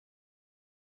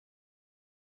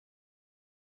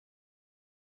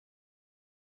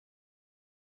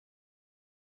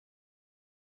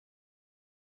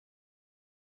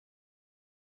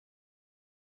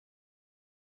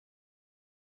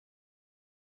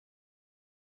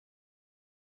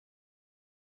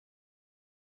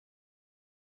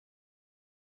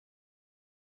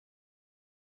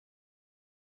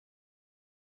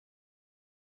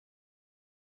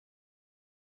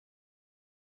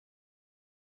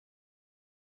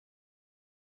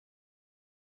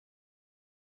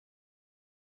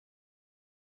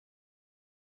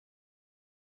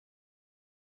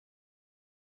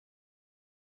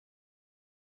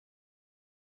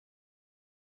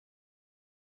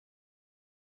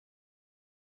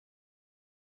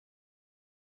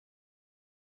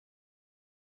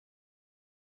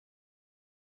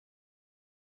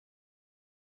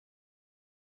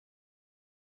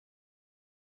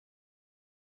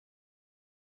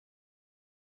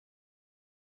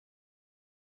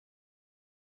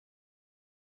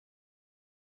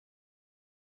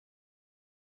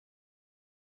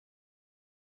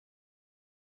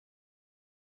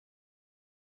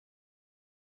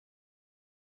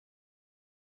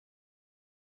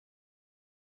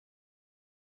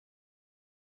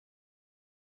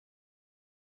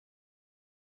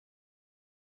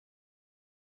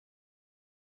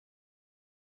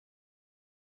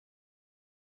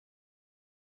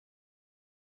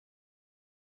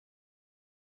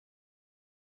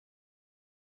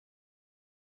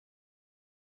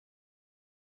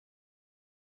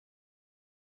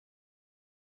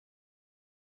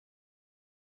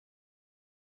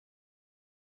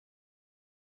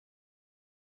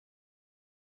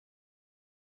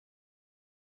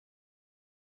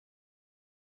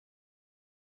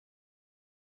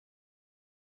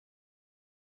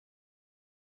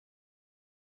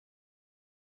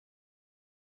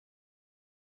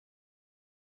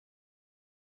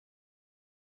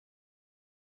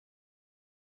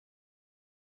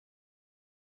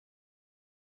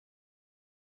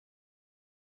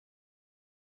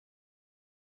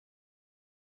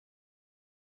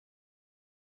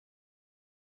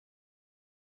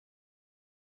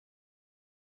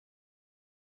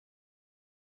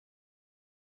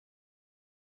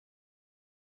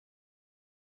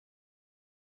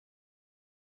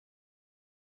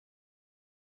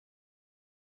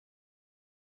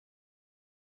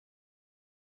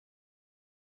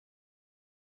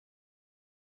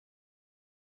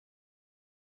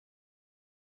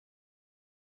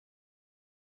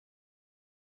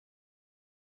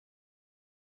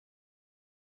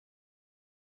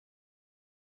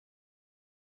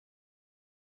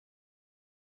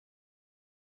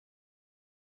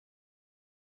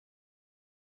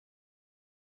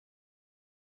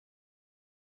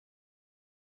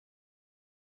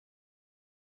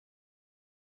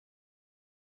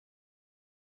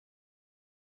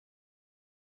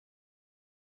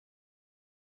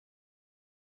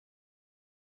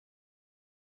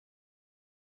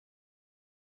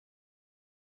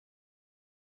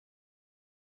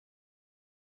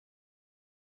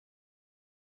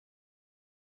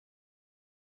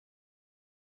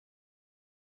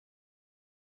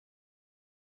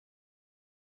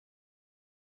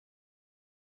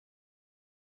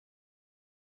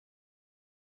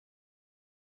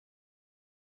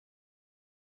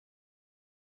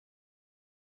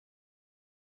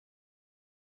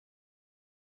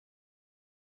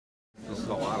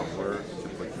a lot of work to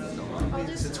put these on.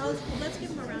 Let's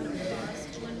give them a round of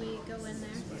applause when we go in there.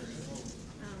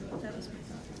 That was my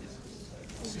thought.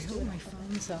 I hope my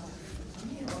phone's off.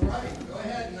 All right, go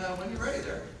ahead and when you're ready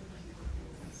there.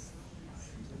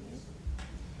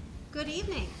 Good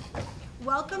evening.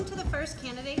 Welcome to the first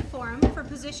candidate forum for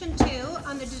Position 2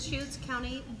 on the Deschutes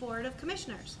County Board of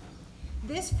Commissioners.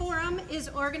 This forum is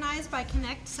organized by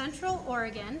Connect Central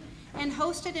Oregon and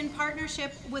hosted in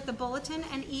partnership with the Bulletin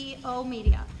and EO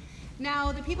Media.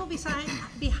 Now, the people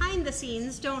behind the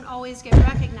scenes don't always get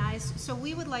recognized, so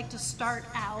we would like to start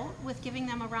out with giving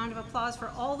them a round of applause for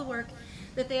all the work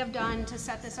that they have done to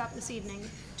set this up this evening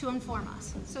to inform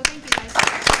us. So thank you guys.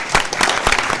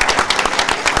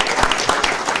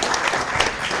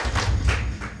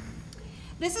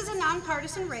 This is a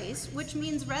nonpartisan race, which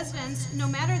means residents, no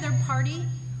matter their party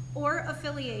or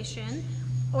affiliation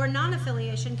or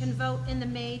non-affiliation, can vote in the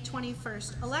May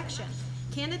 21st election.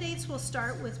 Candidates will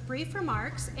start with brief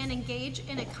remarks and engage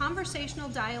in a conversational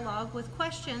dialogue with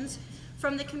questions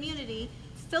from the community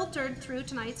filtered through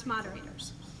tonight's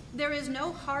moderators. There is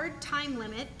no hard time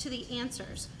limit to the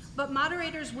answers, but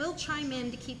moderators will chime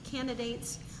in to keep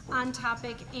candidates on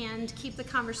topic and keep the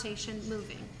conversation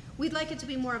moving. We'd like it to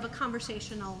be more of a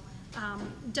conversational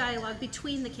dialogue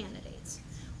between the candidates.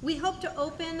 We hope to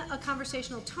open a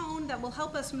conversational tone that will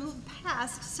help us move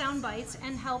past sound bites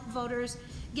and help voters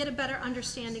get a better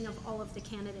understanding of all of the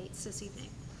candidates this evening.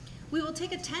 We will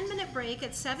take a 10-minute break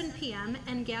at 7 p.m.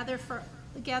 and gather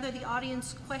the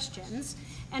audience questions,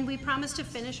 and we promise to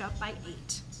finish up by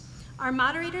 8. Our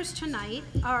moderators tonight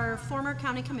are former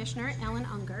County Commissioner Alan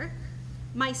Unger,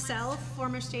 myself,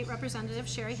 former State Representative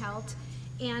Cheri Helt,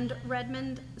 and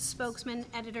Redmond Spokesman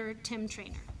Editor Tim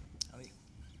Trainor.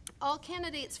 All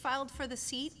candidates filed for the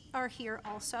seat are here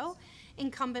also.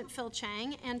 Incumbent Phil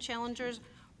Chang and challengers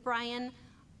Brian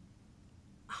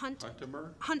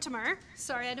Huntamer.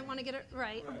 Sorry, I didn't want to get it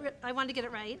right. I wanted to get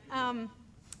it right.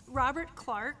 Robert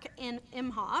Clark and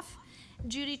Imhoff,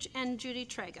 Judy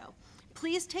Trego.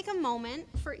 Please take a moment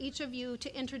for each of you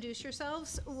to introduce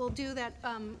yourselves. We'll do that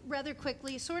rather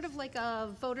quickly, sort of like a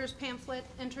voter's pamphlet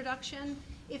introduction,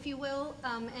 if you will,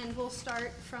 and we'll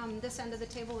start from this end of the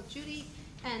table with Judy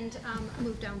and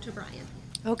move down to Brian.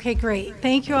 Okay, great.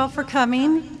 Thank you all for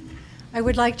coming. I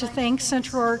would like to thank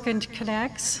Central Oregon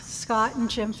Connects, Scott and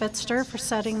Jim Fitzter, for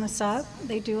setting this up.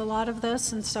 They do a lot of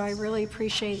this, and so I really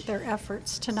appreciate their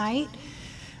efforts tonight.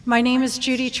 My name is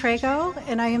Judy Trego,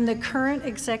 and I am the current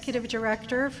Executive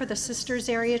Director for the Sisters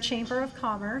Area Chamber of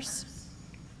Commerce.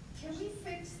 Can we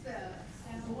fix the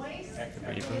voice?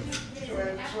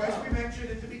 So as we mentioned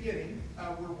at the beginning,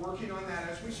 we're working on that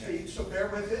as we speak, so bear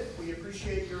with it. We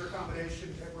appreciate your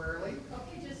accommodation temporarily.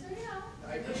 Okay, just so you know,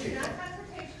 I it was appreciate not that.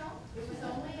 confrontational. It was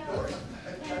only Of course.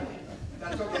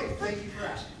 That's okay. Thank you for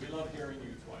asking. We love hearing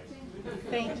you twice.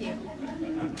 Thank you.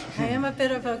 I am a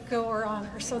bit of a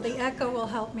goer-oner, so the echo will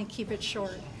help me keep it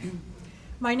short.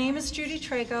 My name is Judy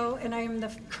Trego, and I am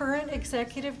the current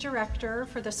Executive Director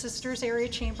for the Sisters Area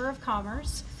Chamber of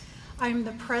Commerce. I'm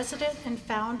the president and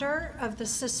founder of the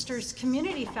Sisters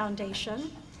Community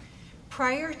Foundation.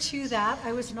 Prior to that,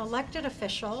 I was an elected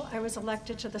official. I was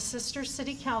elected to the Sisters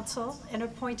City Council and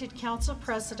appointed council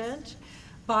president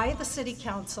by the City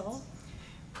Council.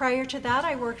 Prior to that,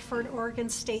 I worked for an Oregon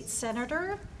State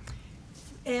Senator,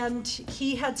 and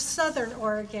he had Southern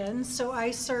Oregon, so I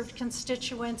served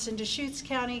constituents in Deschutes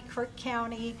County, Crook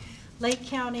County, Lake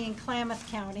County, and Klamath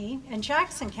County, and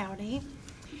Jackson County.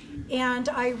 And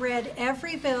I read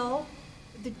every bill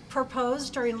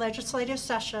proposed during legislative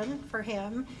session for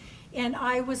him, and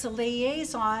I was a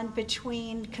liaison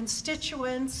between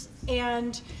constituents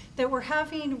and that were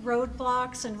having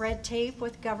roadblocks and red tape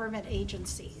with government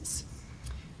agencies.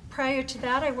 Prior to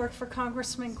that, I worked for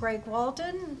Congressman Greg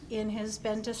Walden in his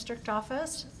Bend District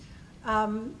office,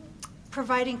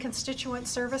 providing constituent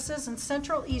services in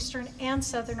Central, Eastern, and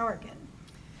Southern Oregon.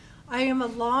 I am a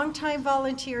longtime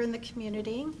volunteer in the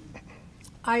community.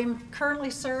 I currently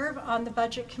serve on the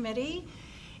Budget Committee,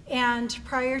 and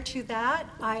prior to that,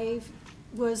 I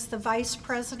was the Vice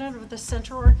President of the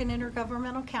Central Oregon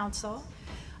Intergovernmental Council.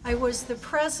 I was the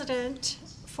President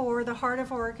for the Heart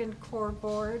of Oregon Core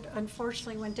Board.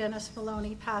 Unfortunately, when Dennis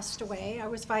Maloney passed away, I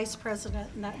was Vice President,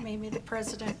 and that made me the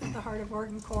President of the Heart of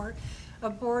Oregon Core, a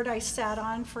board I sat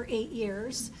on for 8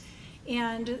 years.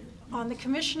 And on the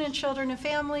Commission on Children and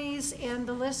Families, and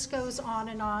the list goes on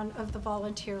and on of the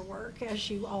volunteer work, as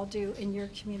you all do in your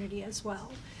community as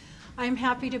well. I'm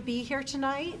happy to be here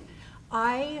tonight.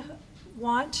 I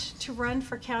want to run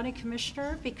for County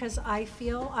Commissioner because I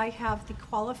feel I have the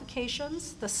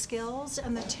qualifications, the skills,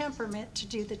 and the temperament to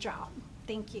do the job.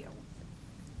 Thank you.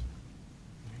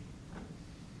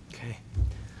 Okay.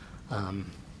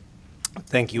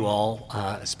 Thank you all,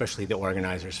 especially the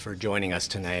organizers, for joining us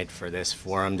tonight for this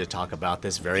forum to talk about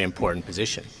this very important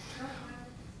position.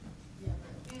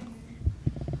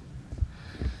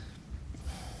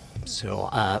 So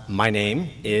my name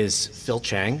is Phil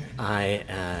Chang.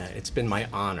 It's been my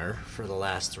honor for the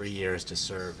last 3 years to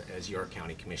serve as your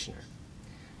county commissioner.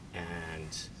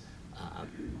 And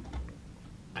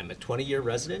I'm a 20-year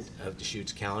resident of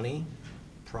Deschutes County.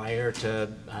 Prior to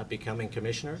becoming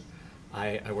commissioner,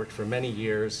 I worked for many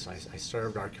years. I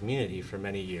served our community for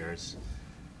many years,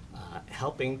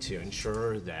 helping to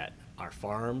ensure that our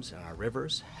farms and our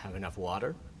rivers have enough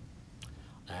water,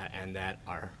 and that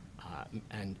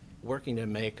and working to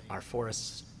make our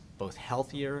forests both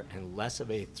healthier and less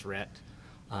of a threat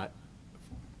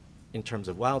in terms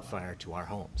of wildfire to our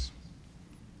homes.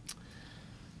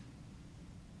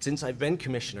 Since I've been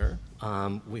commissioner,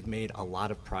 we've made a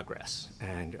lot of progress,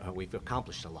 and we've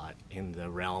accomplished a lot in the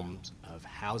realms of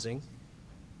housing,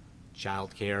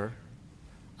 childcare,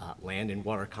 land and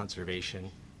water conservation,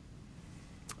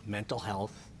 mental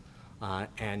health,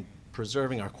 and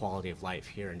preserving our quality of life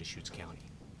here in Deschutes County.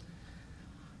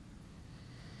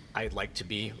 I'd like to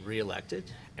be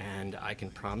reelected, and I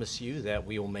can promise you that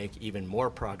we will make even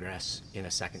more progress in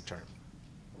a second term.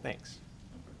 Thanks.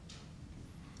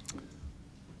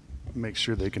 Make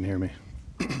sure they can hear me.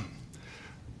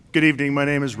 Good evening. My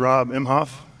name is Rob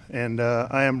Imhoff, and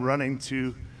I am running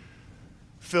to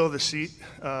fill the seat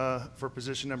for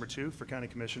position number 2 for County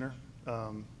Commissioner.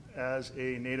 As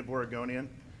a native Oregonian,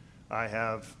 I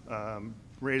have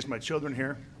raised my children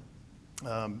here.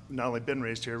 Not only been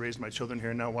raised here, raised my children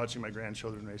here, now watching my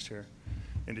grandchildren raised here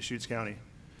in Deschutes County.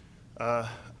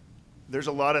 There's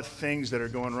a lot of things that are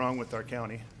going wrong with our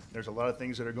county. There's a lot of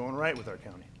things that are going right with our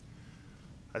county.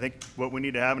 I think what we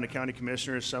need to have in a county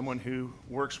commissioner is someone who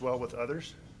works well with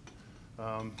others.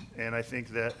 And I think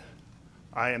that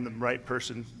I am the right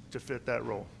person to fit that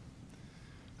role.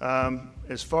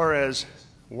 As far as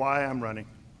why I'm running,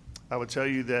 I would tell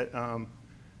you that I'm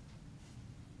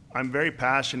very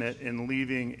passionate in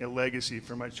leaving a legacy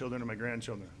for my children and my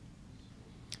grandchildren.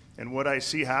 And what I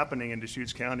see happening in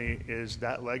Deschutes County is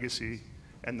that legacy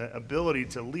and the ability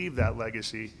to leave that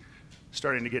legacy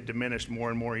starting to get diminished more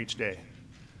and more each day.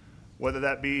 Whether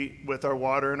that be with our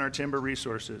water and our timber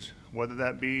resources, whether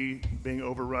that be being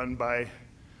overrun by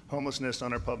homelessness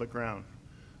on our public ground,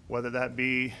 whether that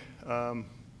be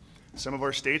some of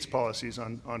our state's policies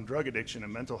on drug addiction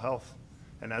and mental health,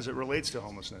 and as it relates to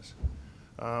homelessness.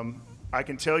 I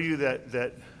can tell you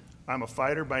that I'm a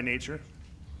fighter by nature,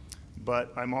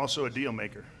 but I'm also a deal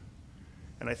maker.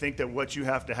 And I think that what you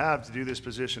have to do this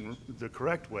position the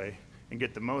correct way and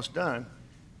get the most done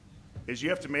is you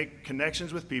have to make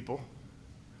connections with people,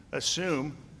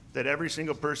 assume that every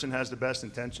single person has the best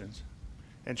intentions,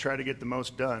 and try to get the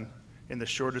most done in the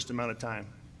shortest amount of time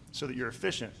so that you're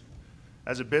efficient.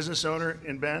 As a business owner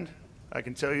in Bend, I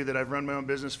can tell you that I've run my own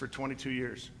business for 22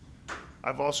 years.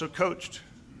 I've also coached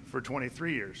for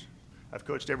 23 years. I've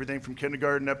coached everything from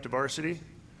kindergarten up to varsity,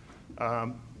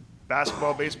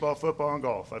 basketball, baseball, football, and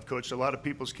golf. I've coached a lot of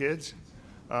people's kids.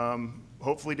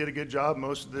 Hopefully did a good job.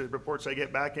 Most of the reports I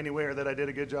get back anyway are that I did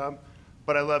a good job.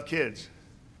 But I love kids,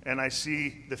 and I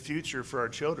see the future for our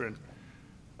children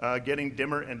getting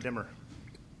dimmer and dimmer.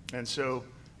 And so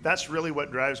that's really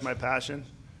what drives my passion.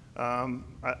 And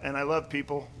I love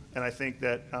people, and I think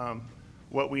that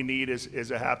what we need is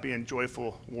a happy and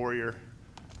joyful warrior,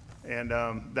 and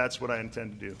that's what I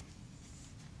intend to do.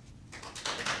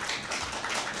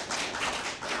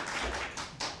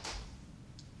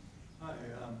 Hi,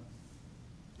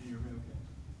 can you hear me okay?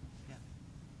 Yeah.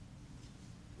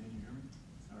 Can you hear me?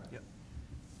 All right. Yep.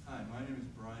 Hi, my name is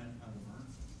Brian Huntamer.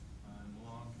 I'm a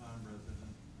longtime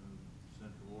resident of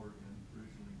Central Oregon.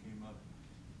 Originally came up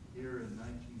here in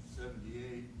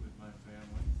 1978 with my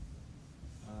family.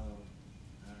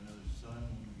 Had another son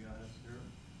when we got up here.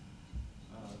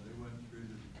 They went through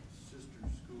the sister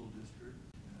school district,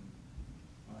 and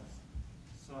my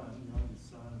son, youngest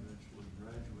son, eventually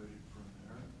graduated from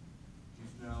there.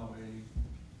 He's now a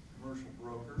commercial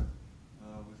broker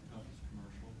with Compass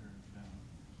Commercial here in town.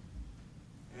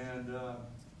 And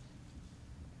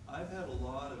I've had a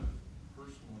lot of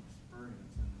personal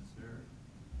experience in this area.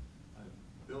 I've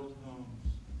built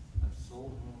homes, I've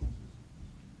sold homes as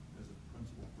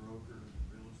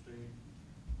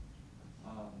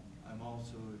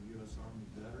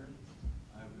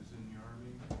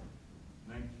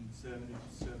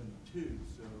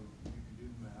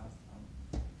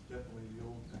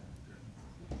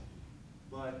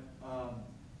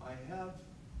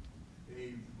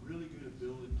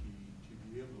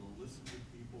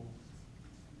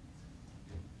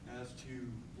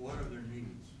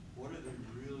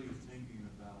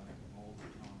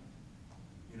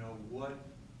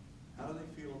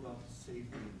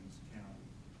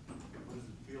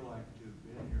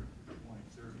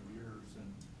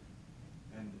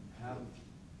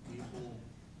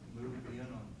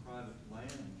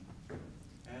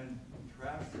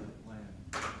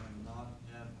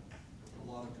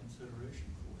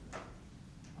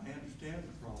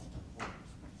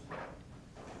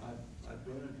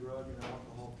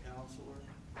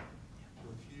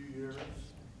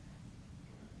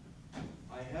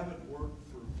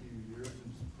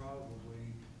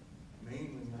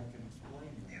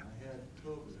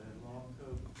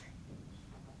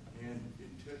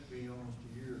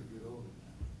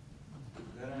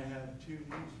 2 knees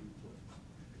replaced,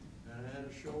 and I had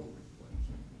a shoulder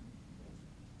replaced.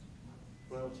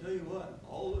 But I'll tell you what,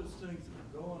 all those things that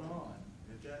were going on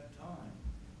at that time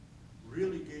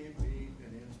really gave me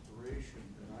an inspiration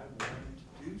that I wanted to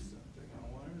do something.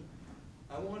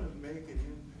 I wanted to make an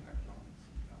impact on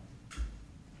it.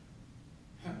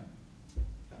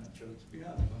 Kind of chokes me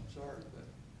up, I'm sorry, but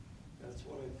that's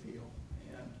what I feel.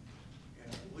 And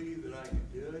I believe that I can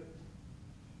do it.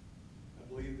 I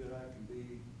believe that I can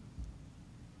be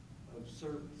of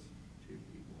service to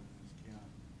people in this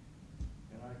county.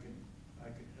 And I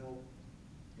can help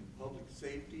in public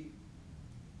safety,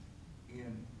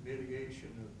 in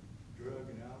mitigation of drug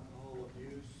and alcohol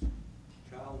abuse,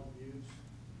 child abuse.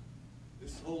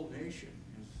 This whole nation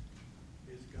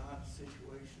has got a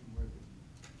situation where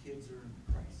the kids are in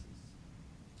crisis.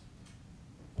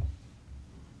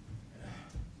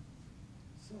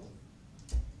 So,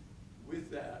 with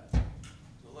that,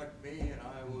 select me and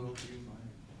I will do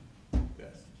my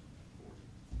best for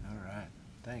you. All right,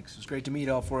 thanks. It's great to meet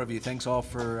all 4 of you. Thanks all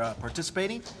for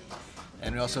participating.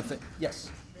 And we also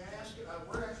yes. May I ask,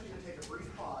 we're actually going to take a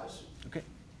brief pause. Okay.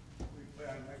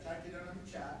 I typed it in on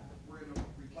the chat. We're going to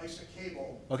replace a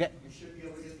cable. Okay. We should be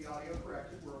able to get the audio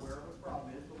corrected. We're aware of what the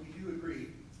problem is, but we do agree.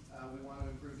 We want to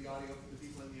improve the audio for the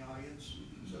people in the audience.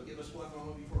 So give us 1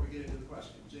 moment before we get into the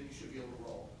questions, and you should be able to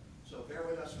roll. So bear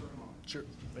with us for a moment. Sure.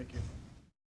 Thank you.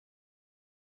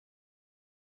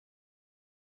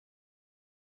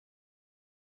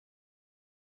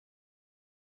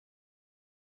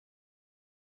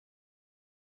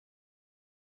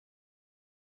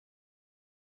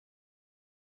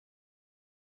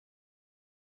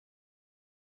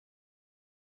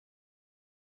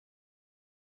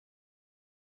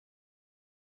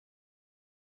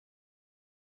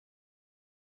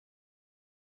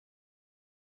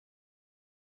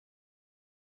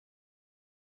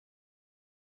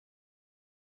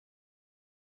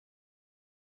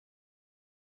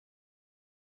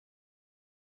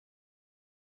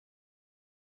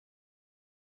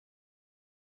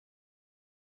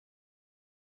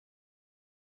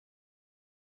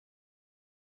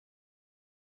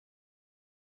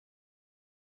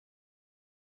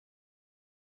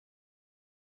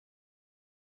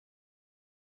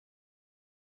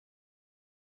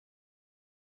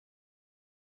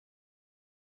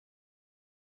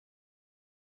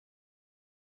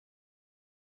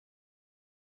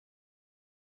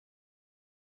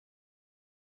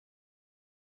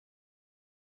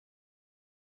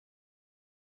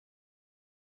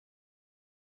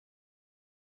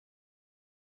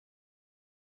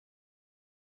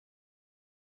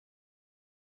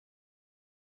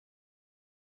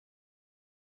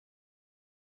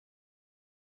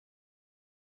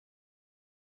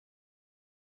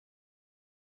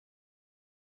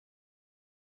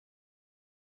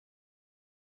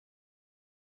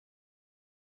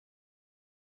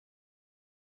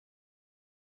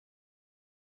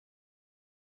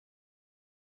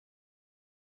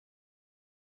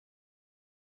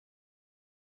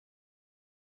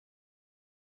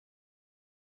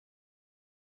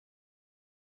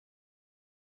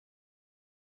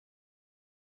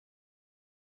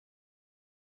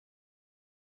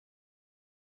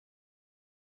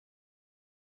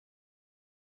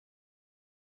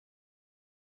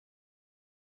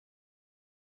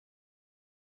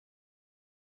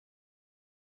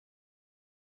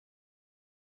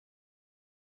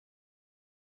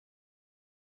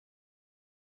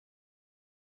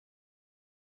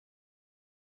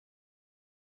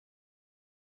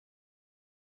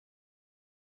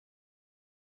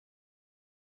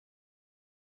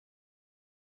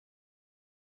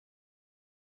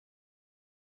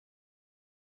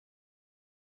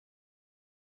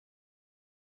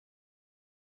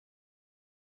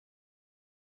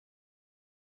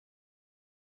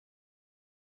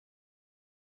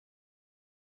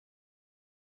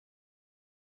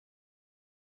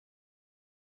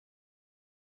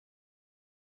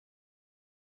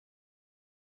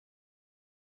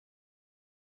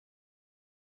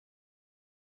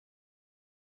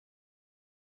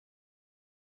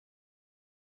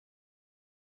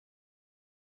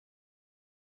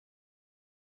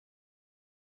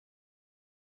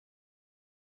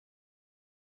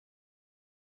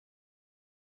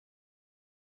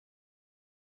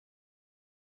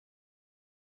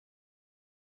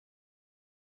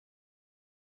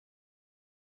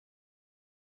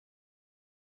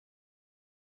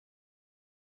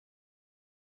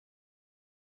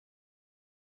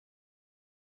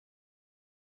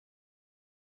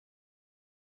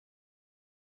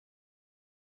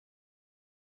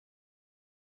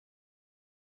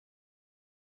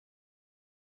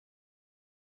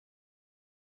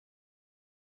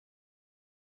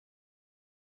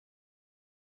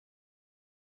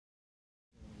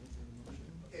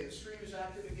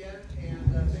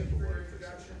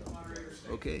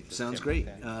 Okay, sounds great.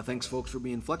 Thanks, folks, for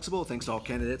being flexible. Thanks to all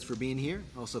candidates for being here.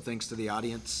 Also, thanks to the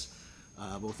audience,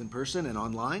 both in person and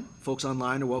online. Folks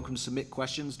online are welcome to submit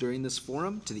questions during this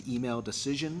forum to the email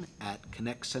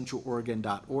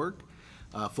decision@connectcentraloregon.org.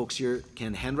 Folks here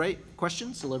can handwrite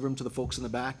questions, deliver them to the folks in the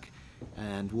back,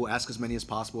 and we'll ask as many as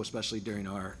possible, especially during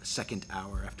our second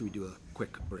hour after we do a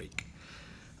quick break.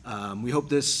 We hope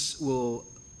this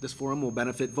forum will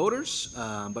benefit voters,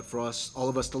 but for all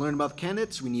of us to learn about the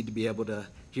candidates, we need to be able to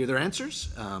hear their answers.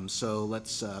 So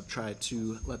let's try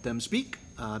to let them speak,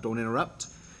 don't interrupt,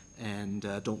 and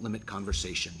don't limit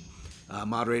conversation.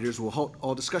 Moderators will halt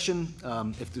all discussion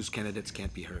if those candidates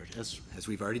can't be heard, as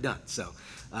we've already done. So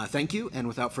thank you, and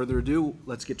without further ado,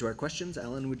 let's get to our questions.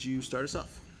 Alan, would you start us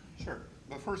off? Sure.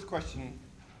 The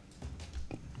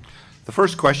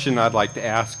first question I'd like to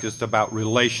ask is about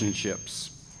relationships.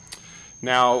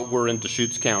 Now we're in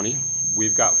Deschutes County.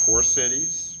 We've got 4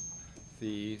 cities.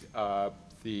 The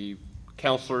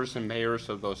councilors and mayors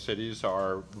of those cities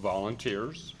are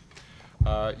volunteers.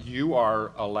 You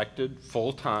are elected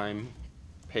full-time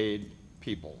paid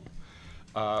people.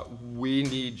 We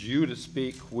need you to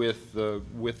speak with the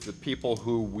people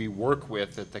who we work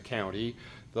with at the county,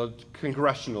 the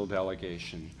congressional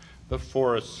delegation, the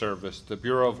Forest Service, the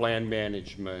Bureau of Land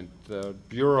Management, the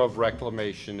Bureau of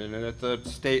Reclamation, and at the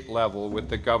state level with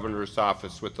the governor's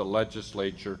office, with the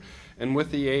legislature, and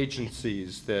with the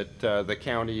agencies that the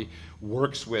county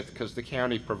works with, because the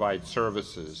county provides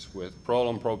services with parole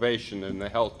and probation and the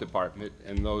health department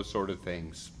and those sort of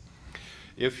things.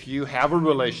 If you have a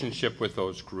relationship with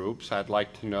those groups, I'd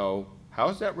like to know,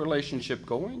 how's that relationship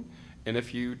going? And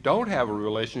if you don't have a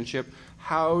relationship,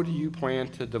 how do you plan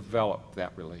to develop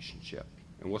that relationship?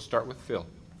 And we'll start with Phil.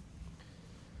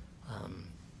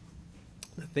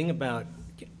 The thing about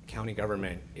county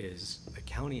government is the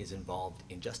county is involved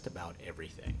in just about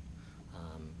everything,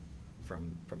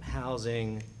 from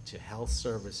housing to health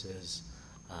services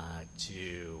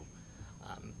to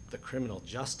the criminal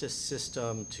justice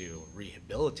system to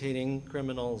rehabilitating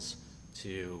criminals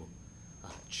to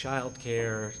child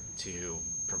care to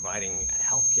providing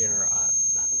health care,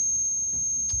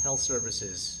 health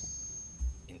services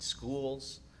in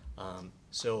schools.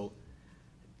 So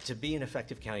to be an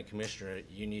effective county commissioner,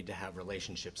 you need to have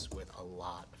relationships with a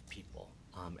lot of people,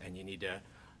 and you need to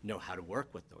know how to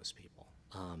work with those people.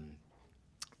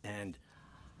 And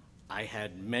I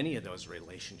had many of those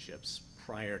relationships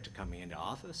prior to coming into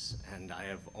office, and I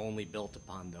have only built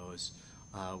upon those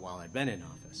while I've been in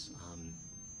office.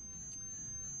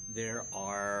 There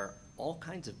are all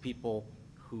kinds of people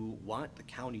who want the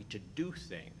county to do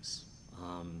things,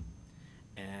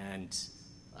 and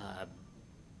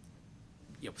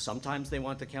sometimes they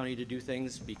want the county to do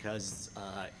things because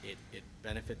it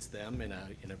benefits them in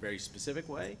a very specific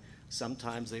way.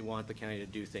 Sometimes they want the county to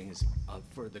do things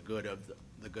for the good of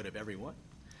everyone.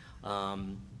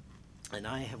 And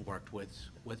I have worked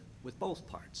with both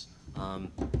parts.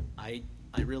 I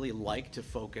really like to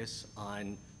focus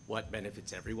on what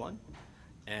benefits everyone,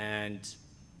 and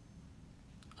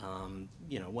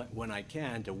when I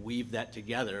can, to weave that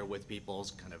together with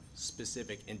people's kind of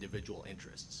specific individual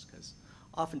interests, because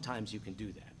oftentimes you can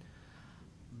do that.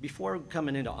 Before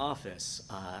coming into office,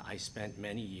 I spent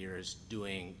many years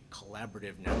doing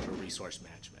collaborative natural resource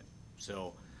management.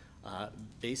 So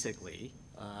basically,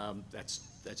 that's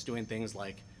doing things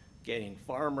like getting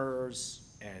farmers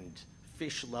and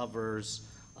fish lovers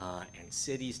and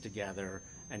cities together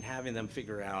and having them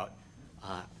figure out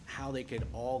how they could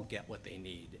all get what they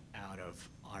need out of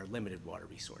our limited water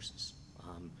resources.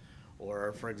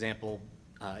 Or, for example,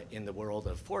 in the world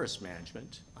of forest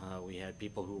management, we had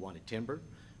people who wanted timber,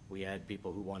 we had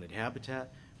people who wanted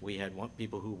habitat, we had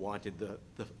people who wanted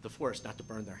the forest not to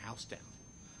burn their house down.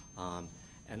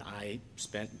 And I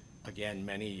spent, again,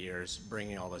 many years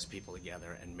bringing all those people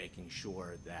together and making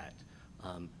sure that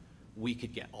we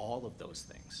could get all of those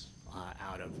things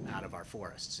out of our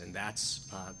forests. And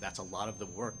that's a lot of the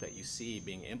work that you see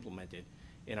being implemented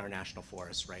in our national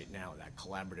forests right now, that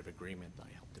collaborative agreement that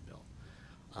I helped to build.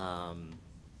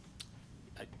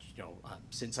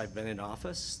 Since I've been in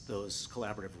office, those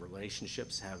collaborative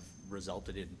relationships have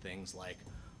resulted in things like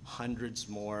hundreds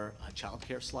more child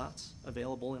care slots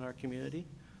available in our community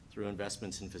through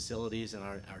investments in facilities and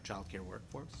our child care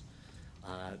workforce.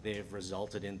 They've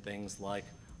resulted in things like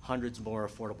hundreds more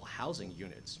affordable housing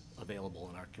units available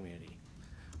in our community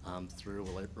through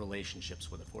relationships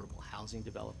with affordable housing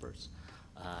developers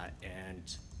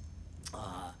and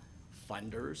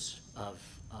funders of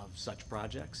such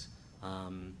projects.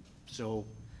 So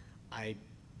I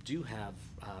do have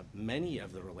many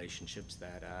of the relationships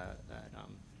that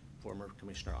former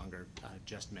Commissioner Unger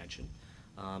just mentioned.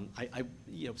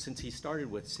 Since he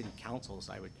started with city councils,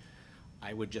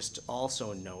 I would just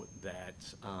also note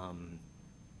that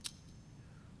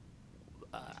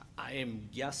I am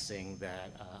guessing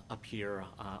that up here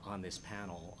on this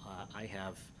panel, I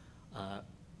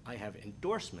have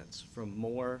endorsements from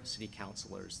more city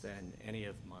councilors than any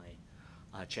of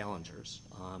my challengers,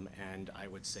 and I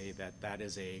would say that that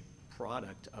is a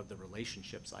product of the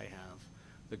relationships I have,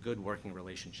 the good working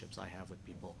relationships I have with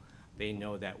people. They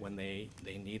know that when they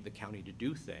need the county to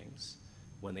do things,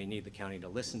 when they need the county to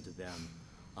listen to them,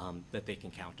 that they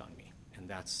can count on me, and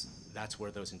that's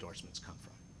where those endorsements come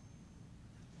from.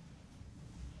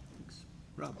 Thanks.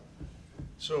 Rob?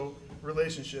 So,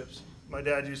 relationships. My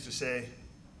dad used to say,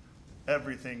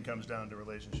 everything comes down to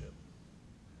relationship.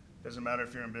 Doesn't matter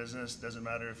if you're in business, doesn't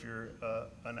matter if you're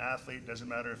an athlete, doesn't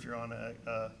matter if you're on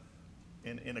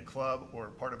in a club or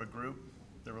part of a group.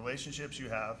 The relationships you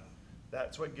have,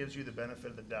 that's what gives you the benefit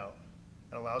of the doubt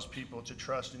and allows people to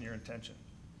trust in your intention.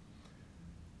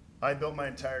 I built my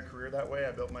entire career that way.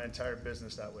 I built my entire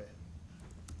business that way.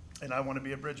 And I want to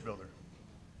be a bridge builder.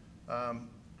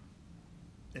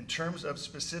 In terms of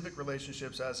specific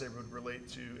relationships as they would relate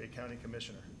to a county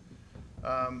commissioner,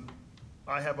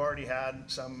 I have already had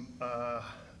some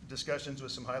discussions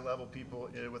with some high-level people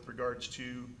with regards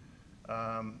to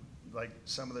like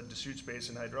some of the Deschutes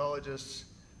Basin hydrologists,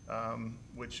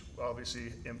 which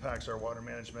obviously impacts our water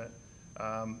management.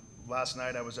 Last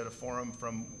night I was at a forum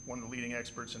from one of the leading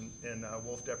experts in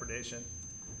wolf depredation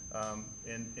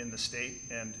in the state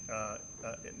and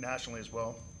nationally as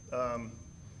well,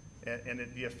 and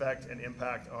the effect and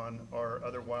impact on our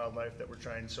other wildlife that we're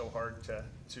trying so hard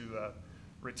to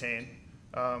retain.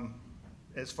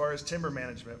 As far as timber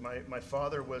management, my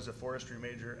father was a forestry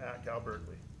major at Cal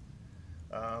Berkeley.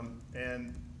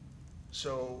 And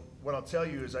so what I'll tell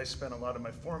you is I spent a lot of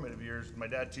my formative years, my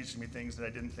dad teaching me things that I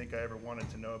didn't think I ever wanted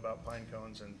to know about pine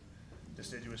cones and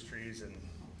deciduous trees and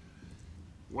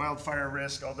wildfire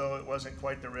risk, although it wasn't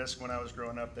quite the risk when I was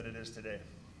growing up that it is today.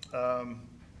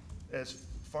 As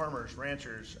farmers,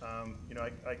 ranchers,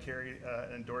 I carry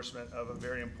an endorsement of a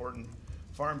very important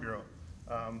farm bureau.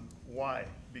 Why?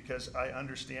 Because I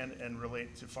understand and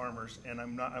relate to farmers, and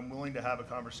I'm willing to have a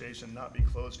conversation, not be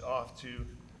closed off to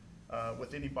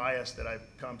with any bias that I've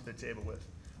come to the table with.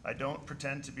 I don't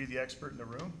pretend to be the expert in the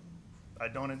room. I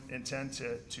don't intend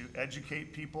to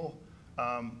educate people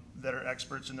that are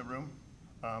experts in the room.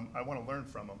 I want to learn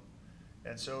from them.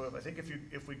 And so I think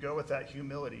if we go with that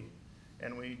humility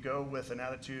and we go with an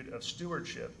attitude of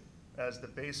stewardship as the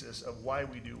basis of why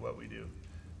we do what we do,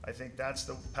 I think that's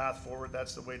the path forward.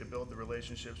 That's the way to build the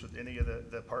relationships with any of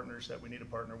the partners that we need to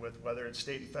partner with, whether it's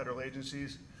state and federal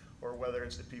agencies or whether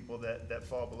it's the people that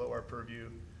fall below our purview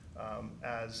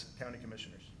as county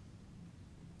commissioners.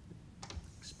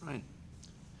 Thanks. Brian?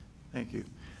 Thank you.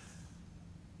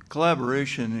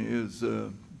 Collaboration is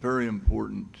very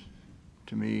important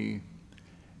to me.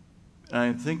 And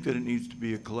I think that it needs to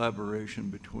be a collaboration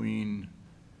between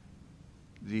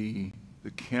the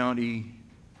county,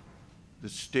 the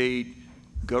state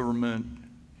government,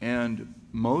 and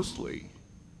mostly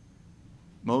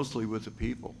with the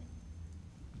people.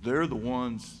 They're the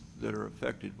ones that are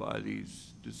affected by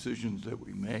these decisions that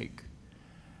we make.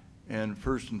 And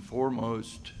first and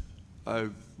foremost,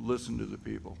 I've listened to the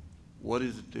people. What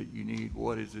is it that you need?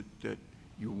 What is it that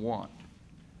you want?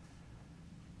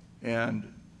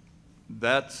 And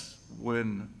that's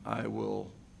when I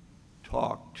will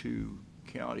talk to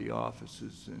county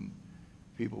offices and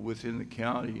people within the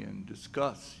county and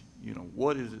discuss,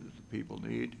 what is it that the people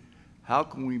need? How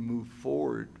can we move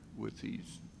forward with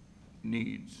these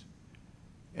needs?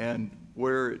 And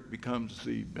where it becomes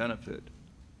the benefit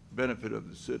of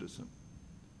the citizen.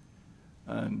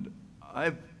 And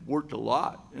I've worked a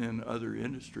lot in other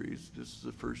industries. This is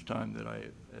the first time that I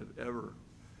have ever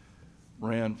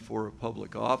ran for a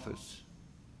public office.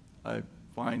 I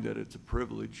find that it's a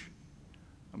privilege.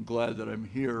 I'm glad that I'm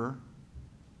here.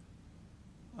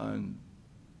 I'm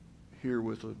here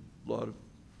with a lot of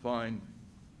fine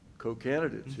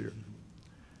co-candidates here.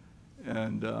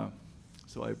 And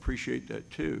so I appreciate that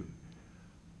too.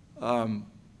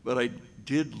 But I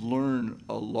did learn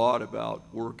a lot about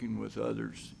working with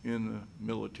others in the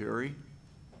military.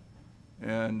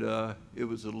 And it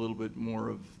was a little bit more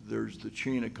of, there's the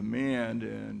chain of command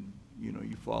and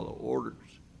you follow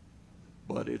orders.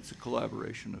 But it's a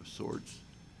collaboration of sorts.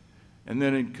 And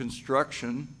then in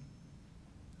construction,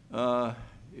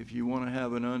 if you want to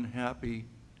have an unhappy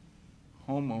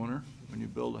homeowner when you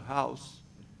build a house,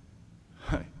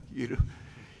 you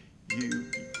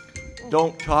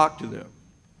don't talk to them.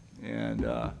 And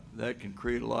that can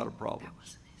create a lot of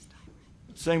problems.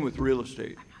 Same with real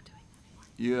estate.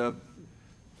 You have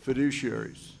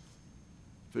fiduciaries.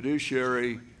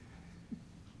 Fiduciary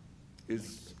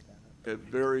is a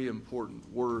very important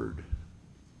word,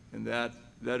 and that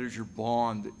is your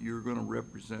bond that you're going to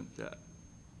represent that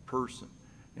person,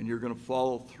 and you're going to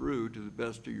follow through to the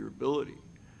best of your ability.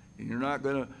 And you're not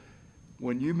going to,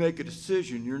 when you make a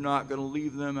decision, you're not going to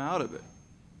leave them out of it.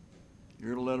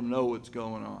 You're going to let them know what's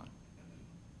going on.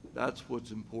 That's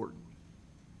what's important.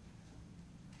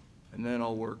 And then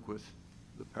I'll work with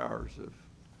the powers of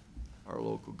our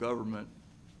local government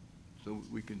so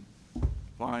we can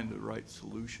find the right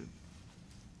solution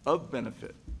of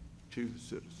benefit to the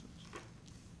citizens.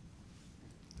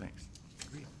 Thanks.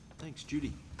 Great. Thanks,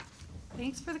 Judy.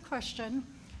 Thanks for the question.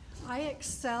 I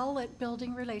excel at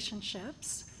building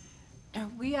relationships.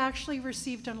 We actually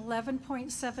received an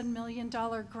 $11.7 million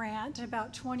grant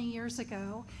about 20 years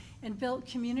ago and built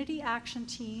community action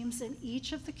teams in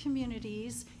each of the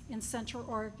communities in Central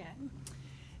Oregon.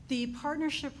 The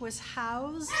partnership was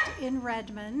housed in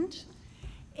Redmond,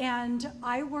 and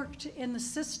I worked in the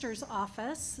Sisters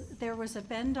office. There was a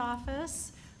Bend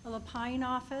office, a Lapine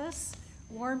office,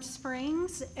 Warm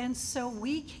Springs, and so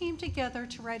we came together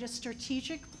to write a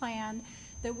strategic plan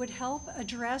that would help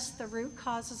address the root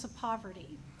causes of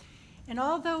poverty. And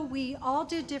although we all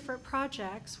did different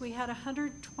projects, we had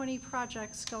 120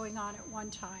 projects going on at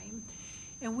one time,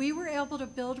 and we were able to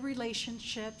build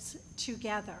relationships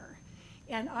together.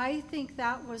 And I think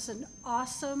that was an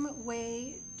awesome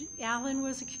way. Alan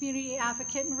was a community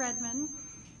advocate in Redmond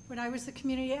when I was the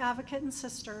community advocate in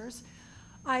Sisters.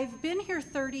 I've been here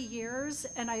 30 years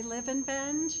and I live in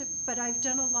Bend, but I've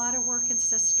done a lot of work in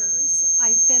Sisters.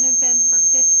 I've been in Bend for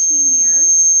 15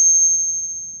 years.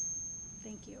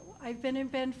 Thank you. I've been in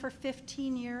Bend for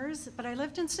 15 years, but I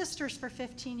lived in Sisters for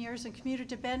 15 years and commuted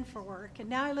to Bend for work. And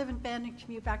now I live in Bend and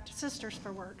commute back to Sisters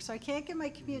for work, so I can't get my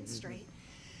commute straight.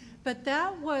 But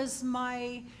that was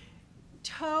my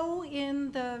toe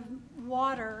in the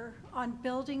water on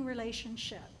building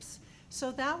relationships.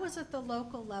 So that was at the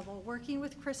local level, working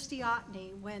with Christy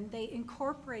Otney when they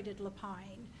incorporated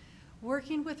Lapine,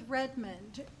 working with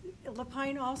Redmond.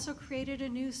 Lapine also created a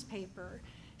newspaper.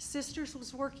 Sisters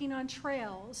was working on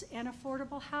trails and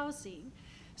affordable housing.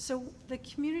 So the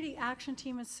community action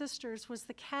team in Sisters was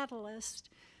the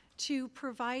catalyst to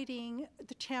providing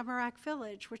the Tamarack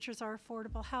Village, which is our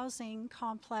affordable housing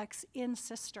complex in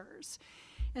Sisters.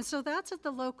 And so that's at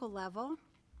the local level.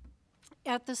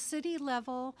 At the city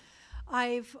level,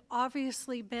 I've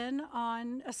obviously been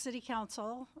on a city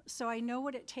council, so I know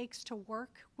what it takes to work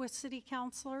with city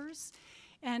councilors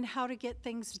and how to get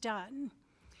things done.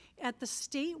 At the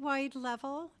statewide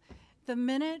level, the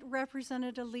minute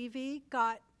Representative Levy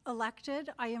got elected,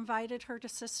 I invited her to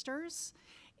Sisters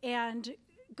and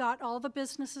got all the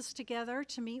businesses together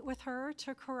to meet with her,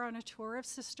 took her on a tour of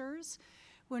Sisters.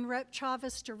 When Rep.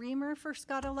 Chavez DeReamer first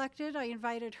got elected, I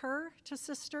invited her to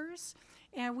Sisters,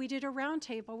 and we did a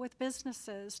roundtable with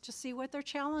businesses to see what their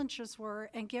challenges were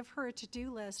and give her a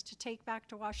to-do list to take back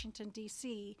to Washington,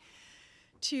 D.C.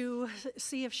 to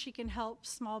see if she can help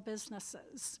small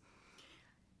businesses.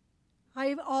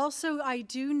 I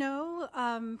do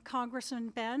know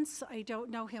Congressman Bentz. I don't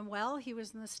know him well. He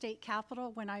was in the state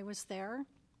capitol when I was there.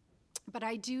 But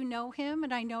I do know him,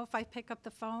 and I know if I pick up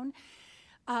the phone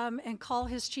and call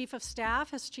his chief of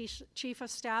staff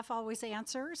always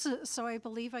answers, so I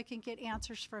believe I can get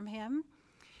answers from him.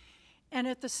 And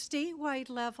at the statewide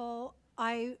level,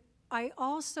 I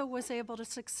also was able to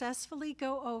successfully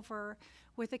go over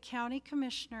with a county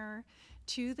commissioner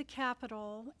to the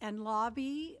Capitol and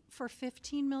lobby for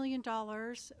 $15 million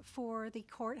for the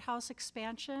courthouse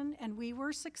expansion, and we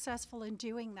were successful in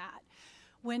doing that.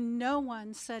 When no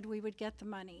one said we would get the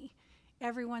money.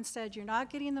 Everyone said, you're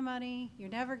not getting the money, you're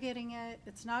never getting it,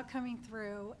 it's not coming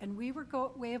through, and we were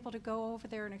able to go over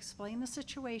there and explain the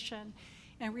situation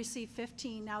and receive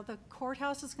 15. Now the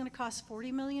courthouse is going to cost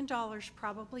 $40 million,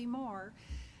 probably more,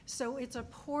 so it's a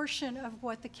portion of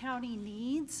what the county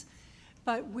needs,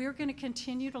 but we're going to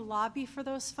continue to lobby for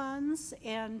those funds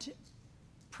and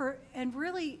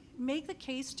really make the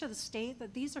case to the state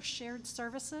that these are shared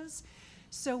services.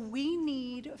 So we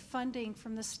need funding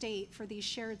from the state for these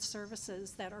shared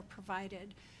services that are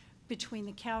provided between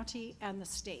the county and the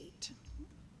state.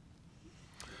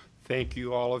 Thank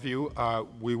you, all of you.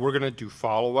 We were going to do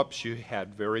follow-ups. You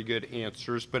had very good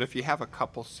answers, but if you have a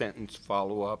couple sentence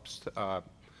follow-ups,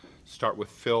 start with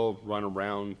Phil, run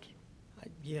around.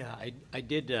 Yeah, I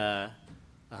did. I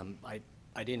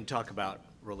didn't talk about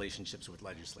relationships with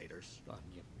legislators.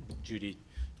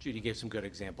 Judy gave some good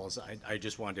examples. I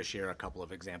just wanted to share a couple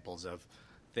of examples of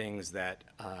things that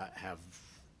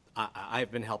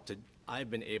I've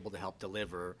been able to help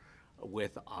deliver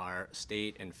with our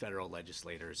state and federal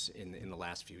legislators in the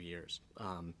last few years.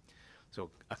 So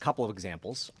a couple of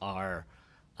examples are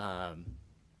I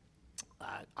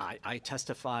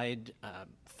testified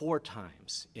 4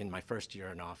 times in my first year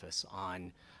in office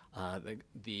on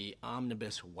the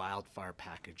omnibus wildfire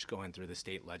package going through the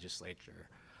state legislature.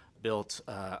 Built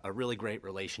a really great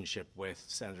relationship with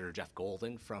Senator Jeff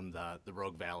Golden from the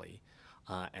Rogue Valley.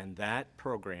 And that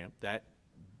program, that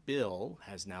bill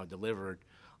has now delivered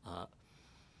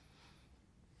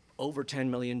over $10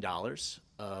 million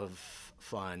of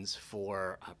funds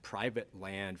for private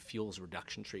land fuels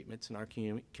reduction treatments in our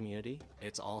community.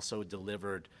 It's also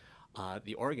delivered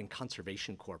the Oregon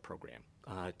Conservation Corps program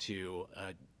to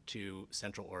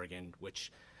Central Oregon,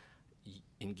 which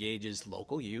engages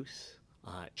local youth,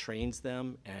 trains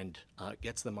them, and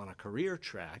gets them on a career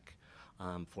track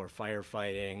for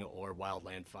firefighting or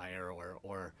wildland fire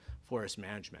or forest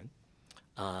management.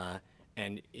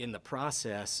 And in the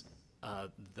process,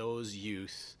 those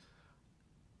youth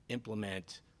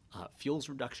implement fuels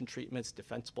reduction treatments,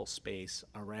 defensible space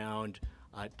around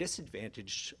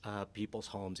disadvantaged people's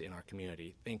homes in our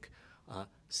community. Think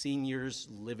seniors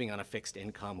living on a fixed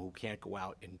income who can't go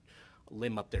out and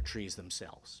limb up their trees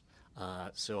themselves.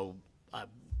 So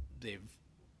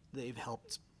they've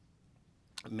helped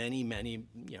many,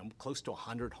 close to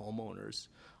 100 homeowners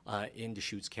in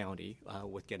Deschutes County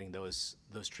with getting those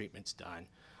treatments done.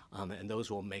 And those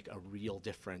will make a real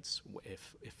difference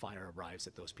if fire arrives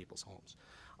at those people's homes.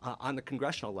 On the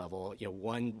congressional level,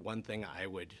 one thing I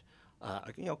would,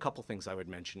 a couple things I would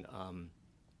mention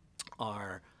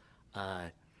are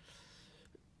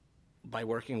by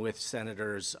working with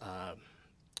Senators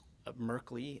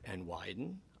Merkley and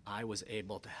Wyden, I was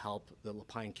able to help the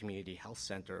Lapine Community Health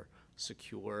Center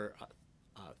secure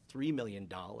 $3 million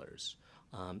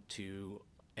to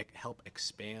help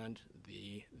expand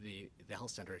the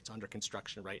health center. It's under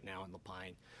construction right now in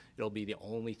Lapine. It'll be the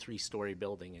only 3-story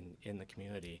building in the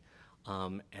community.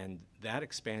 And that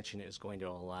expansion is going to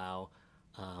allow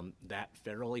that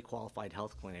federally qualified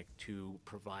health clinic to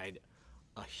provide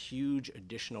a huge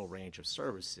additional range of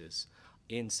services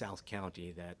in South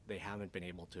County that they haven't been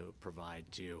able to provide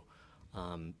to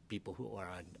people who are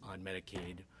on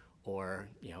Medicaid or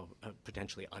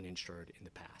potentially uninsured in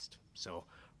the past. So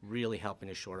really helping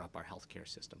to shore up our healthcare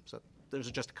system. So those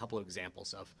are just a couple of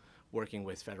examples of working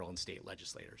with federal and state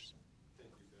legislators.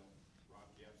 Thank you, Bill. Rob,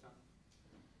 do you have something?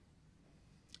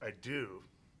 I do,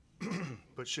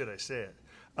 but should I say it?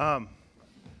 Well,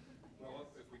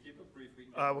 if we keep it brief, we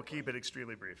can. We'll keep it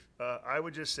extremely brief. I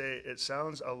would just say it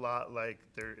sounds a lot like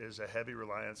there is a heavy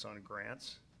reliance on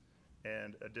grants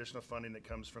and additional funding that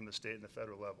comes from the state and the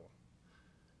federal level.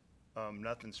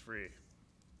 Nothing's free.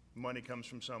 Money comes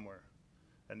from somewhere.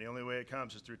 And the only way it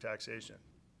comes is through taxation.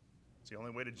 It's the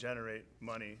only way to generate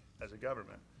money as a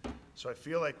government. So I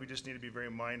feel like we just need to be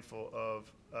very mindful of,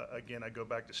 again, I go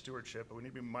back to stewardship, but we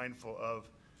need to be mindful of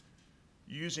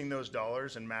using those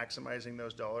dollars and maximizing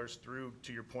those dollars through,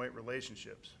 to your point,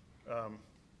 relationships.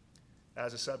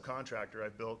 As a subcontractor,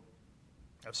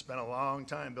 I've spent a long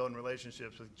time building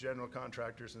relationships with general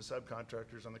contractors and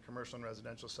subcontractors on the commercial and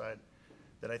residential side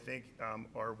that I think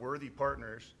are worthy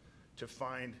partners to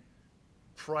find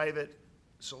private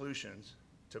solutions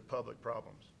to public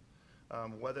problems.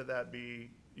 Whether that be,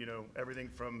 everything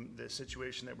from the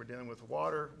situation that we're dealing with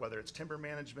water, whether it's timber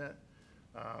management.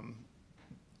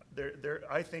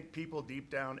 I think people deep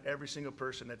down, every single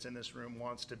person that's in this room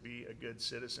wants to be a good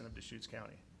citizen of Deschutes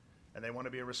County. And they want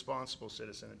to be a responsible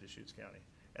citizen of Deschutes County.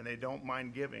 And they don't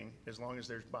mind giving as long as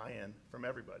there's buy-in from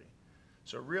everybody.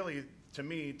 So really, to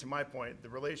me, to my point, the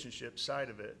relationship side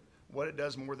of it, what it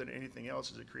does more than anything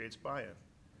else is it creates buy-in.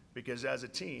 Because as a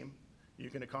team, you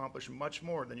can accomplish much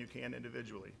more than you can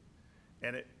individually.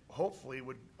 And it hopefully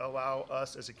would allow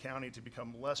us as a county to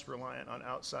become less reliant on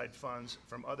outside funds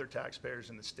from other taxpayers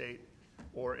in the state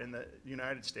or in the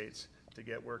United States to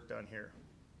get work done here.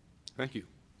 Thank you.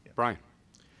 Yeah. Brian.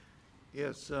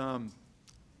 Yes,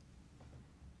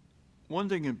 one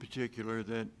thing in particular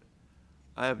that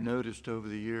I have noticed over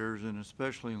the years, and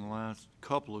especially in the last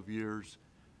couple of years,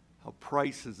 how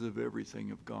prices of everything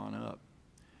have gone up.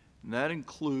 And that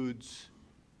includes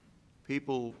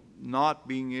people not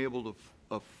being able to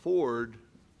afford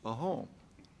a home.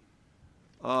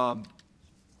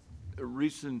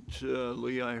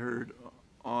 Recently, I heard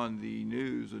on the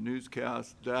news, a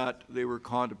newscast, that they were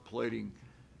contemplating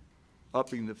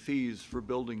upping the fees for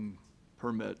building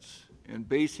permits and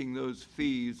basing those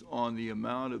fees on the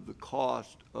amount of the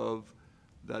cost of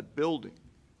that building.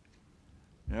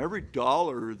 Now, every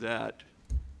dollar that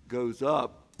goes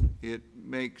up, it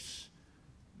makes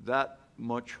that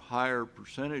much higher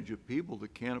percentage of people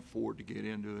that can't afford to get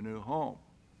into a new home.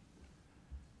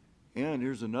 And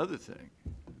here's another thing.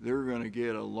 They're going to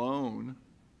get a loan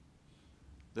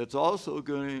that's also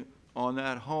going to, on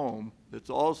that home, that's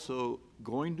also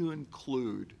going to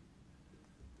include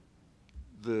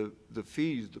the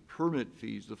fees, the permit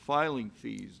fees, the filing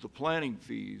fees, the planning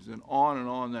fees, and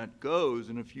on that goes.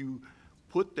 And if you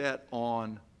put that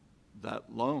on that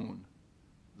loan,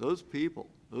 those people,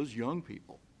 those young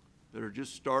people that are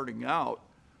just starting out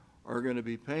are going to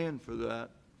be paying for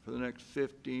that for the next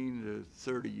 15 to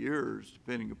 30 years,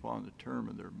 depending upon the term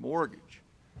of their mortgage.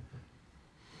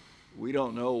 We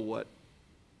don't know what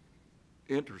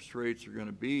interest rates are going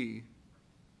to be.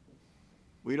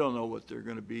 We don't know what they're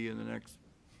going to be in the next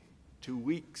 2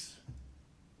 weeks.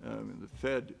 The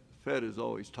Fed is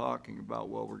always talking about,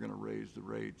 well, we're going to raise the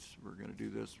rates, we're going to do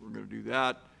this, we're going to do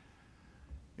that.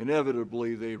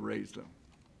 Inevitably, they raise them.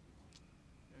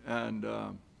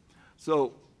 And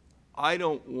so I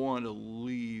don't want to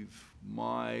leave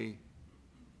my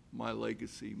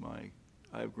legacy.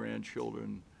 I have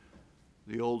grandchildren.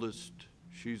 The oldest,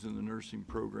 she's in the nursing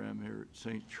program here at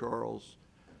St. Charles.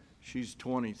 She's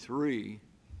 23.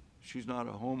 She's not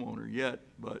a homeowner yet,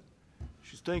 but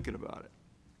she's thinking about it.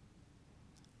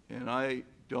 And I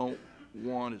don't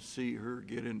want to see her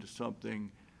get into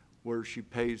something where she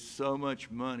pays so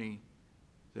much money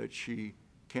that she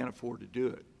can't afford to do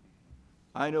it.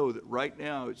 I know that right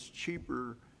now it's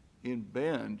cheaper in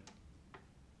Bend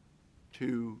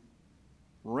to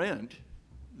rent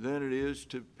than it is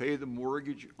to pay the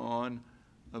mortgage on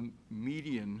a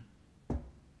median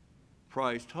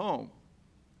priced home.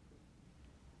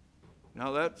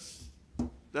 Now that's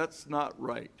not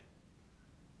right.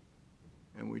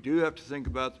 And we do have to think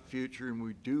about the future, and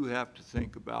we do have to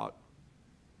think about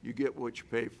you get what you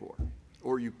pay for,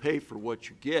 or you pay for what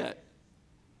you get.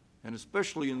 And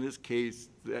especially in this case,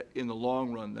 that in the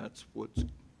long run, that's what's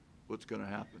going to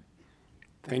happen.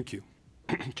 Thank you.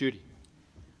 Judy.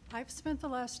 I've spent the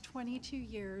last 22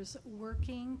 years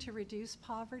working to reduce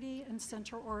poverty in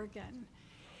Central Oregon.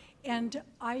 And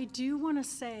I do want to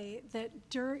say that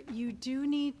you do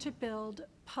need to build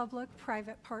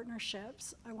public-private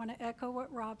partnerships. I want to echo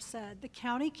what Rob said. The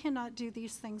county cannot do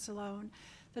these things alone.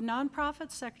 The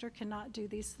nonprofit sector cannot do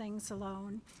these things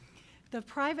alone. The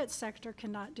private sector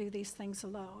cannot do these things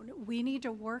alone. We need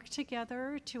to work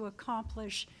together to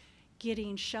accomplish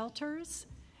getting shelters,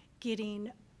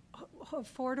 getting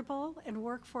affordable and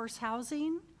workforce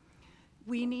housing.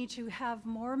 We need to have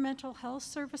more mental health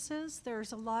services.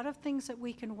 There's a lot of things that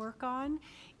we can work on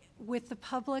with the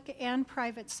public and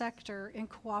private sector in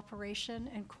cooperation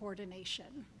and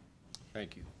coordination.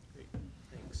 Thank you. Great,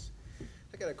 thanks.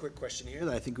 I got a quick question here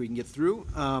that I think we can get through.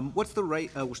 What's the right,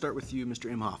 we'll start with you,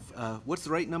 Mr. Imhoff. What's the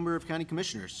right number of county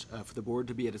commissioners for the board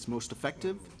to be at its most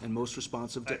effective and most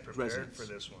responsive to residents? I prepared for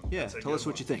this one. Yeah, That's a tell good us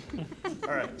what one. you think.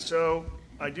 All right, so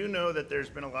I do know that there's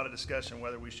been a lot of discussion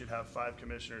whether we should have 5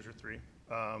 commissioners or 3.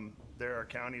 There are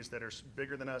counties that are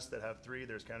bigger than us that have 3.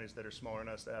 There's counties that are smaller than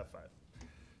us that have 5.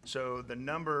 So the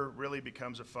number really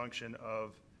becomes a function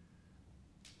of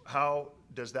how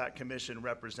does that commission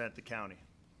represent the county.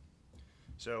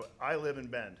 So I live in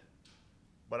Bend,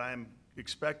 but I'm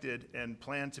expected and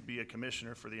plan to be a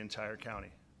commissioner for the entire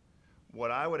county. What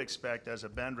I would expect as a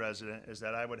Bend resident is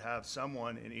that I would have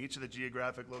someone in each of the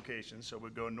geographic locations, so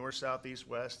we'd go north, south, east,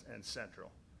 west, and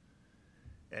central.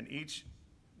 And each,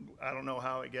 I don't know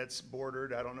how it gets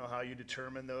bordered, I don't know how you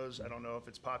determine those, I don't know if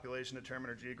it's population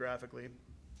determined or geographically,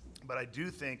 but I do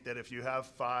think that if you have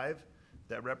 5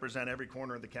 that represent every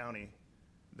corner of the county,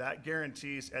 that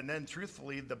guarantees, and then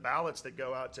truthfully, the ballots that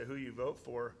go out to who you vote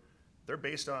for, they're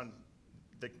based on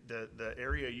the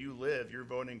area you live. You're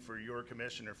voting for your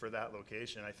commissioner for that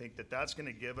location. I think that that's going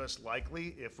to give us,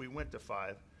 likely, if we went to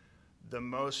 5, the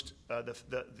most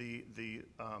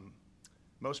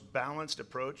most balanced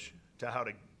approach to how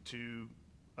to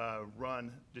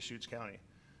run Deschutes County.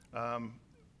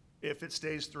 If it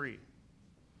stays 3,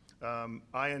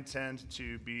 I intend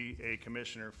to be a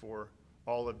commissioner for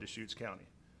all of Deschutes County.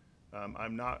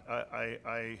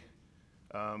 I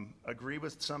agree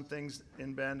with some things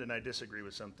in Bend, and I disagree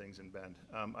with some things in Bend.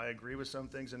 I agree with some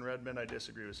things in Redmond. I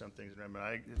disagree with some things in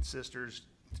Redmond. It's sisters,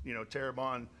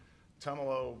 Terrebonne,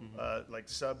 Tumalo, like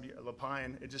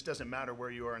Lapine. It just doesn't matter where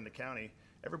you are in the county.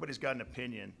 Everybody's got an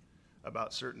opinion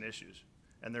about certain issues,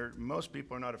 and most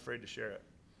people are not afraid to share it.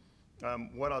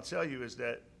 What I'll tell you is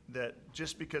that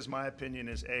just because my opinion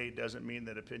is A doesn't mean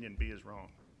that opinion B is wrong.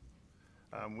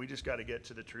 We just got to get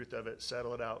to the truth of it,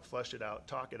 settle it out, flush it out,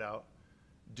 talk it out,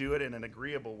 do it in an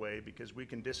agreeable way, because we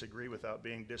can disagree without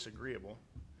being disagreeable.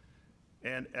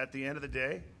 And at the end of the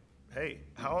day, hey,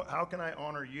 how can I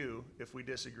honor you if we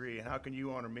disagree? And how can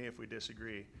you honor me if we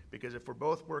disagree? Because if we're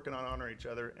both working on honoring each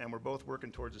other and we're both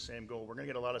working towards the same goal, we're going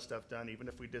to get a lot of stuff done, even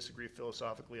if we disagree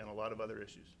philosophically on a lot of other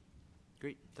issues.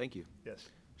 Great, thank you. Yes.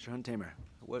 Mr. Huntamer,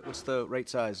 what's the right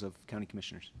size of county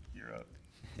commissioners? You're up.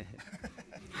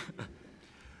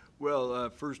 Well,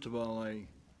 first of all, I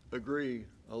agree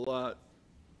a lot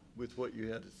with what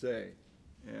you had to say.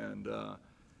 And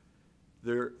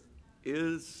there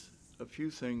is a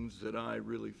few things that I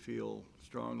really feel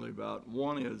strongly about.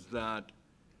 One is that,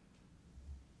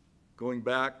 going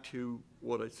back to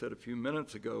what I said a few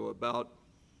minutes ago about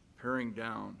paring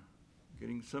down,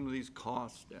 getting some of these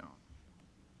costs down.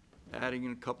 Adding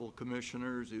in a couple of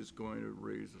commissioners is going to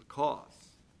raise the costs.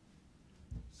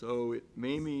 So it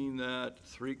may mean that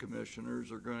 3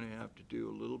 commissioners are going to have to do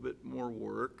a little bit more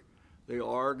work. They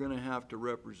are going to have to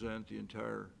represent the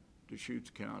entire Deschutes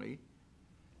County,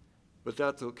 but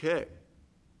that's okay.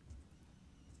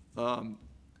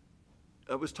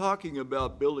 I was talking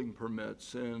about building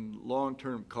permits and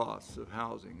long-term costs of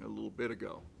housing a little bit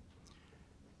ago.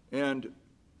 And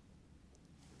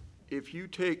if you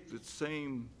take the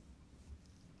same,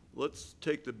 let's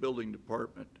take the building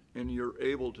department, and you're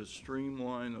able to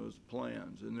streamline those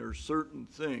plans. And there are certain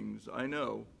things, I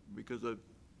know, because I've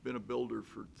been a builder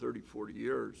for 30, 40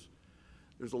 years,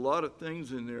 there's a lot of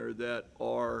things in there that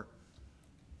are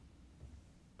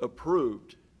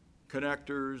approved.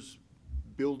 Connectors,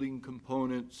 building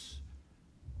components,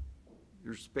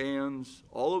 your spans,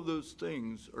 all of those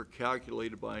things are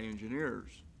calculated by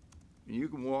engineers. And you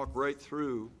can walk right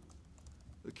through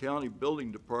the county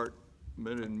building department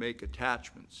and make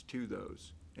attachments to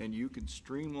those. And you can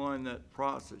streamline that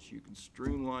process. You can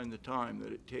streamline the time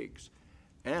that it takes.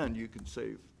 And you can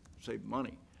save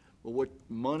money. But what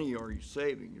money are you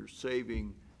saving? You're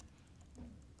saving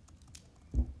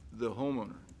the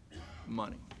homeowner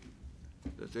money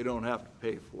that they don't have to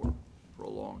pay for a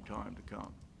long time to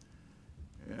come.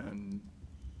 And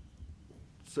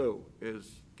so, as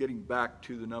getting back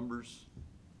to the numbers,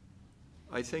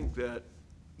 I think that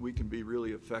we can be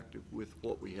really effective with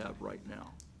what we have right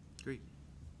now. Great.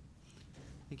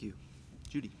 Thank you.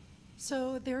 Judy.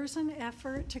 So there's an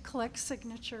effort to collect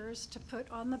signatures to put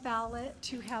on the ballot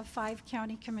to have 5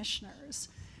 county commissioners.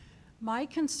 My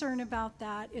concern about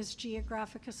that is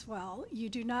geographic as well. You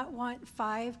do not want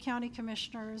 5 county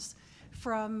commissioners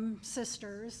from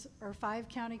Sisters or 5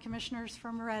 county commissioners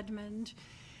from Redmond.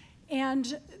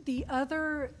 And the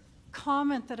other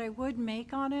comment that I would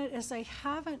make on it is I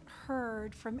haven't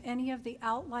heard from any of the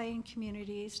outlying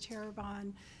communities,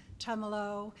 Terrebonne,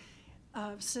 Tumalo,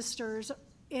 Sisters,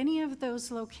 any of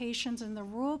those locations in the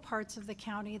rural parts of the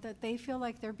county that they feel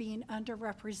like they're being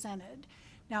underrepresented.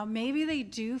 Now, maybe they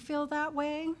do feel that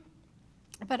way,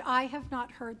 but I have not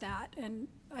heard that. And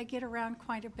I get around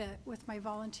quite a bit with my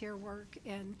volunteer work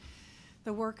and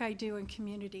the work I do in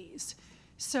communities.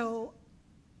 So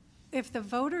if the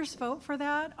voters vote for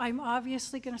that, I'm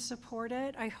obviously going to support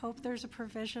it. I hope there's a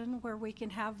provision where we can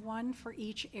have one for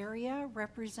each area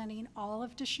representing all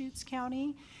of Deschutes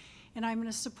County. And I'm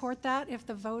going to support that if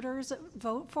the voters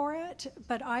vote for it,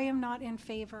 but I am not in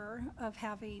favor of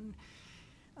having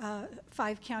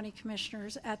 5 county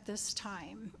commissioners at this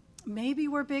time. Maybe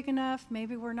we're big enough,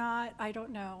 maybe we're not, I don't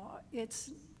know.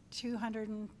 It's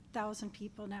 200,000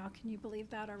 people now, can you believe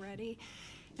that already?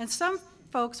 And some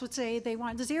folks would say they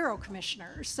want 0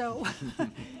 commissioners, so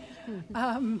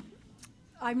I'm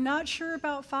not sure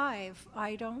about 5.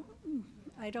 I don't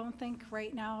think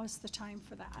right now is the time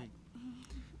for that.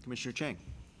 Commissioner Chang.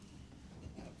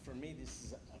 For me,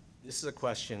 this is a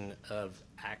question of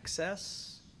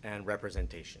access and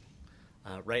representation.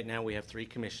 Right now, we have 3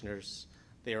 commissioners.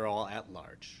 They are all at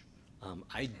large.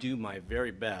 I do my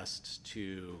very best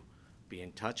to be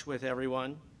in touch with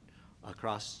everyone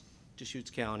across Deschutes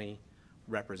County,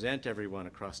 represent everyone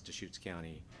across Deschutes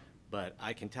County, but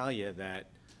I can tell you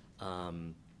that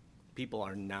people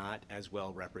are not as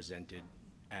well represented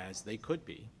as they could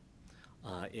be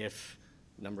if,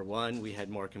 number one, we had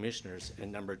more commissioners,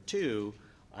 and number 2,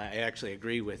 I actually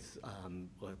agree with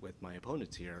my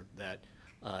opponents here that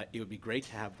it would be great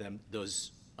to have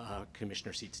those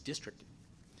commissioner seats districted.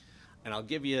 And I'll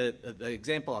give you, the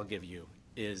example I'll give you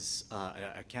is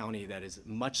a county that is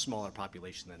much smaller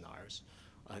population than ours.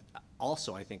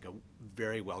 Also, I think a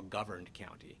very well-governed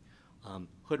county,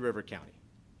 Hood River County.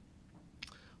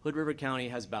 Hood River County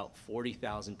has about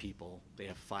 40,000 people. They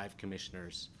have 5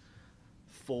 commissioners.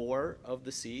 4 of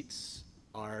the seats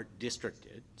are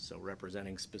districted, so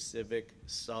representing specific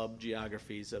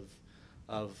sub-geographies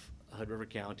of Hood River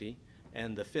County,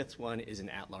 and the 5th one is an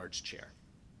at-large chair.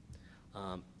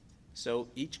 So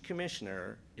each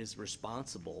commissioner is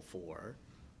responsive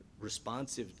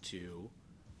to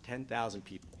 10,000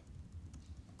 people.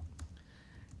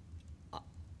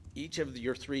 Each of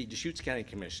your 3 Deschutes County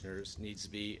commissioners needs to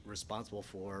be responsive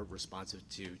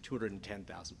to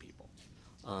 210,000 people.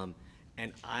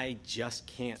 And I just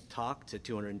can't talk to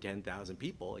 210,000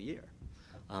 people a year.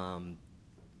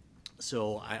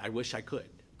 So I wish I could,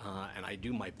 and I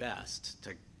do my best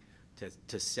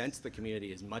to sense the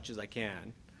community as much as I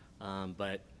can,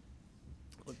 but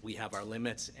we have our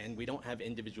limits, and we don't have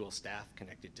individual staff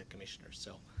connected to commissioners,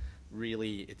 so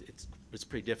really it's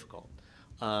pretty difficult.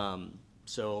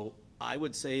 So I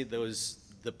would say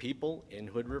the people in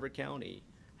Hood River County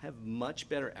have much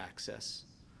better access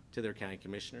to their county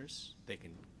commissioners. They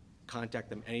can contact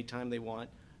them anytime they want,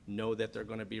 know that they're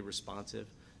going to be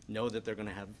responsive, know that they're going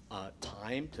to have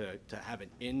time to have an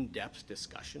in-depth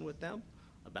discussion with them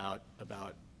about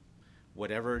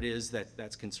whatever it is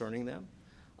that's concerning them,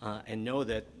 and know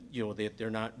that that they're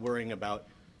not worrying about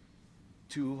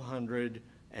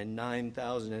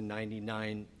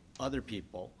 209,099 other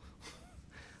people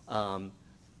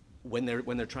when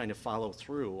they're trying to follow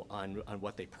through on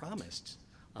what they promised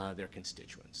their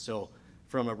constituents. So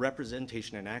from a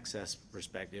representation and access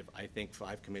perspective, I think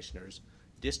 5 commissioners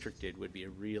districted would be a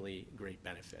really great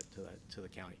benefit to the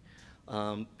county.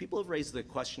 People have raised the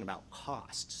question about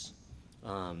costs.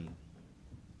 And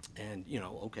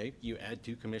okay, you add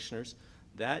 2 commissioners,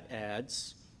 that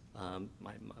adds,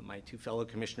 my 2 fellow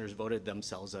commissioners voted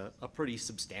themselves a pretty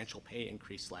substantial pay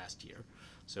increase last year.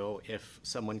 So if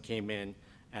someone came in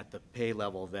at the pay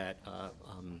level that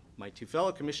my 2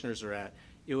 fellow commissioners are at,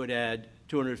 it would add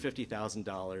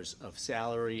 $250,000 of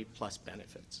salary plus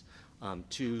benefits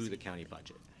to the county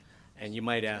budget. And you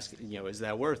might ask, is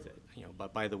that worth it?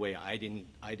 But by the way, I didn't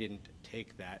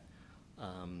take that.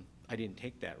 I didn't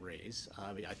take that raise.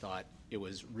 I thought it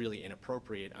was really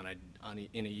inappropriate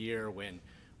in a year when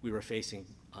we were facing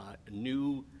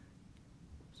new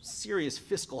serious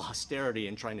fiscal austerity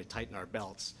and trying to tighten our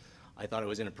belts. I thought it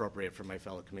was inappropriate for my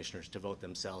fellow commissioners to vote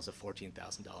themselves a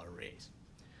 $14,000 raise.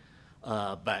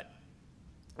 But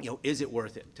is it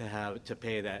worth it to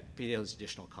pay those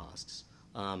additional costs?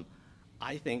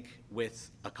 I think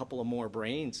with a couple of more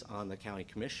brains on the county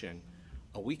commission,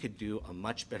 we could do a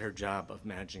much better job of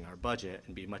managing our budget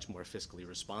and be much more fiscally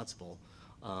responsible.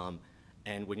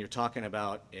 And when you're talking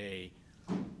about a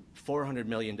 $400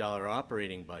 million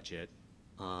operating budget,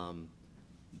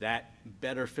 that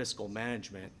better fiscal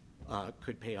management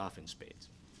could pay off in spades.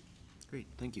 Great,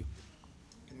 thank you.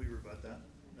 Can we rebut that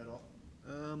at all?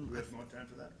 Do we have more time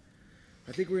for that?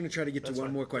 I think we're going to try to get That's to one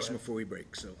fine. more Go question ahead. before we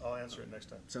break, so. I'll answer it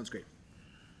next time. Sounds great.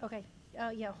 Okay,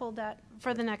 yeah, hold that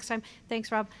for the next time.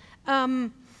 Thanks, Rob.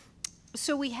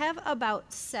 So we have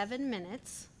about 7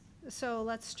 minutes. So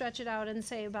let's stretch it out and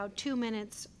say about 2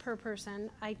 minutes per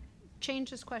person. I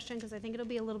changed this question because I think it'll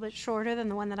be a little bit shorter than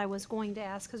the one that I was going to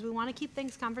ask, because we want to keep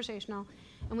things conversational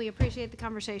and we appreciate the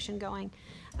conversation going.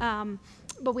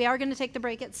 But we are going to take the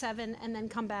break at 7 and then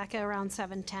come back at around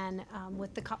 7:10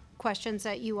 with the questions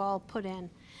that you all put in.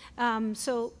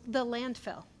 So the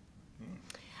landfill.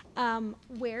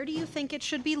 Where do you think it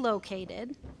should be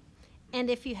located? And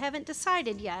if you haven't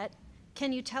decided yet,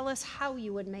 can you tell us how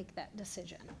you would make that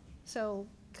decision? So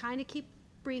kind of keep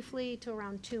briefly to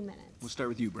around 2 minutes. We'll start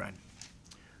with you, Brian.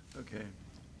 Okay.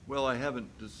 Well, I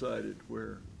haven't decided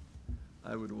where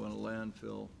I would want a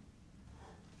landfill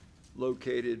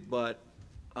located, but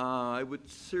I would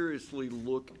seriously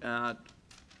look at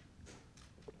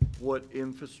what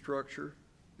infrastructure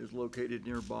is located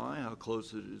nearby, how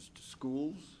close it is to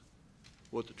schools,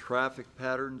 what the traffic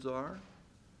patterns are.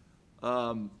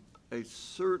 I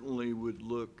certainly would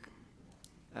look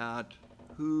at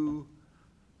who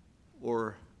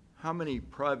or how many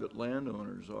private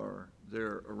landowners are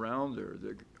there around there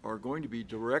that are going to be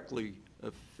directly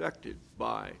affected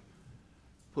by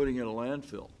putting in a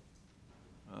landfill.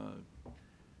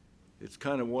 It's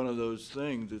kind of one of those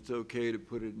things, it's okay to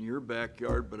put it in your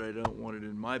backyard, but I don't want it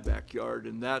in my backyard,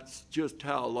 and that's just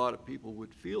how a lot of people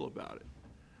would feel about it.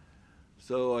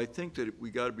 So I think that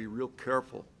we got to be real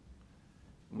careful.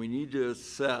 We need to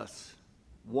assess,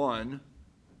 one,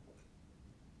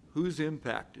 who's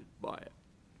impacted by it?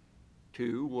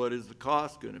 2, what is the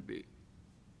cost going to be?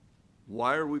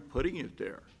 Why are we putting it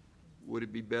there? Would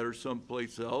it be better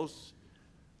someplace else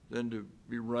than to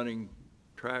be running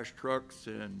trash trucks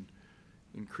and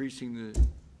increasing the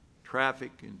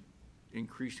traffic and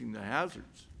increasing the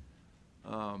hazards?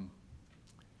 I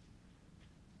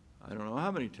don't know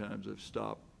how many times I've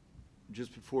stopped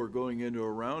just before going into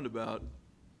a roundabout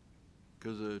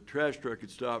because a trash truck had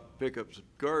stopped to pick up some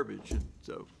garbage,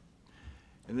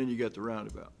 and then you got the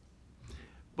roundabout.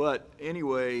 But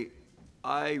anyway,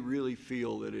 I really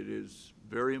feel that it is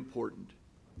very important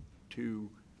to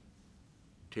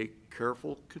take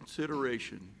careful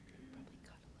consideration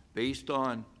based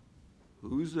on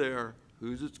who's there,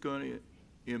 who's it's going to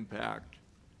impact,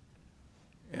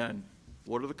 and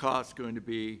what are the costs going to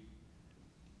be,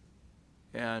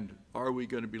 and are we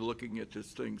going to be looking at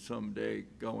this thing someday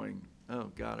going,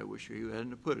 oh God, I wish you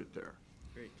hadn't have put it there.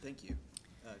 Great, thank you.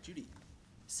 Judy?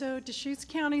 So Deschutes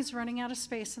County's running out of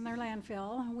space in their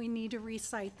landfill. We need to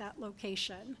recite that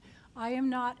location. I am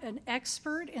not an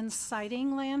expert in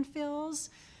siting landfills,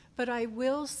 but I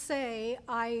will say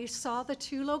I saw the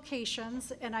two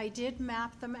locations and I did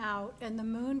map them out, and the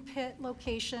Moon Pit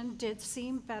location did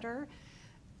seem better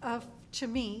to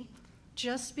me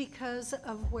just because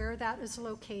of where that is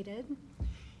located.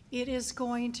 It is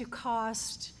going to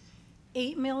cost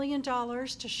 $8 million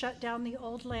to shut down the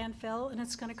old landfill, and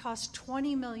it's going to cost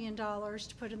 $20 million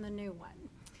to put in the new one.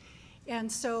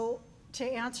 And so to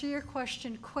answer your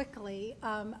question quickly,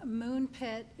 Moon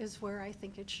Pit is where I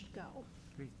think it should go.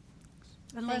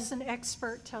 Unless an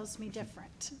expert tells me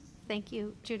different. Thank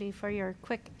you, Judy, for your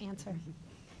quick answer.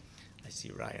 I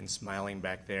see Ryan smiling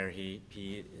back there.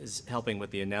 He is helping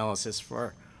with the analysis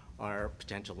for our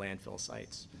potential landfill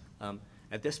sites.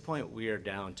 At this point, we are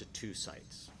down to 2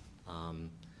 sites.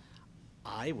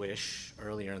 I wish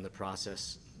earlier in the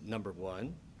process, number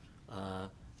one,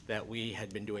 that we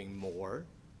had been doing more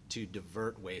to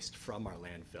divert waste from our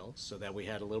landfill so that we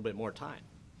had a little bit more time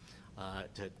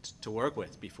to work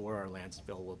with before our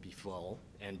landfill will be full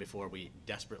and before we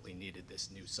desperately needed this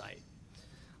new site.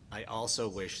 I also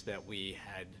wish that we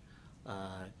had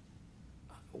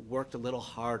worked a little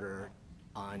harder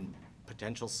on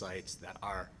potential sites that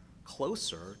are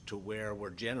closer to where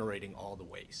we're generating all the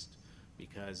waste,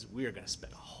 because we are going to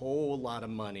spend a whole lot of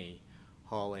money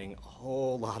hauling a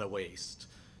whole lot of waste,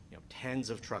 tens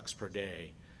of trucks per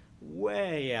day,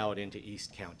 way out into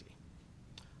East County.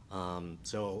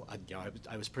 So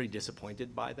I was pretty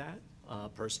disappointed by that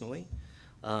personally.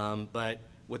 But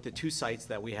with the 2 sites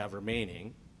that we have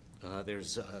remaining,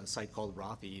 there's a site called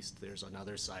Roth East. There's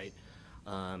another site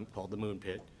called the Moon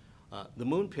Pit. The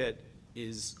Moon Pit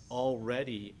is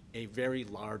already a very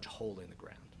large hole in the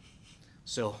ground.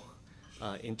 So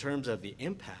in terms of the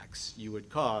impacts you would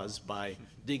cause by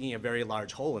digging a very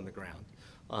large hole in the ground,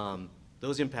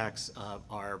 those impacts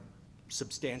are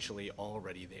substantially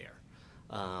already there.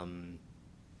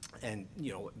 And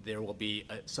there will be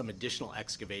some additional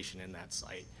excavation in that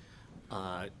site,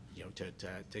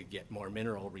 to get more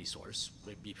mineral resource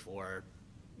before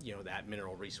that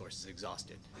mineral resource is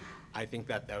exhausted. I think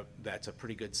that's a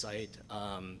pretty good site,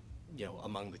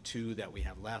 among the 2 that we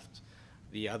have left.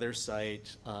 The other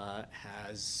site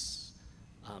has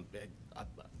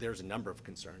there's a number of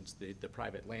concerns. The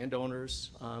private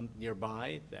landowners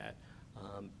nearby that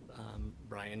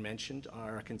Brian mentioned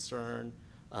are a concern.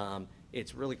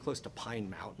 It's really close to Pine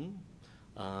Mountain,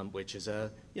 which is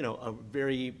a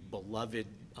very beloved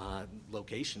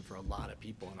location for a lot of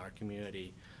people in our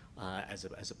community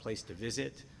as a place to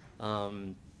visit.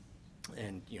 And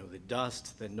the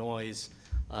dust, the noise,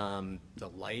 the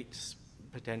light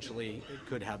potentially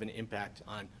could have an impact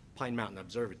on Pine Mountain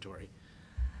Observatory.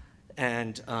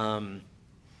 And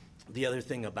the other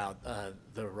thing about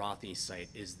the Roth East site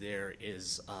is there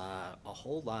is a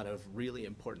whole lot of really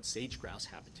important sage grouse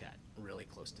habitat really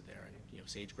close to there. And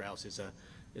sage grouse is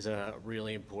a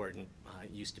really important,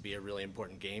 used to be a really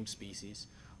important game species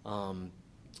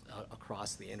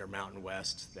across the Intermountain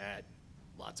West that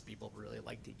lots of people really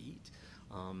like to eat.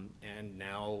 And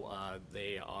now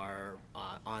they are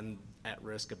at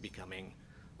risk of becoming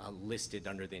listed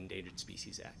under the Endangered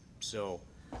Species Act. So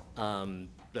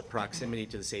the proximity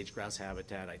to the sage grouse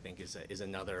habitat, I think, is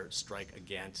another strike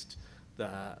against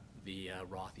the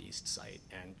Roth East site.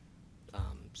 And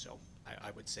so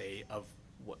I would say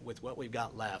with what we've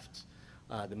got left,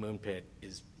 the Moon Pit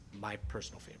is my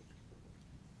personal favorite.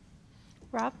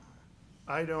 Rob?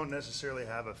 I don't necessarily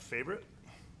have a favorite,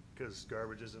 because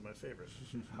garbage isn't my favorite.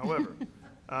 However,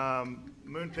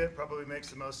 Moon Pit probably makes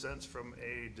the most sense from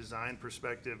a design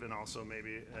perspective and also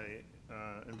maybe a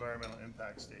environmental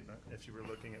impact statement if you were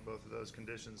looking at both of those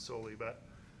conditions solely. But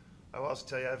I will also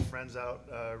tell you, I have friends out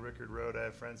Rickard Road. I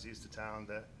have friends east of town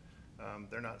that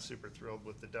they're not super thrilled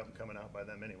with the dump coming out by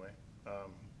them anyway.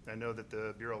 I know that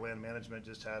the Bureau of Land Management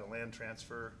just had a land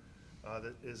transfer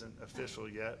that isn't official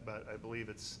yet, but I believe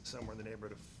it's somewhere in the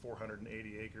neighborhood of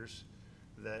 480 acres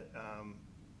that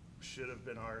should have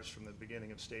been ours from the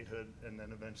beginning of statehood, and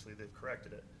then eventually they've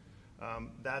corrected it.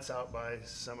 That's out by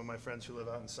some of my friends who live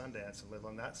out in Sundance and live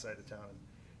on that side of town.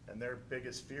 And their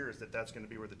biggest fear is that that's going to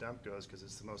be where the dump goes, because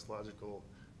it's the most logical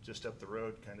just up the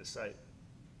road kind of site.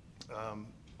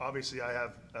 Obviously, I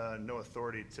have no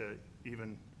authority to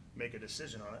even make a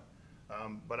decision on it,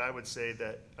 but I would say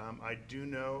that I do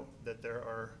know that there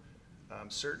are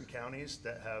certain counties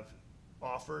that have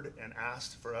offered and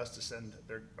asked for us to send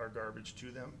our garbage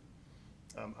to them.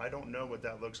 I don't know what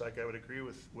that looks like. I would agree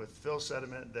with Phil's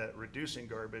sentiment that reducing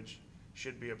garbage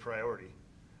should be a priority.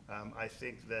 I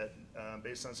think that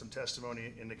based on some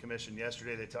testimony in the commission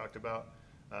yesterday, they talked about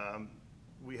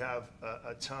we have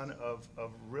a ton of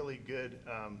really good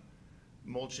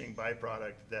mulching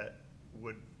byproduct that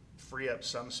would free up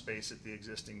some space at the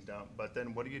existing dump. But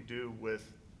then what do you do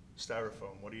with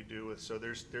styrofoam? What do you do with, so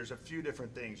there's a few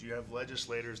different things. You have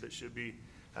legislators that should be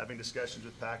having discussions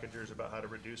with packagers about how to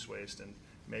reduce waste and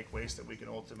make waste that we can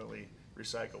ultimately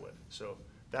recycle with. So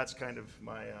that's kind of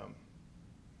my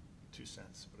 2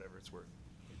 cents, whatever it's worth.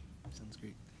 Sounds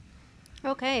great.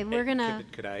 Okay, we're gonna,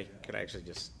 Could I actually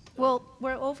just? well,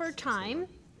 we're over time,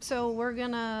 so we're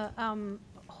gonna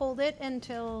hold it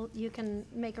until you can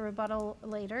make a rebuttal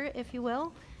later, if you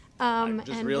will. Just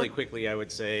and really we're- quickly, I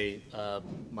would say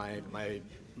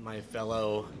my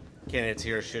fellow candidates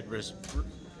here should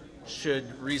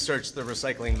research the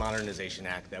Recycling Modernization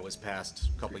Act that was passed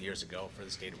a couple years ago for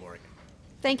the state of Oregon.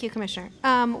 Thank you, Commissioner.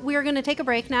 We are going to take a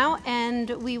break now, and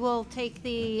we will take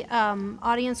the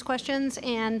audience questions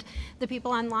and the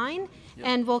people online,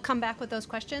 and we'll come back with those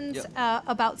questions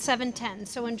about 7:10.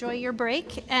 So enjoy your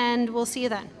break, and we'll see you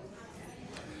then.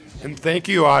 And thank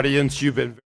you, audience. You've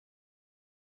been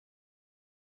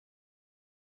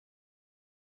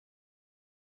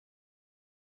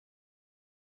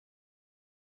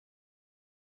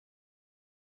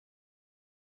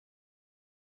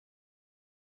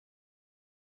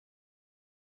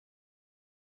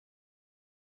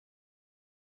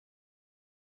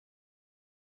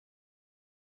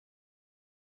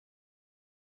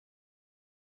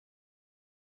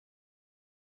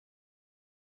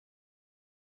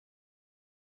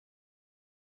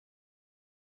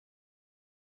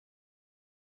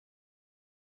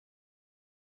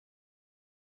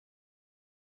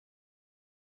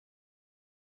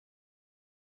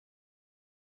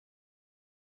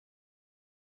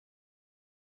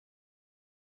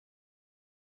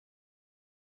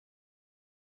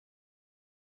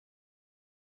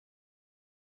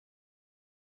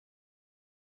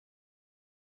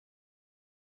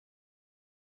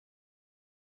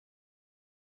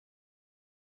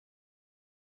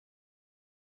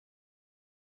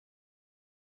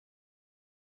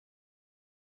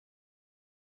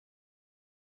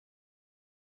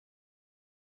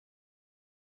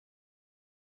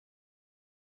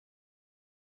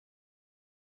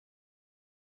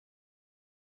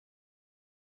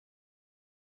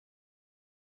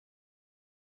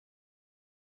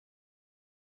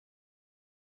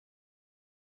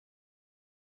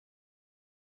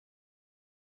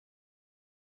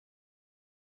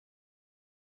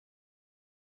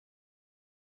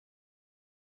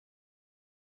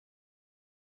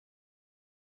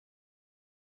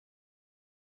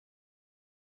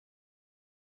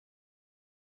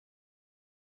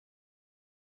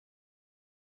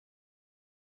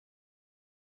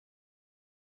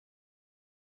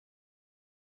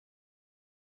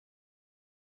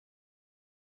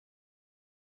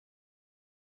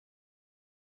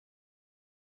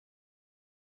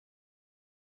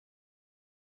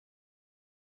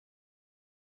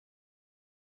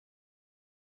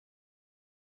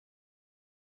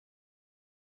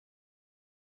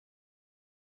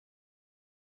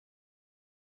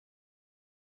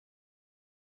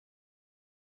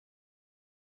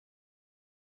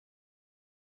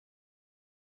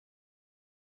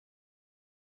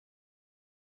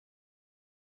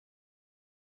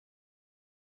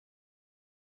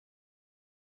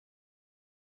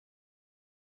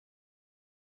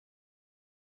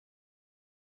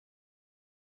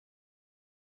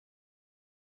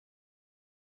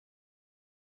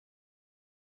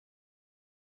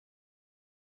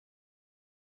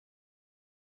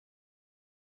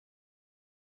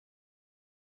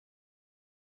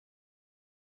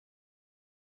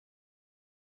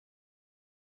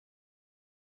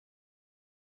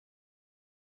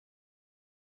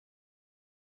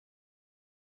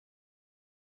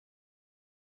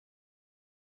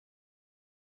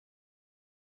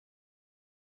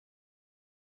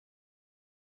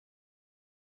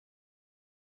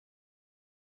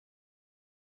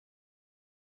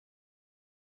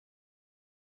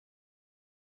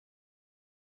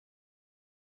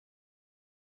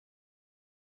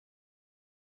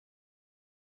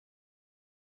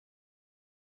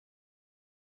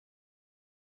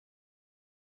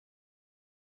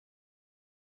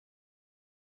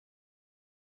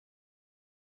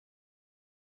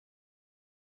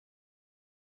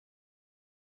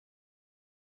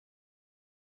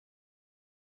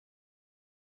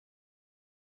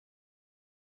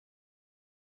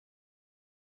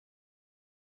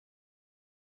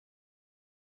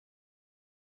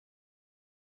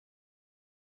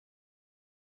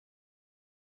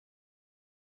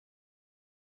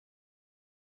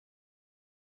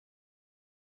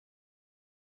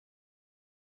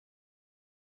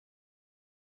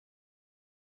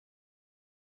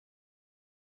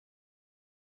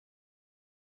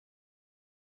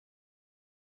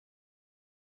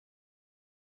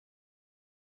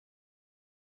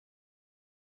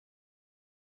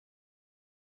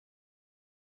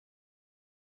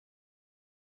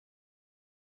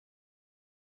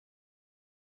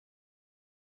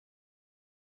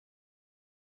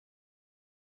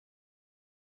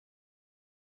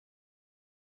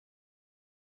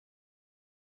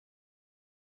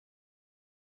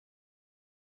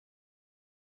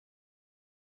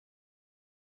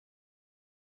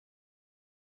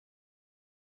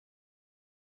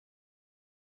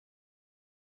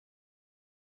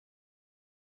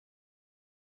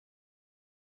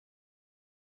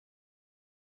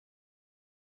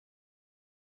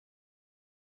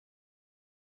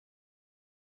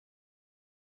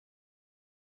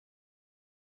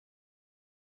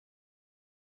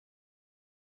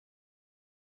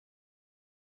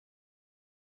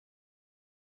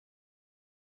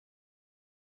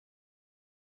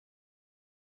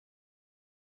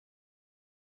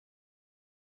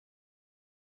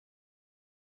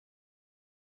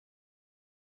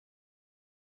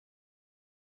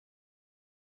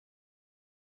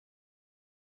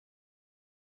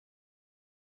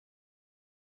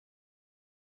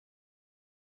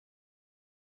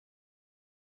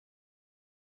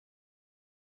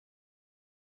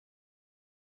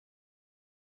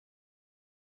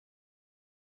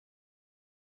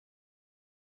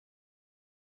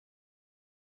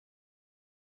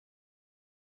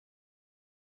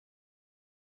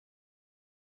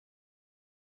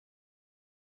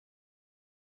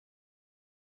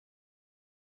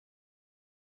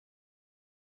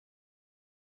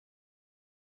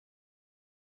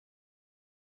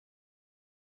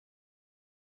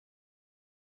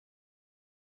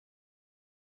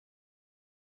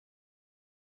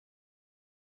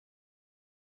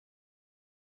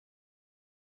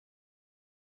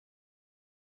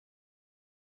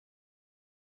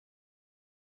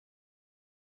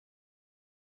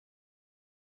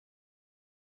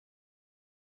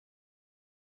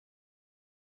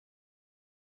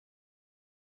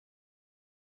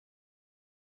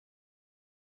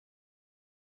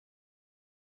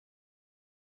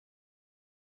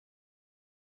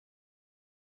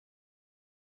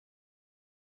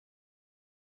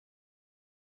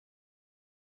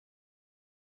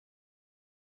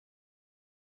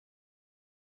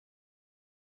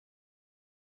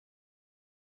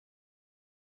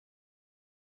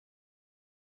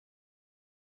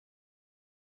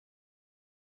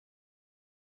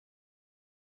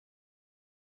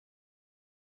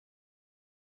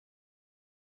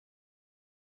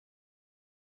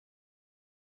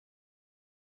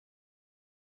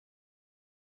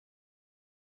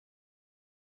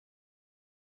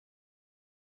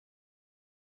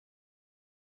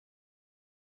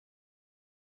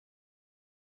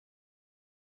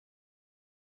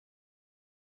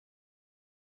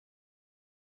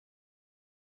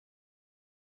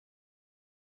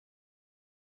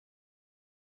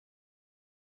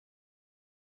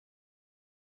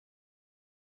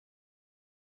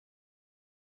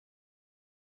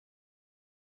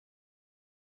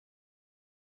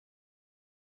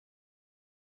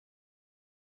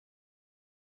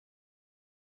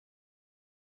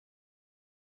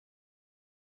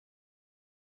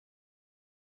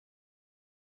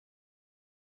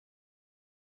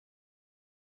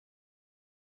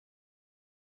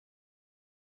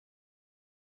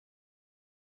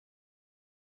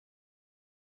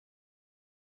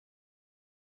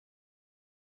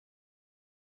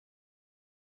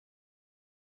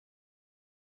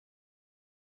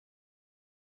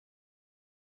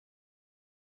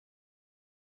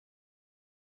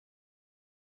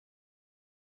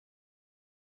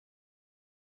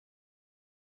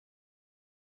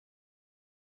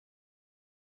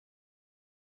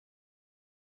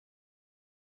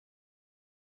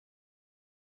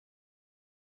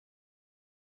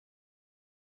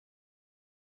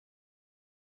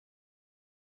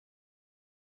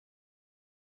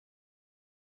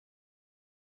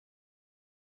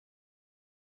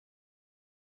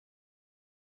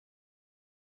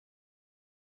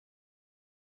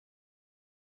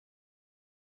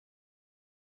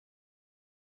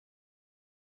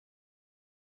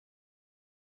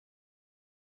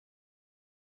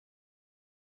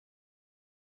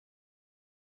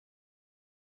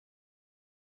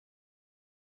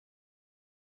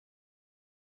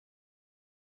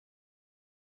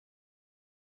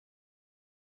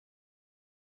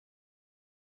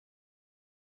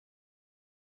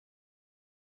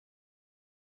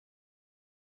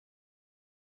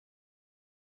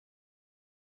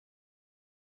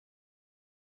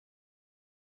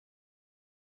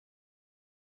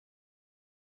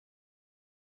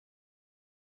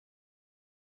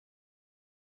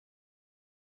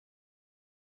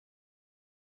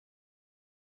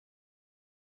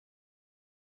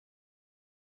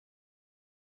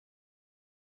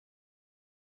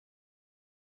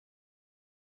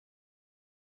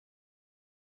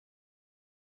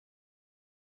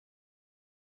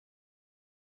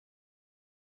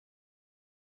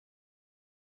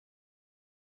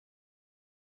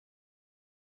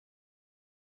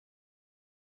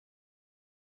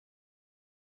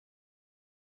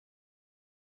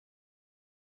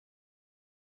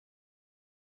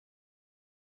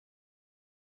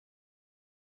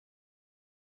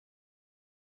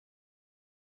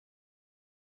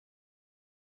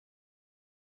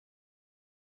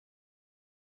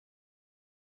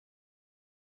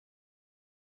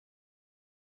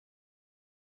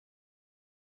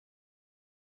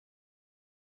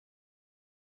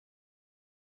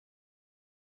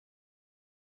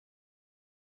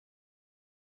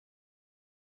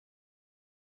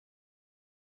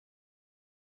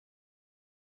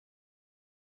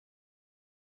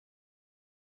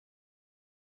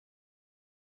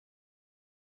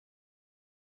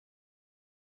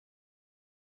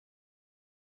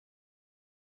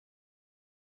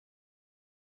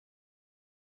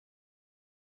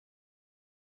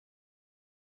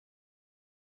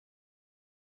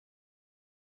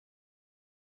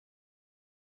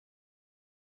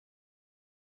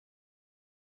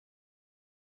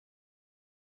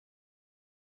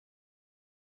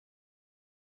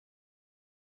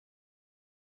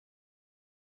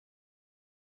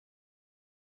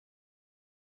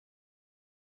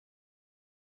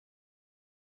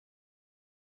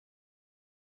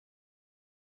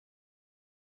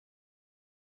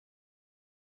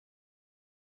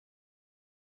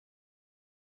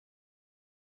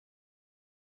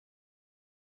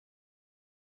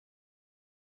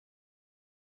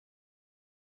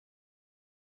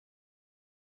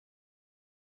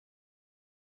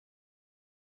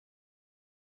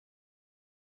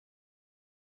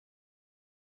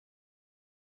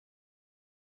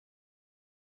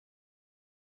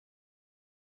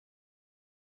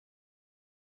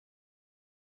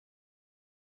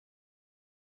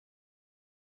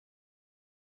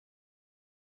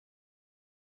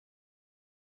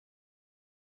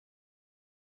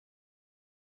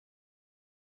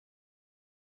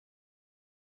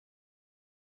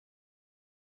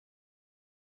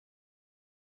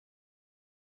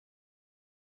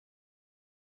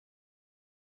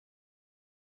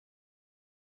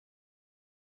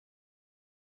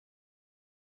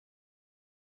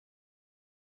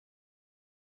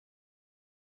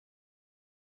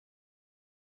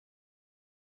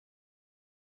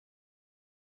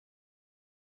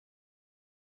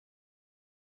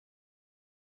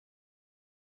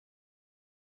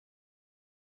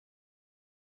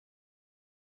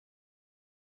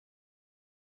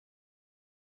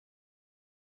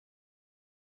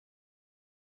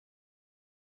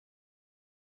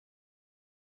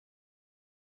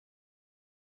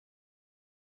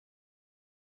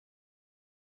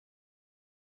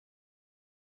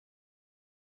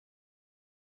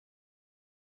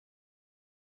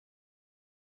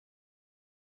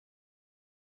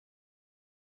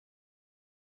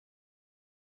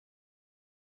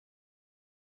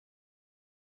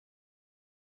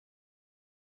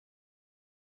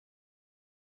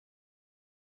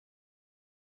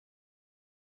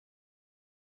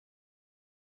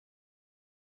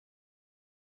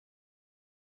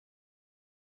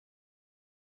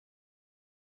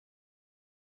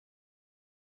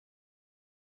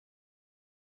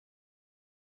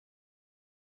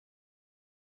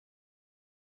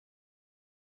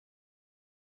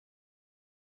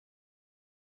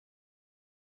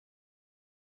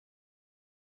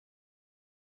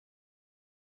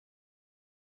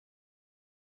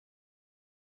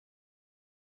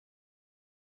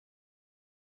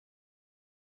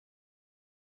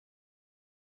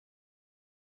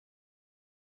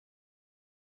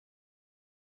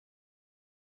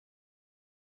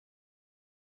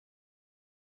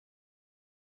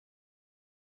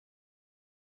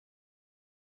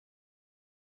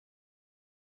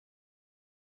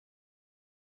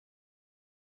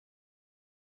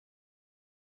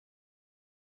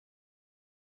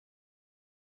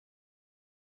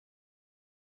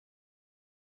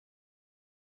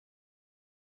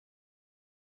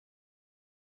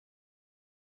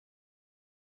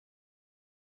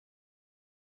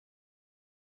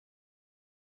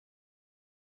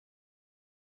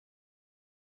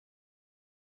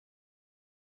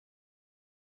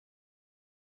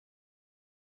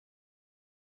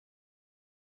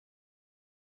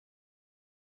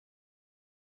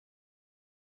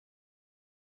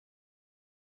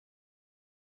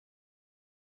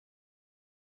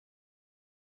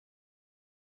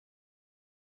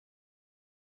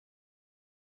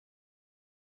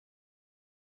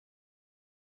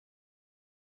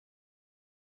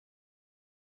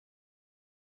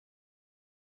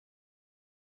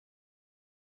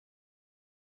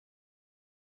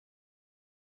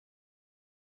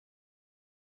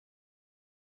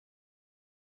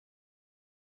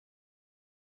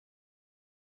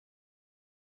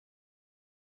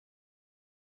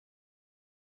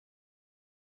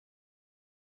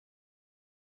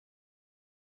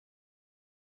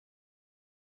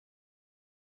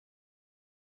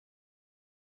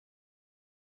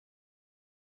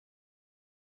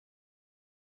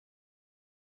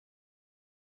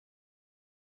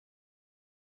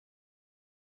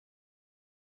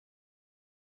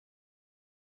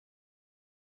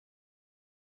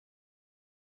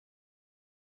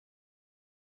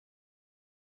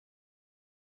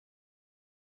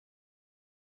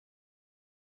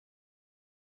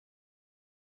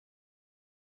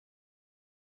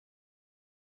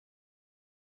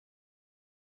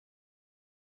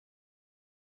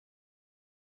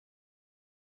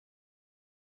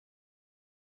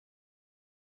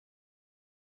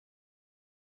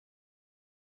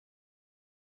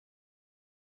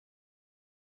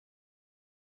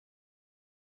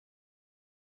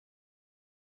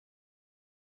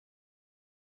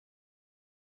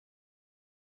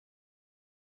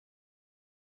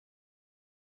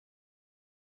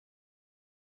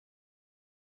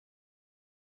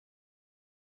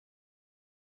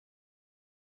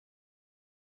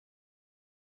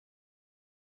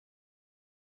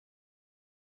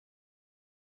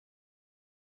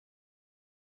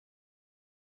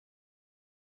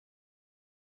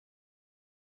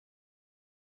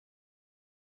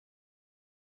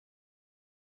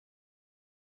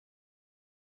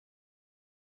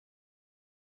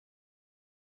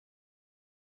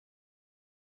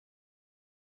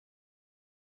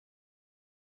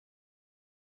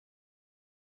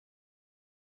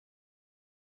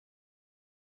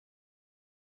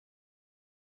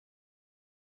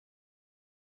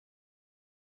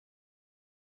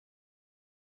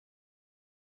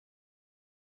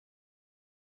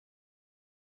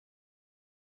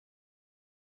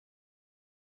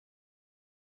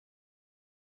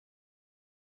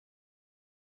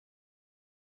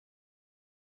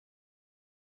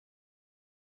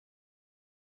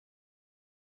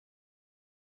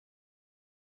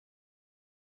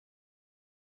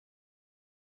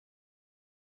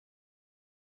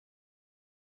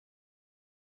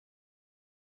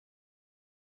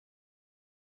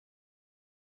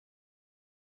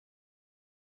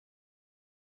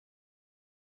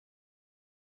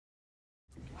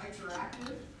mics are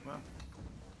active.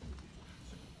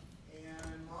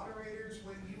 And moderators,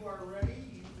 when you are ready,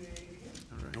 you may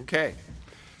begin. Okay.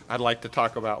 I'd like to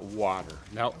talk about water.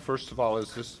 Now, first of all,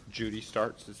 is this Judy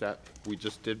starts? Is that, we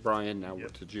just did Brian, now we're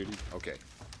to Judy? Okay.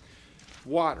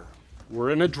 Water.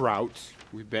 We're in a drought.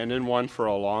 We've been in one for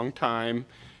a long time.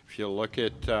 If you look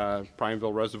at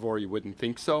Prineville Reservoir, you wouldn't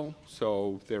think so.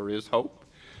 So there is hope.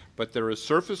 But there is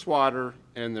surface water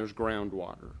and there's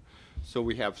groundwater. So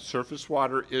we have surface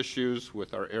water issues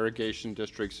with our irrigation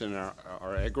districts and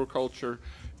our agriculture,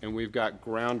 and we've got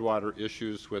groundwater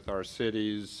issues with our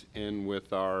cities and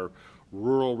with our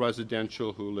rural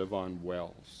residential who live on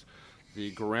wells.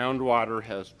 The groundwater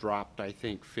has dropped, I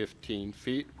think, 15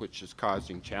 feet, which is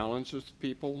causing challenges to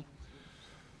people.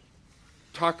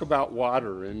 Talk about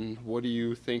water, and what do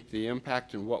you think the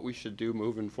impact and what we should do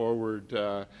moving forward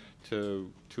to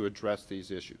address these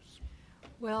issues?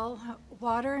 Well,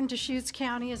 water in Deschutes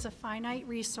County is a finite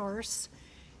resource.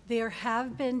 There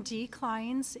have been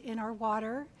declines in our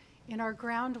water, in our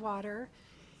groundwater,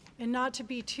 and not to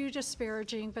be too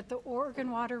disparaging, but the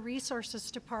Oregon Water Resources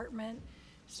Department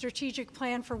strategic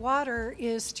plan for water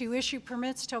is to issue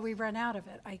permits till we run out of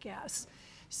it, I guess.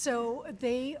 So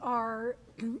they are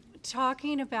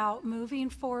talking about moving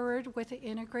forward with an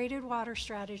integrated water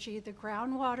strategy. The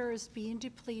groundwater is being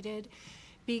depleted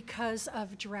because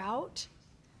of drought,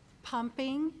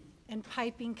 pumping, and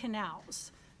piping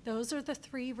canals. Those are the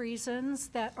three reasons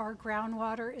that our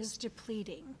groundwater is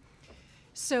depleting.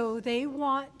 So they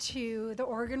want to, the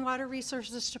Oregon Water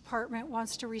Resources Department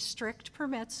wants to restrict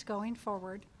permits going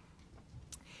forward.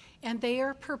 And they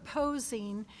are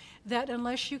proposing that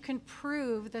unless you can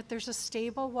prove that there's a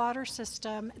stable water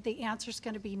system, the answer is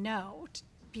going to be no.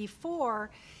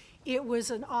 Before, it was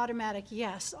an automatic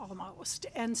yes almost.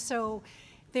 And so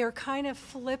they're kind of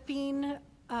flipping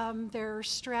their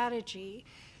strategy.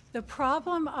 The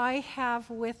problem I have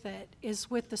with it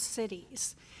is with the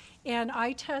cities. And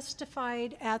I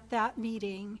testified at that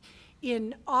meeting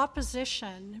in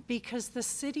opposition because the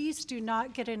cities do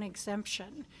not get an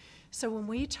exemption. So when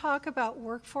we talk about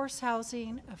workforce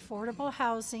housing, affordable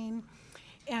housing,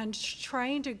 and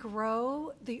trying to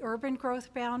grow the urban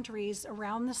growth boundaries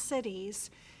around the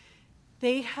cities,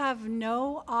 they have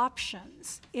no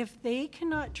options. If they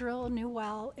cannot drill a new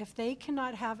well, if they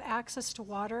cannot have access to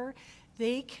water,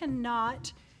 they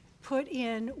cannot put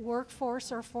in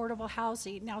workforce or affordable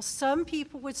housing. Now, some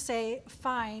people would say,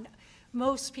 fine,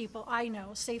 most people I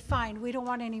know say, fine, we don't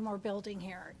want any more building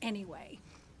here anyway.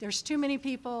 There's too many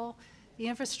people, the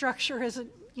infrastructure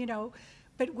isn't, you know,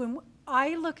 but when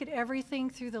I look at everything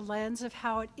through the lens of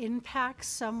how it impacts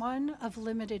someone of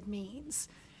limited means,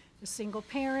 the single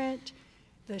parent,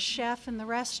 the chef in the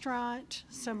restaurant,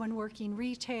 someone working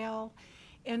retail,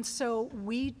 and so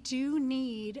we do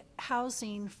need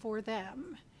housing for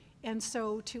them. And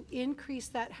so to increase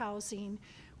that housing,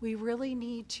 we really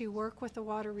need to work with the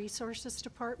Water Resources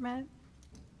Department.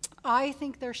 I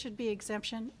think there should be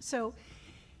exemption. So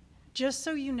just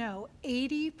so you know,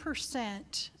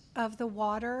 80% of the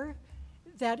water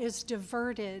that is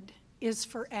diverted is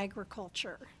for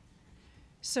agriculture.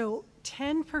 So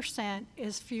 10%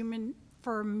 is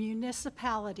for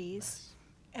municipalities,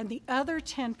 and the other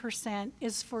 10%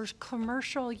 is for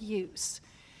commercial use.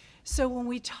 So when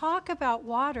we talk about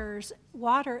water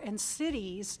and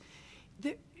cities,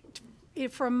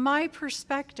 from my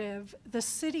perspective, the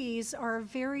cities are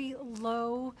very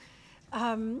low.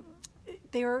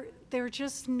 They're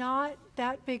just not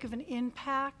that big of an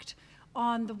impact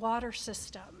on the water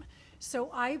system.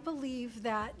 So I believe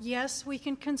that, yes, we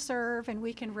can conserve and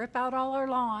we can rip out all our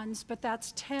lawns, but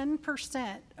that's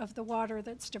 10% of the water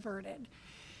that's diverted.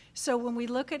 So when we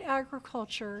look at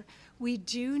agriculture, we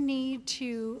do need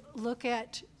to look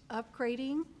at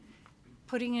upgrading,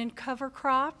 putting in cover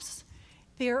crops.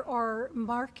 There are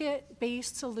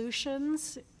market-based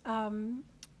solutions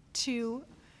to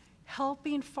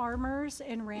helping farmers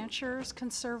and ranchers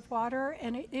conserve water,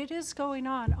 and it is going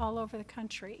on all over the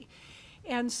country.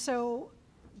 And so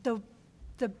the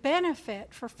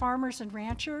benefit for farmers and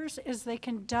ranchers is they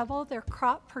can double their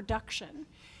crop production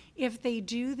if they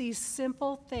do these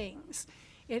simple things.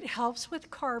 It helps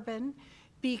with carbon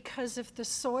because if the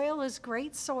soil is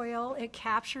great soil, it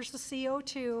captures the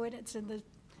CO2 and it's in the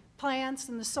plants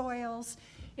and the soils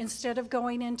instead of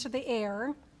going into the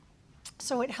air.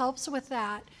 So it helps with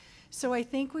that. So I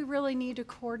think we really need to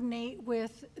coordinate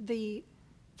with the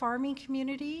farming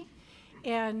community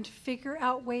and figure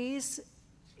out ways.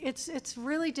 It's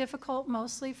really difficult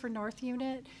mostly for North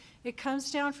Unit. It comes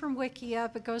down from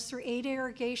Wickiup, it goes through 8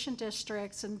 irrigation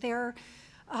districts, and their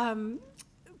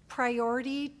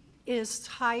priority is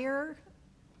higher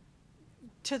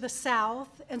to the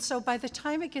south, and so by the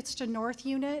time it gets to North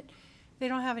Unit, they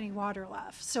don't have any water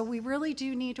left. So we really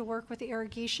do need to work with the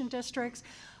irrigation districts.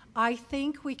 I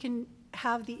think we can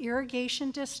have the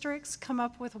irrigation districts come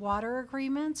up with water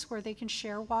agreements where they can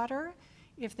share water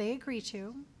if they agree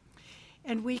to.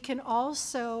 And we can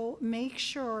also make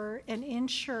sure and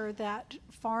ensure that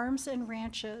farms and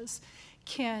ranches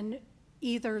can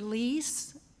either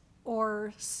lease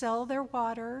or sell their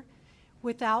water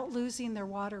without losing their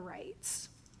water rights.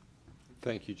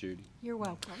 Thank you, Judy. You're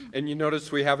welcome. And you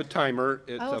notice we have a timer.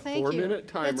 It's Oh, a thank you. 4-minute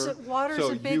timer. Water's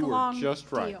so a big, you were long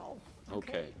just right. deal.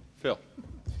 Okay. Phil.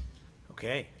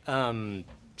 Okay.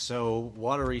 So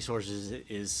water resources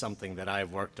is something that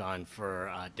I've worked on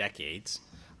for decades.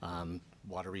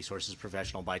 Water resources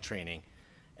professional by training,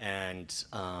 and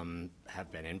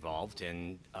have been involved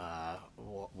in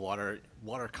water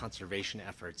conservation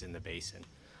efforts in the basin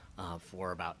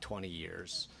for about 20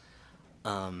 years.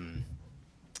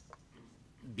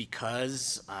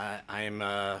 Because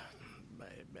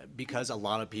because a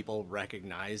lot of people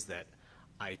recognize that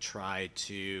I try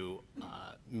to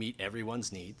meet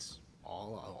everyone's needs,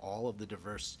 all of the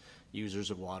diverse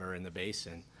users of water in the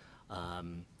basin.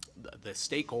 The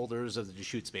stakeholders of the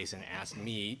Deschutes Basin asked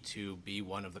me to be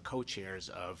one of the co-chairs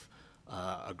of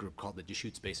a group called the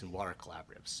Deschutes Basin Water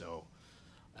Collaborative. So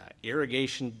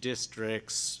irrigation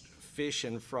districts, fish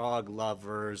and frog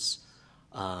lovers,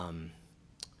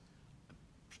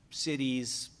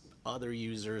 cities, other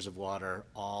users of water,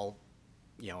 all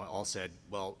said,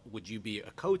 well, would you be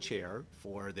a co-chair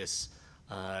for this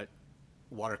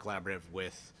water collaborative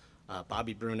with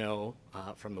Bobby Bruno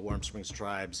from the Warm Springs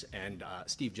Tribes and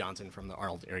Steve Johnson from the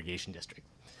Arnold Irrigation District.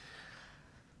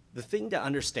 The thing to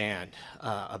understand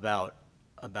about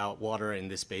water in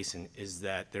this basin is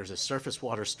that there's a surface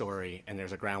water story and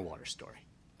there's a groundwater story.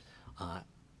 The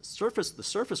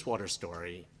surface water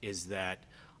story is that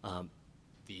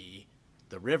the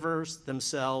rivers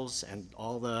themselves and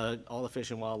all the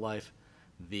fish and wildlife,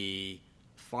 the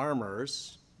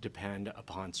farmers depend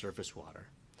upon surface water.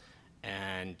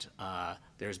 And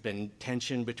there's been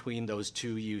tension between those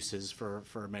two uses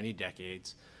for many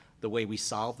decades. The way we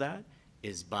solve that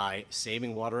is by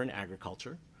saving water in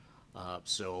agriculture.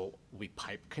 So we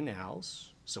pipe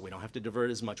canals, so we don't have to divert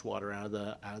as much water out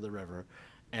of the river.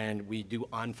 And we do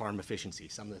on-farm efficiency,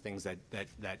 some of the things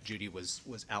that Judy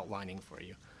was outlining for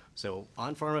you. So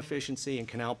on-farm efficiency and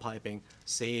canal piping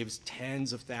saves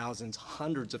tens of thousands,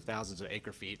 hundreds of thousands of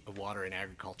acre feet of water in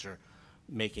agriculture,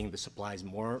 making the supplies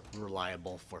more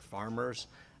reliable for farmers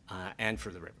and for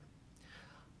the river.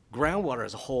 Groundwater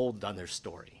as a whole done their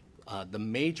story. The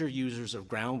major users of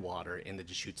groundwater in the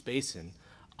Deschutes Basin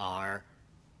are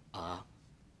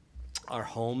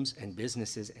homes and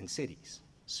businesses and cities.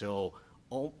 So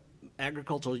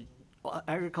agriculture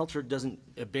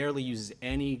barely uses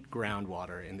any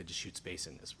groundwater in the Deschutes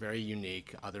Basin. It's very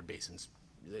unique. Other basins,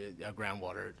 a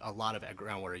lot of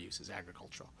groundwater use is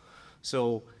agricultural.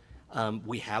 So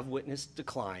we have witnessed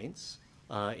declines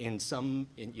in some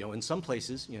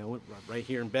places. Right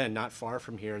here in Bend, not far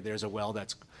from here, there's a well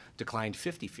that's declined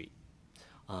 50 feet.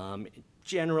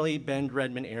 Generally,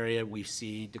 Bend-Redmond area, we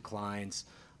see declines,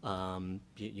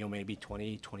 maybe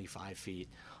 20, 25 feet.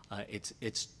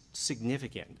 It's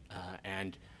significant,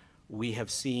 and we have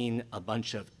seen a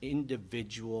bunch of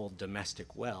individual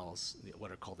domestic wells,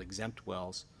 what are called exempt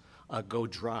wells, go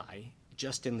dry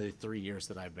just in the 3 years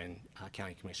that I've been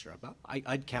county commissioner.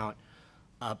 I'd count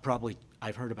probably,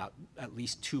 I've heard about at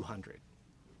least 200.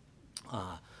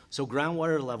 So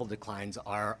groundwater level declines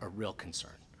are a real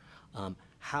concern.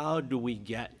 How do we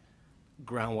get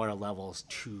groundwater levels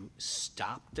to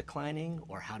stop declining,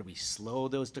 or how do we slow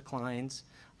those declines?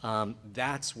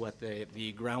 That's what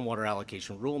the groundwater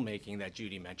allocation rulemaking that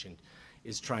Judy mentioned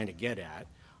is trying to get at.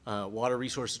 Water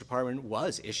Resources Department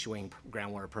was issuing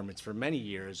groundwater permits for many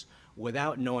years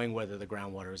without knowing whether the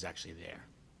groundwater is actually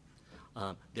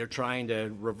there. They're trying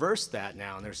to reverse that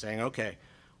now, and they're saying, okay,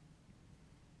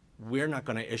 we're not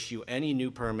going to issue any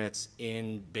new permits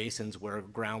in basins where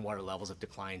groundwater levels have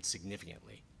declined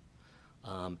significantly.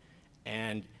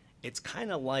 And it's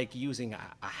kind of like using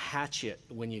a hatchet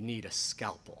when you need a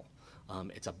scalpel.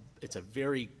 It's a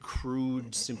very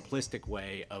crude, simplistic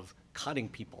way of cutting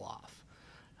people off.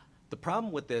 The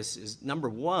problem with this is, number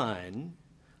one,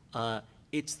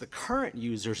 it's the current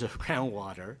users of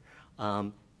groundwater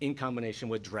in combination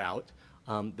with drought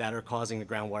that are causing the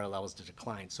groundwater levels to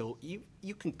decline. So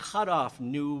you can cut off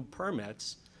new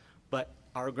permits, but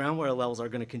our groundwater levels are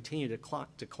going to continue to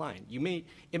decline.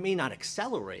 It may not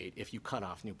accelerate if you cut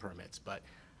off new permits, but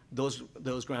those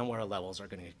groundwater levels are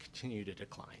going to continue to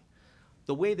decline.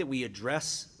 the way that we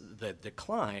address the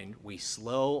decline, we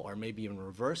slow or maybe even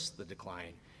reverse the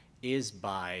decline, is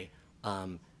by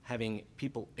having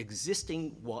people,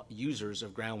 existing users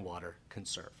of groundwater,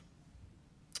 conserve.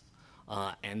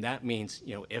 And that means,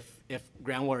 you know, if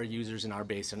groundwater users in our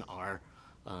basin are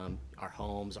our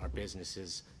homes, our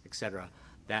businesses, et cetera,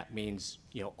 that means,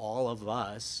 you know, all of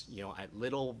us, you know, at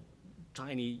little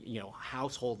tiny, you know,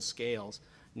 household scales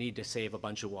need to save a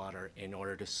bunch of water in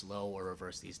order to slow or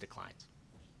reverse these declines.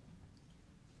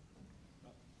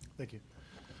 Thank you.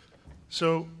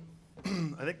 So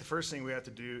I think the first thing we have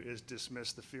to do is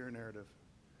dismiss the fear narrative.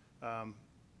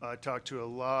 I talked to a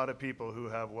lot of people who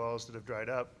have wells that have dried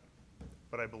up,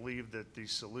 but I believe that the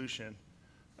solution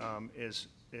is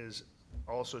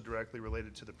also directly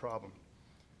related to the problem.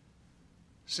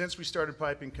 Since we started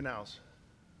piping canals,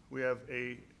 we have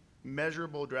a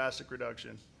measurable drastic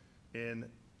reduction in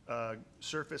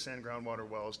surface and groundwater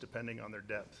wells depending on their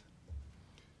depth.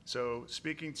 So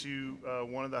speaking to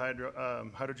one of the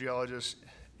hydrogeologists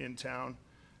in town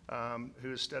who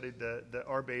has studied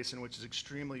our basin, which is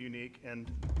extremely unique and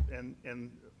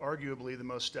arguably the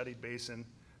most studied basin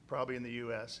probably in the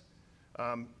US,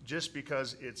 just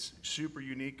because it's super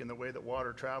unique in the way that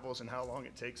water travels and how long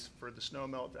it takes for the snow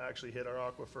melt to actually hit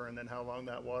our aquifer, and then how long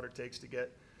that water takes to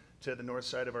get to the north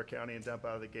side of our county and dump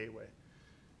out of the gateway.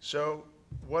 So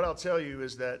what I'll tell you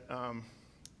is that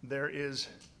there is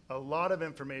a lot of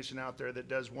information out there that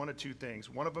does one of two things.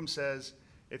 One of them says,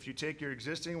 if you take your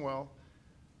existing well,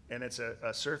 and it's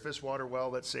a surface water well,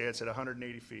 let's say it's at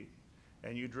 180 feet,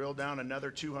 and you drill down another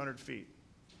 200 feet,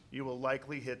 you will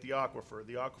likely hit the aquifer.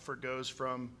 The aquifer goes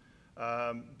from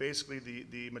basically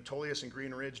the Metolius and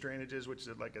Green Ridge drainages, which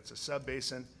is like it's a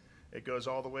sub-basin. It goes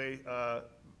all the way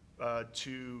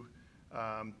to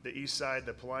the east side,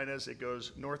 the Polinas. It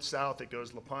goes north-south. It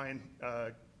goes Lapine,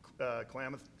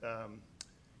 Klamath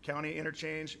County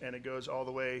interchange, and it goes all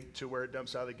the way to where it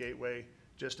dumps out of the gateway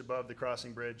just above the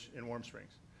crossing bridge in Warm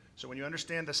Springs. So when you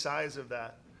understand the size of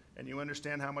that and you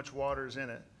understand how much water is in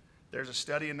it, there's a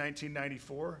study in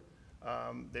 1994.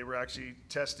 They were actually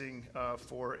testing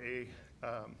for a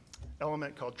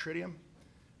element called tritium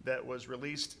that was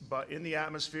released in the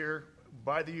atmosphere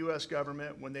by the US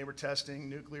government when they were testing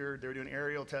nuclear. They were doing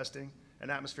aerial testing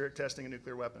and atmospheric testing of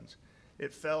nuclear weapons.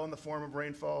 It fell in the form of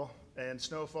rainfall and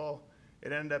snowfall.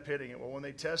 It ended up hitting it. Well, when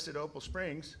they tested Opal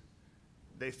Springs,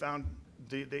 they found,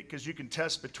 because you can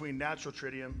test between natural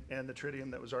tritium and the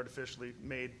tritium that was artificially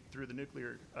made through the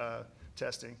nuclear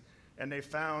testing, and they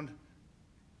found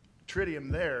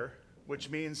tritium there, which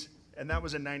means, and that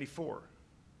was in 94,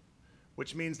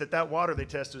 which means that that water they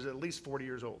tested was at least 40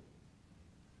 years old.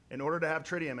 In order to have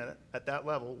tritium in it at that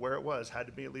level where it was, had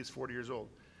to be at least 40 years old.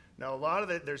 Now, a lot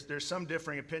of it, there's some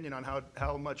differing opinion on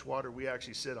how much water we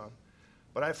actually sit on.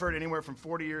 But I've heard anywhere from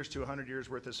 40 years to 100 years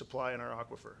worth of supply in our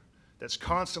aquifer that's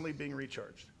constantly being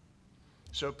recharged.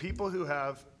 So people who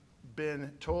have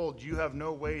been told you have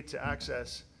no way to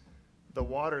access the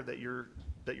water that you're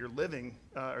living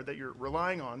or that you're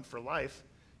relying on for life,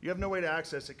 you have no way to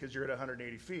access it because you're at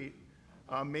 180 feet.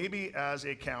 Maybe as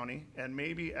a county and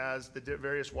maybe as the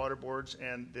various water boards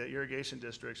and the irrigation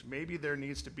districts, maybe there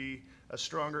needs to be a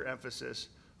stronger emphasis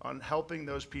on helping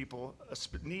those people,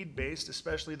 need-based,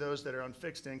 especially those that are on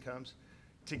fixed incomes,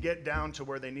 to get down to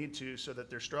where they need to so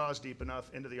that their straw is deep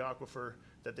enough into the aquifer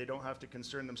that they don't have to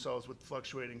concern themselves with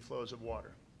fluctuating flows of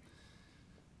water.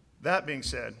 That being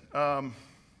said,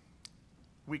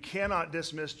 we cannot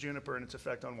dismiss juniper and its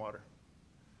effect on water.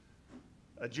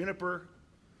 A juniper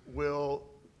will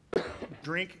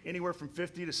drink anywhere from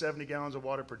 50 to 70 gallons of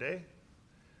water per day.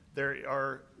 There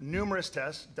are numerous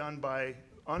tests done by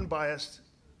unbiased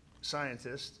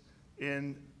scientists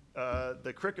in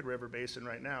the Cricket River Basin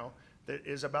right now that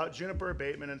is about juniper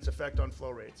abatement and its effect on flow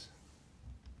rates.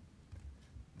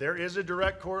 There is a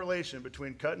direct correlation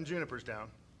between cutting junipers down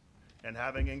and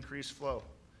having increased flow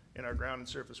in our ground and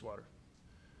surface water.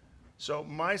 So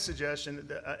my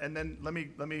suggestion, and then let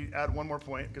me add one more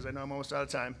point because I know I'm almost out of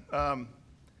time.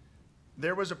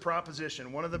 There was a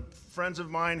proposition. One of the friends of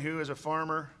mine who is a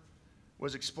farmer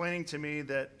was explaining to me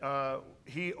that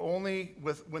he only,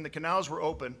 when the canals were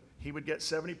open, he would get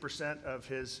 70% of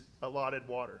his allotted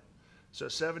water. So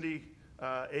 70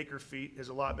 acre feet, his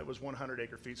allotment was 100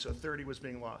 acre feet, so 30 was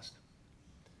being lost.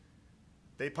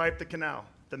 They piped the canal.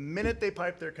 The minute they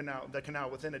piped the canal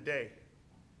within a day,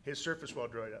 his surface well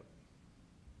dried up.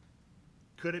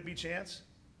 Could it be chance?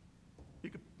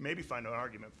 You could maybe find an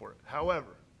argument for it.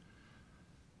 However,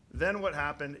 then what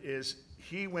happened is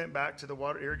he went back to the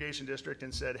water irrigation district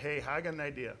and said, hey, I got an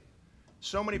idea.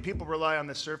 So many people rely on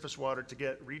this surface water to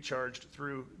get recharged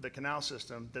through the canal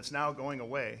system that's now going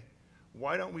away.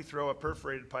 why don't we throw a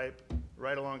perforated pipe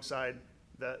right alongside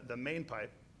the main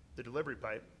pipe, the delivery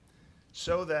pipe,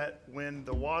 so that when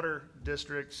the water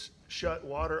districts shut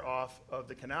water off of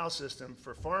the canal system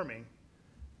for farming,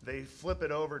 they flip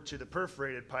it over to the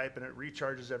perforated pipe and it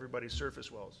recharges everybody's surface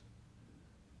wells.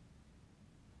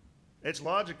 It's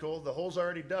logical, the hole's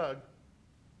already dug,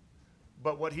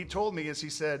 but what he told me is, he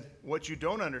said, what you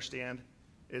don't understand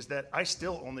is that I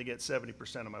still only get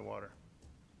 70% of my water,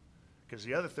 because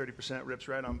the other 30% rips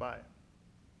right on by.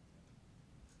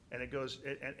 And it goes,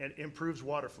 and improves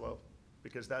water flow,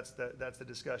 because that's the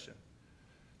discussion.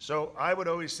 So I would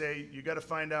always say, you gotta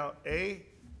find out, A,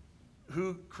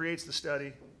 who creates the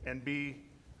study, and B,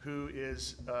 who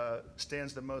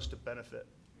stands the most to benefit.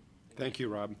 Thank you,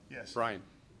 Rob. Yes. Brian.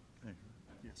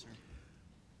 Yes, sir.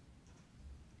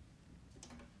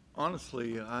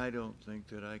 Honestly, I don't think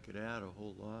that I could add a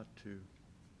whole lot to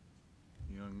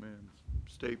the young man's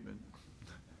statement.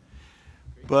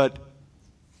 But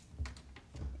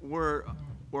where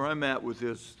I'm at with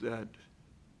this, that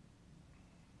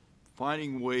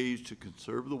finding ways to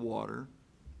conserve the water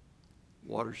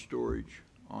storage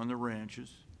on the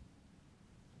ranches,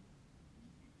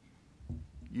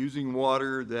 using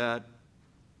water that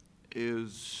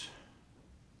is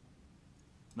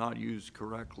not used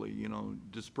correctly, you know,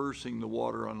 dispersing the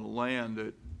water on the land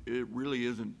that it really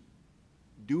isn't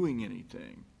doing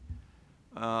anything.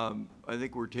 I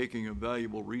think we're taking a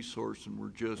valuable resource and we're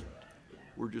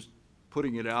just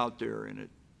putting it out there, and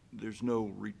there's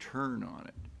no return on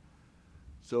it.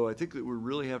 So I think that we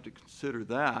really have to consider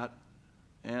that.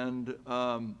 And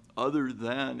other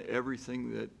than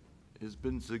everything that has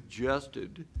been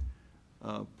suggested,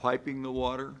 piping the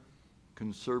water,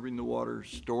 conserving the water,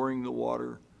 storing the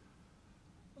water,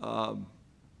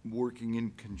 working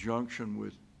in conjunction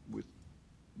with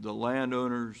the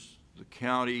landowners, the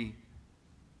county,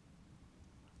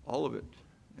 all of it.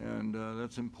 And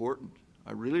that's important.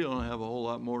 I really don't have a whole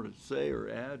lot more to say or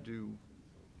add to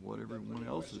what everyone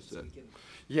else has said.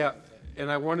 Yeah,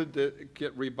 and I wanted to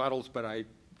get rebuttals, but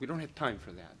we don't have time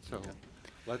for that, so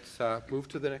let's move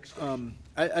to the next question.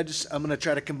 I'm gonna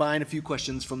try to combine a few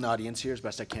questions from the audience here as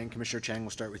best I can. Commissioner Chang,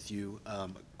 we'll start with you.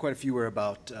 Quite a few were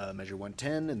about Measure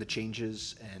 110 and the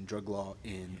changes and drug law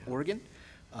in Oregon.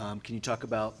 Can you talk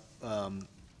about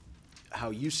how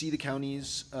you see the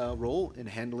county's role in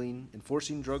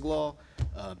enforcing drug law,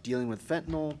 dealing with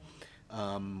fentanyl?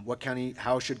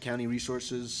 How should county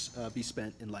resources be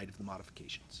spent in light of the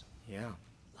modifications? Yeah,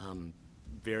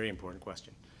 very important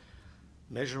question.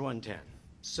 Measure 110.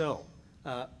 So,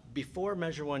 before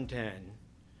Measure 110,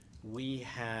 we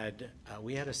had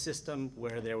a system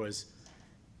where there was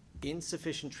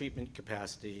insufficient treatment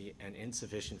capacity and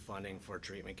insufficient funding for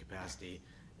treatment capacity,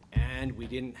 and we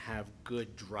didn't have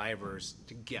good drivers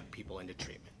to get people into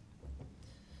treatment.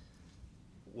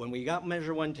 When we got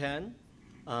Measure 110,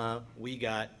 we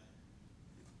got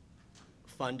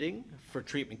funding for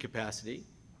treatment capacity,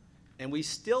 and we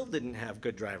still didn't have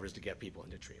good drivers to get people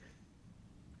into treatment.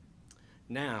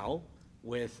 Now,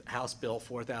 with House Bill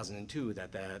 4002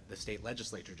 that the state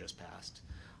legislature just passed,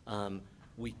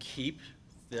 we keep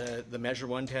the Measure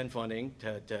 110 funding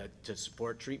to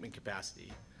support treatment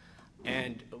capacity.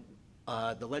 And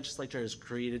the legislature has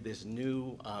created this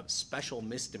new special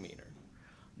misdemeanor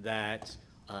that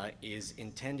is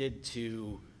intended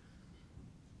to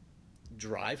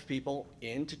drive people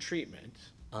into treatment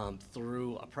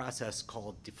through a process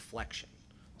called deflection.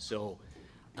 So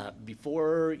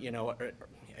before,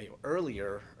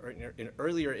 earlier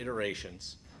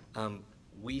iterations,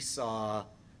 we saw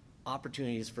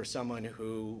opportunities for someone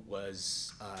who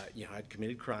was, had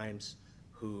committed crimes,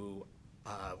 who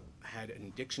had an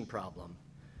addiction problem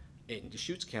in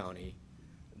Deschutes County.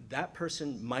 That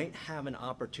person might have an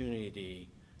opportunity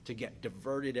to get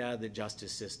diverted out of the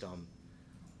justice system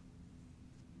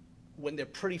when they're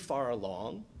pretty far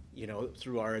along,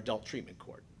 through our adult treatment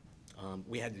court.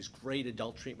 We had this great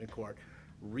adult treatment court,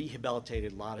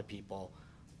 rehabilitated a lot of people,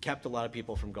 kept a lot of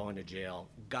people from going to jail,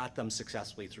 got them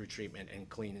successfully through treatment and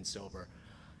clean and sober.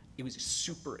 It was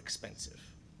super expensive.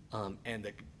 And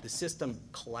the system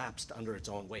collapsed under its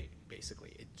own weight,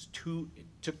 basically. It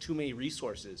took too many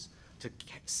resources to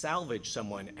salvage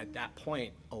someone at that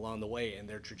point along the way in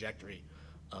their trajectory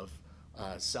of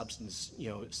substance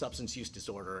use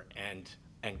disorder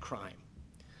and crime.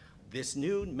 This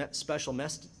new special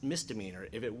misdemeanor,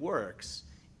 if it works,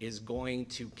 is going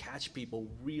to catch people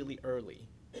really early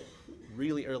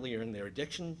in their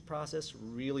addiction process,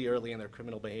 really early in their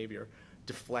criminal behavior,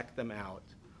 deflect them out,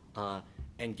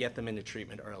 and get them into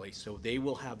treatment early. So they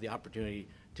will have the opportunity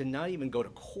to not even go to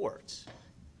court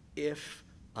if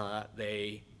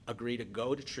they agree to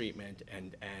go to treatment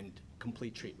and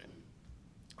complete treatment.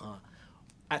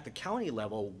 At the county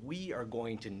level, we are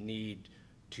going to need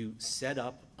to set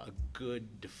up a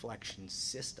good deflection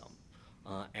system.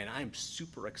 And I'm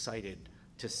super excited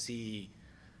to see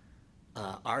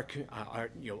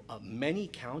many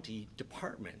county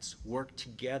departments work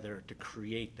together to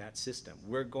create that system.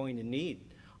 We're going to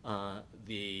need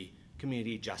the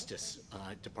Community Justice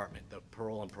Department, the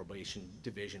Parole and Probation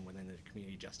Division within the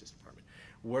Community Justice Department.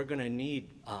 We're going to need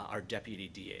our deputy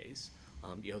DAs.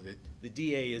 The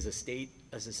DA is a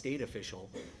state official,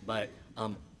 but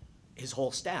his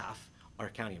whole staff are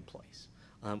county employees.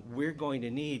 We're going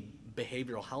to need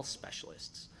behavioral health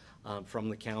specialists from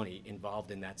the county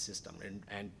involved in that system.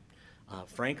 And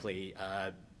frankly,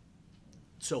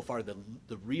 so far the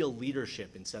real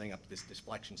leadership in setting up this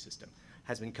deflection system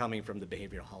has been coming from the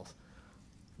behavioral health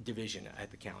division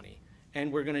at the county.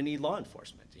 And we're going to need law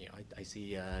enforcement. I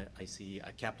see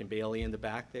Captain Bailey in the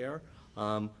back there.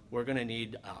 We're going to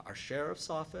need our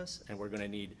sheriff's office, and we're going to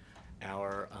need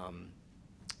our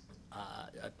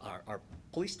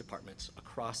police departments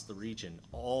across the region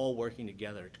all working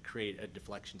together to create a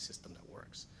deflection system that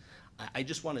works. I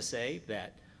just want to say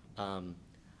that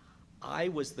I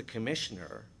was the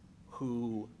commissioner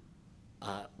who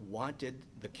wanted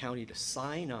the county to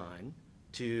sign on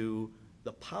to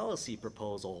the policy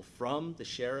proposal from the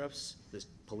sheriffs, the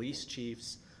police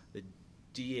chiefs, the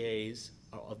DAs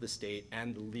of the state,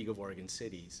 and the League of Oregon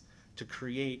Cities to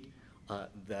create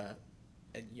the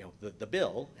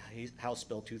bill, House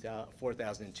Bill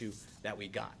 4002, that we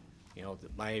got.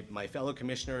 My fellow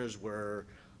commissioners were,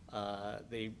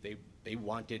 they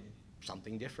wanted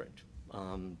something different.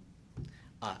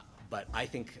 But I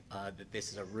think that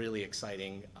this is a really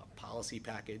exciting policy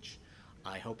package.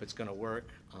 I hope it's going to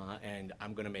work, and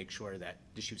I'm going to make sure that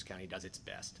Deschutes County does its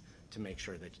best to make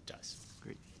sure that it does.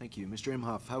 Great, thank you. Mr.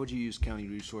 Imhoff, how would you use county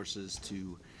resources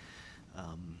to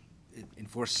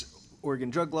enforce Oregon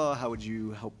drug law? How would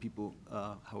you help people?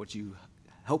 How would you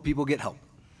help people get help?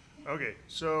 Okay,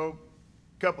 so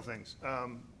a couple things.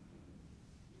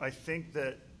 I think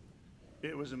that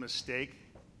it was a mistake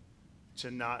to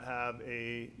not have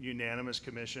a unanimous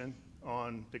commission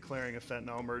on declaring a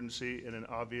fentanyl emergency in an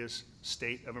obvious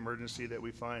state of emergency that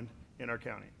we find in our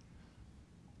county.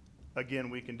 Again,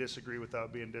 we can disagree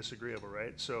without being disagreeable,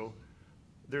 right? So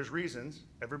there's reasons.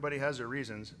 Everybody has their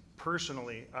reasons.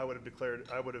 Personally, I would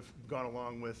have gone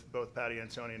along with both Patty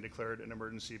and Tony and declared an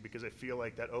emergency, because I feel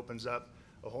like that opens up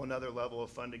a whole nother level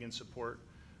of funding and support.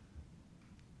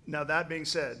 Now, that being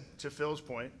said, to Phil's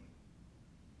point,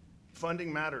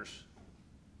 funding matters.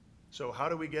 So how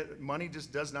do we get, money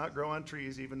just does not grow on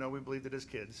trees, even though we believed it as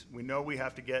kids. We know we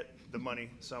have to get the money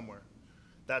somewhere.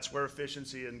 That's where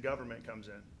efficiency in government comes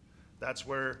in. That's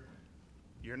where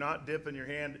you're not dipping your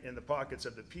hand in the pockets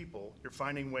of the people. You're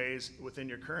finding ways within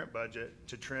your current budget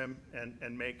to trim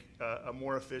and make a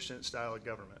more efficient style of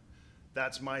government.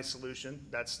 That's my solution.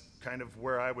 That's kind of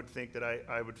where I would think that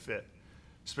I would fit.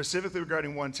 Specifically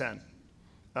regarding 110,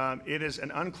 it is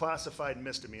an unclassified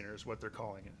misdemeanor is what they're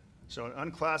calling it. So an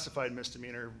unclassified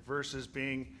misdemeanor versus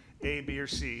being A, B, or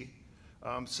C.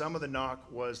 Some of the knock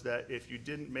was that if you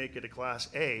didn't make it a Class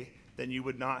A, then you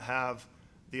would not have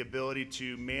the ability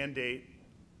to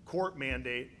court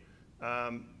mandate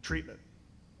treatment.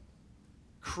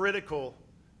 Critical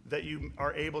that you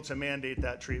are able to mandate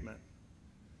that treatment,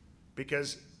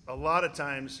 because a lot of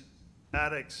times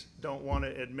addicts don't want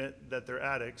to admit that they're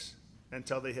addicts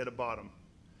until they hit a bottom.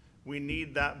 We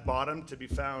need that bottom to be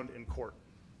found in court.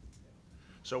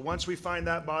 So once we find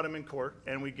that bottom in court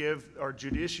and we give our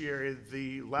judiciary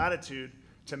the latitude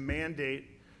to mandate,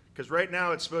 because right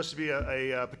now it's supposed to be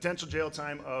a potential jail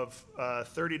time of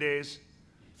 30 days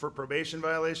for probation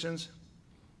violations,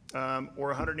 or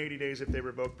 180 days if they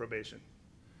revoke probation.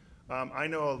 I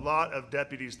know a lot of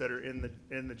deputies that are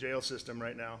in the jail system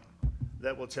right now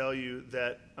that will tell you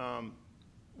that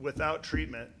without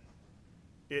treatment,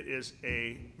 it is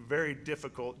a very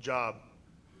difficult job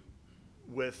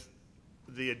with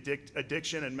the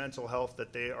addiction and mental health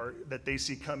that they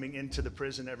see coming into the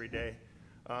prison every day.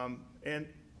 And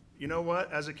you know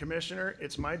what? As a commissioner,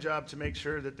 it's my job to make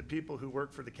sure that the people who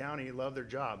work for the county love their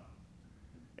job.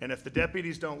 And if the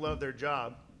deputies don't love their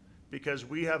job because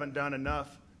we haven't done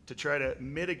enough to try to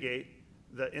mitigate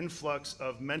the influx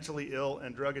of mentally ill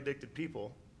and drug addicted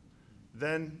people,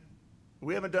 then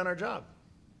we haven't done our job.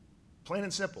 Plain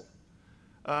and simple.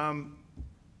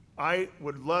 I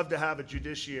would love to have a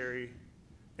judiciary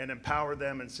and empower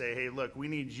them and say, hey, look, we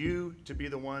need you to be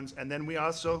the ones. And then we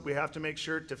have to make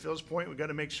sure, to Phil's point, we've got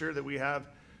to make sure that we have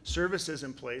services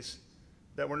in place,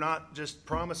 that we're not just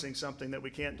promising something that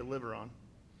we can't deliver on.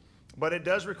 But it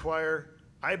does require,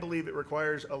 I believe it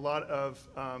requires a lot of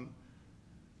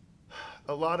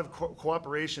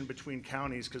cooperation between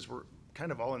counties, because we're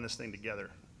kind of all in this thing together.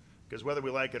 Because whether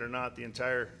we like it or not, the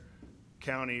entire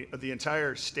county, the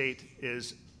entire state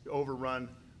is overrun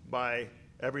by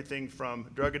everything from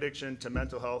drug addiction to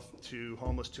mental health to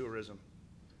homeless tourism.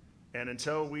 And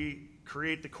until we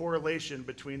create the correlation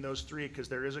between those three, because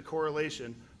there is a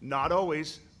correlation, not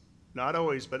always,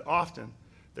 but often,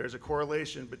 there's a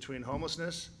correlation between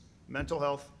homelessness, mental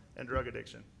health, and drug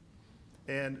addiction.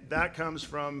 And that comes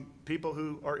from people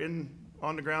who are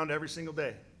on the ground every single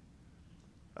day.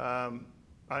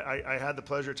 I had the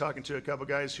pleasure of talking to a couple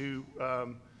guys who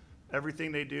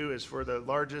everything they do is for the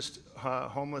largest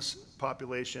homeless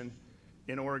population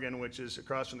in Oregon, which is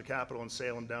across from the Capitol in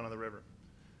Salem down on the river.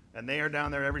 And they are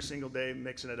down there every single day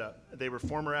mixing it up. They were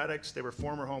former addicts, they were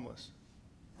former homeless.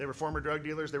 They were former drug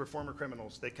dealers, they were former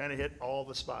criminals. They kind of hit all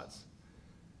the spots.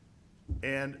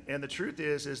 And the truth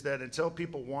is that until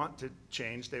people want to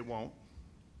change, they won't.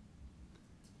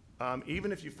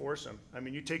 Even if you force them. I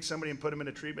mean, you take somebody and put them in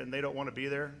a treatment and they don't want to be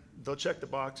there, they'll check the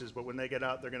boxes, but when they get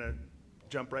out, they're going to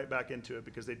jump right back into it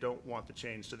because they don't want the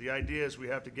change. So the idea is we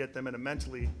have to get them in a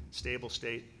mentally stable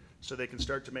state so they can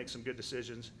start to make some good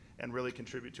decisions and really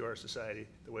contribute to our society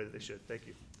the way that they should. Thank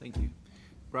you. Thank you.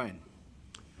 Brian?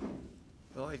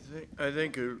 Well, I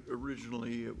think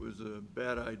originally it was a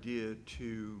bad idea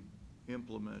to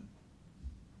implement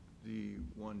the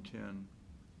 110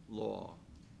 law.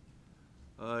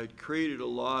 It created a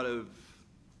lot of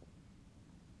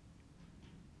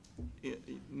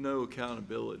no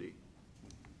accountability.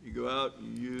 You go out,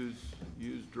 you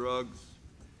use drugs,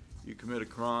 you commit a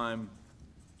crime,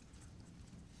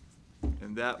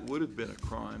 and that would have been a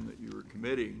crime that you were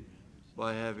committing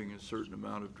by having a certain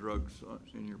amount of drugs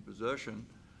in your possession.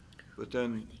 But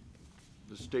then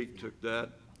the state took that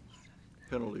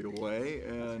penalty away,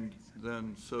 and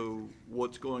then so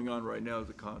what's going on right now is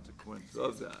a consequence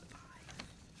of that.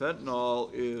 Fentanyl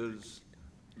is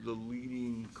the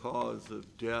leading cause of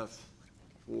death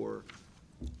for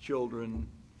children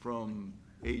from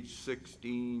age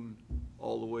 16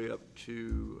 all the way up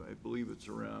to, I believe it's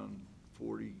around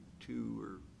 42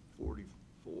 or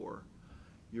 44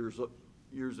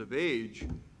 years of age,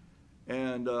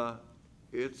 and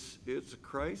it's a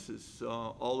crisis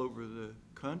all over the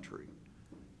country,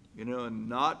 you know. And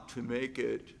not to make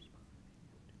it,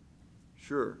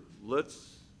 sure,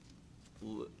 let's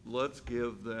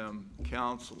give them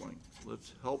counseling,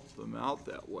 let's help them out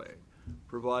that way,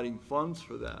 providing funds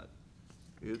for that.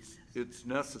 It's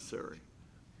necessary,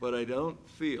 but I don't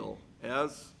feel,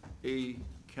 as a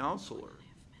counselor,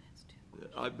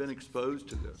 I've been exposed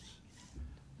to this,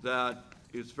 that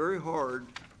it's very hard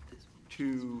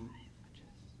to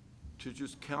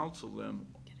just counsel them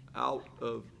out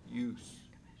of use.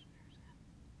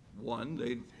 One,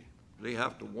 they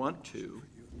have to want to.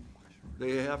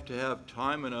 They have to have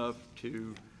time enough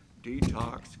to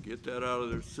detox, get that out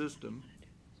of their system.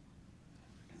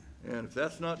 And if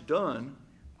that's not done,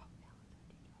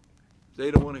 they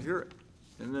don't want to hear it.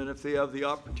 And then if they have the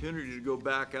opportunity to go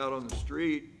back out on the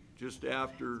street just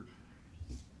after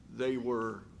they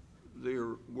were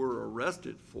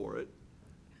arrested for it,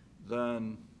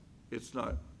 then it's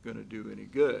not going to do any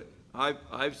good.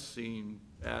 I've seen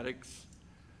addicts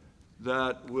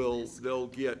that they'll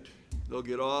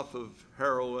get off of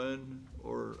heroin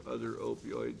or other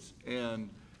opioids, and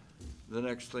the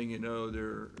next thing you know,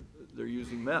 they're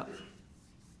using meth.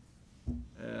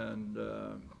 And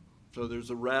so there's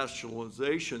a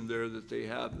rationalization there that they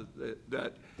have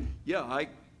that yeah,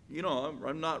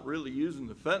 I'm not really using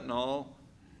the fentanyl,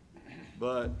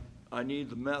 but I need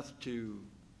the meth to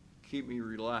keep me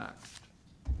relaxed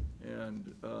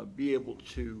and be able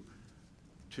to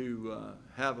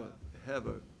have a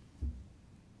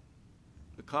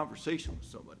conversation with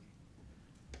somebody.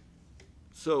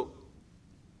 So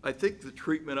I think the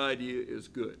treatment idea is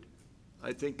good.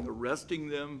 I think arresting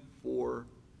them for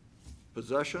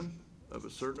possession of a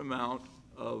certain amount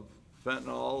of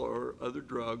fentanyl or other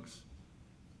drugs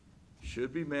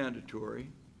should be mandatory.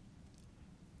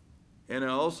 And I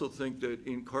also think that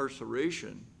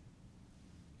incarceration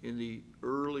in the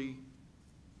early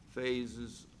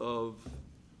phases of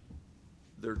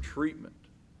their treatment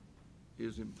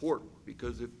is important,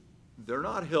 because if they're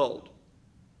not held,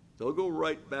 they'll go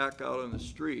right back out on the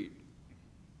street.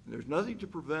 There's nothing to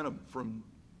prevent them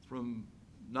from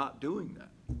not doing that.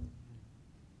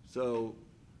 So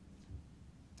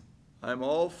I'm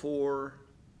all for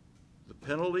the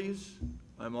penalties.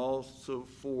 I'm also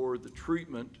for the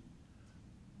treatment,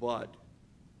 but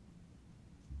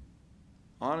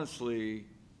honestly,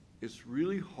 it's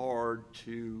really hard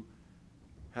to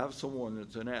have someone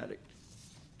that's an addict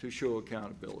to show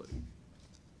accountability.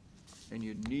 And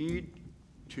you need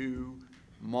to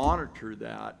monitor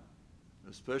that,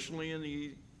 especially in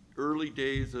the early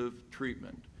days of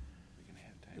treatment.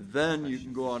 Then you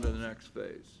can go on to the next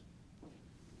phase.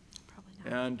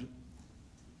 And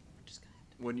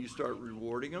when you start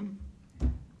rewarding them,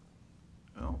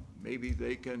 well, maybe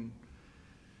they can,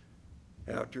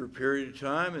 after a period of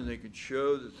time, and they can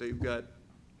show that they've got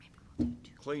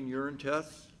clean urine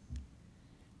tests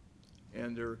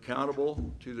and they're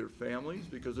accountable to their families,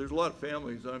 because there's a lot of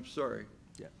families, I'm sorry.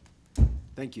 Yeah.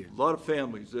 Thank you. A lot of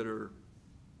families that are,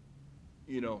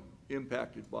 you know,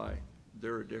 impacted by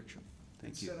their addiction.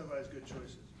 Thank you. Incentivize good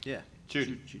choices. Yeah.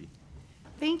 Judy.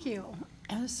 Thank you.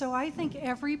 So I think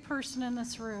every person in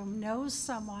this room knows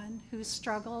someone who's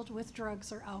struggled with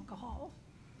drugs or alcohol.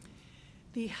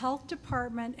 The health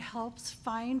department helps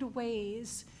find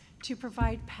ways to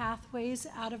provide pathways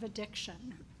out of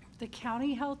addiction. The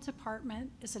county health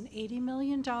department is an $80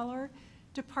 million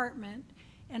department,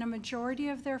 and a majority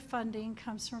of their funding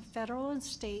comes from federal and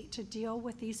state to deal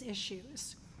with these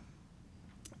issues.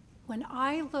 When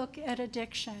I look at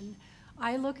addiction,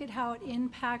 I look at how it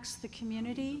impacts the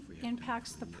community,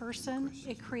 impacts the person,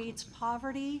 it creates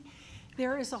poverty.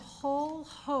 There is a whole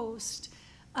host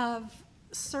of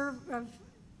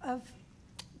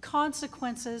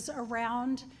consequences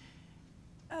around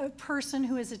a person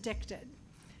who is addicted.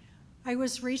 I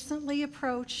was recently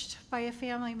approached by a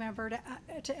family member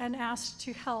and asked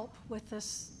to help with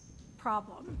this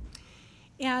problem.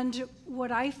 And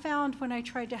what I found when I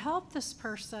tried to help this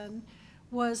person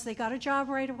was they got a job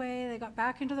right away, they got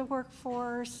back into the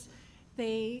workforce,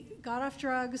 they got off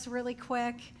drugs really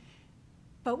quick.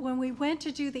 But when we went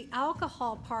to do the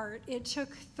alcohol part, it took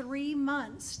 3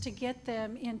 months to get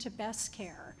them into best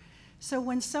care. So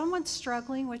when someone's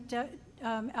struggling with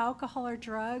alcohol or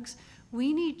drugs,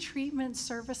 we need treatment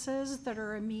services that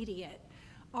are immediate.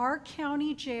 Our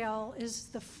county jail is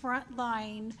the front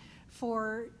line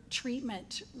for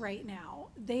treatment right now.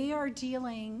 They are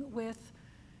dealing with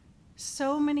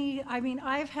so many, I mean,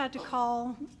 I've had to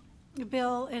call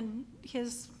Bill and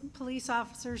his police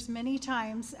officers many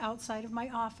times outside of my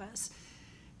office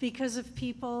because of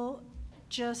people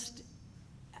just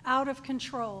out of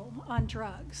control on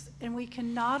drugs. And we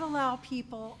cannot allow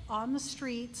people on the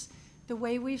streets the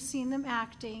way we've seen them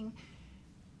acting.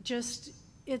 It's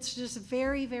just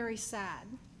very, very sad.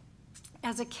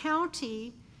 As a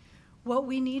county, what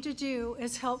we need to do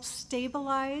is help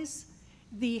stabilize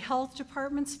the health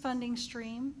department's funding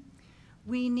stream.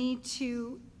 We need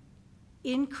to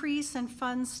increase and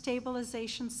fund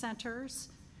stabilization centers,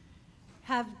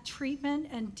 have treatment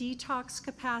and detox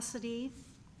capacity,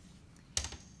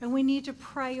 and we need to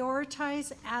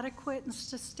prioritize adequate and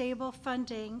stable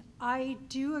funding. I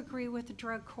do agree with the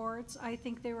drug courts. I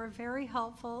think they were very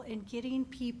helpful in getting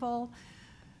people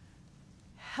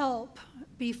help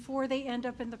before they end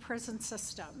up in the prison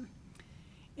system.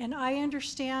 And I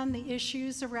understand the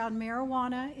issues around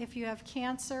marijuana. If you have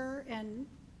cancer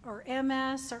or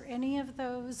MS or any of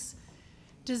those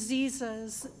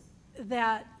diseases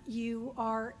that you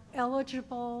are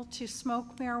eligible to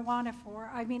smoke marijuana for.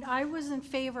 I mean, I was in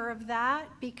favor of that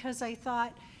because I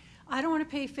thought, I don't want to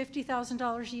pay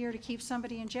 $50,000 a year to keep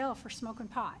somebody in jail for smoking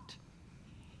pot.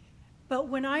 But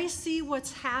when I see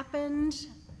what's happened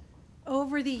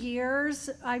over the years,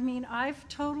 I mean, I've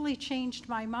totally changed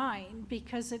my mind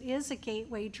because it is a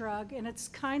gateway drug and it's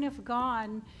kind of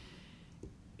gone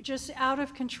just out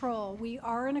of control. We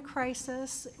are in a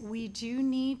crisis. We do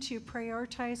need to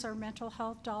prioritize our mental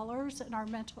health dollars, and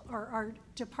our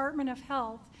Department of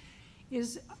Health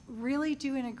is really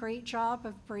doing a great job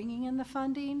of bringing in the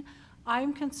funding.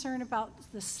 I'm concerned about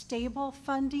the stable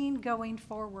funding going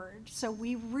forward. So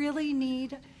we really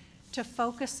need to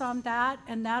focus on that,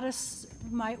 and that is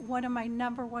one of my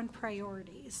 #1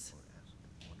 priorities.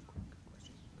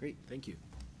 Great, thank you.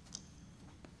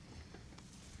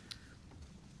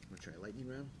 Try a lightning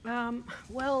round?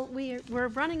 Well, we're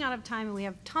running out of time, and we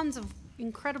have tons of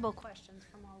incredible questions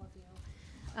from all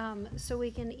of you. So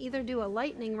we can either do a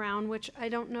lightning round, which I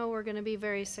don't know we're going to be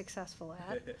very successful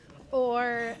at,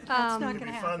 or That's not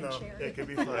going to happen, Cheri. It could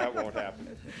be fun. That won't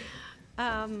happen.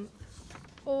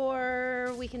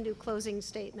 or we can do closing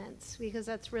statements, because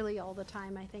that's really all the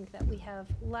time I think that we have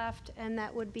left, and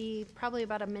that would be probably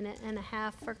about 1.5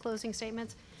 minutes for closing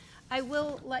statements. I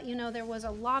will let you know there was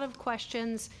a lot of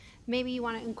questions. Maybe you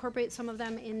want to incorporate some of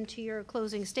them into your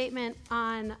closing statement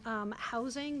on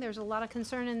housing. There's a lot of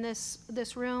concern in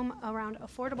this room around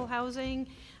affordable housing,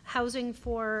 housing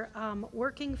for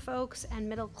working folks and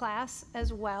middle class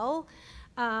as well.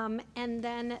 And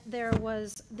then there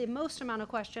was the most amount of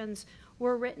questions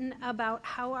were written about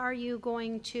how are you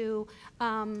going to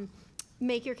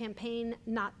make your campaign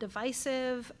not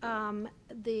divisive,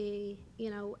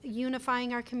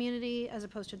 unifying our community as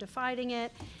opposed to dividing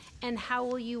it, and how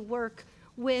will you work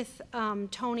with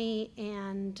Tony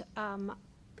and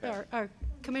our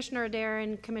Commissioner Adair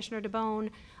and Commissioner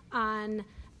DeBone on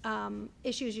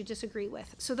issues you disagree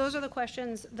with. So those are the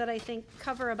questions that I think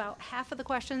cover about half of the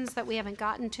questions that we haven't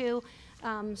gotten to.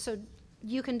 So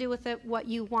you can do with it what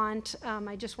you want.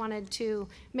 I just wanted to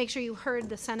make sure you heard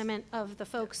the sentiment of the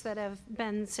folks that have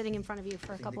been sitting in front of you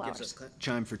for a couple Gives hours. us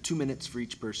time for 2 minutes for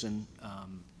each person.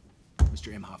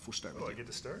 Mr. Imhoff, we'll start with Oh, you. I get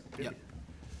to start? Yep.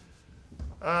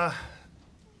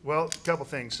 Well, a couple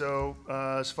things. So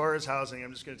as far as housing,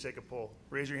 I'm just going to take a poll.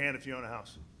 Raise your hand if you own a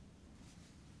house.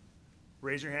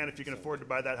 Raise your hand if you can afford to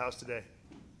buy that house today.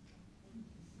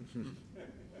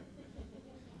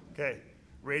 Okay.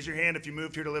 Raise your hand if you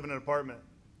moved here to live in an apartment.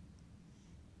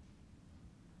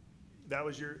 That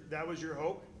was your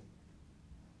hope?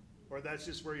 Or that's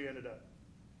just where you ended up?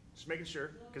 Just making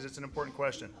sure, because it's an important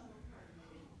question.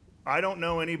 I don't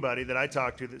know anybody that I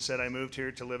talked to that said I moved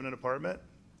here to live in an apartment.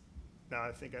 Now,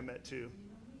 I think I met two.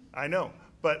 I know,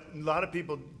 but a lot of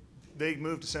people, they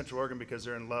move to Central Oregon because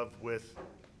they're in love with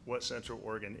what Central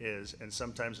Oregon is, and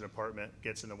sometimes an apartment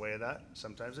gets in the way of that,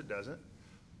 sometimes it doesn't.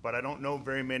 But I don't know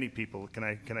very many people. Can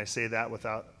I say that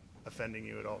without offending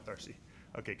you at all, Darcy?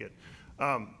 Okay, good.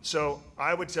 So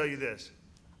I would tell you this.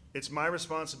 It's my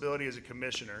responsibility as a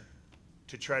commissioner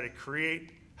to try to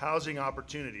create housing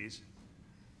opportunities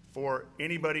for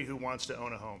anybody who wants to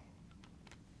own a home.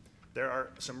 There are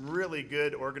some really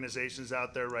good organizations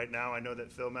out there right now. I know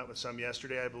that Phil met with some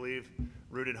yesterday, I believe,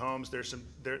 Rooted Homes. There's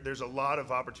a lot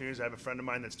of opportunities. I have a friend of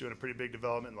mine that's doing a pretty big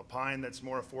development in Lapine that's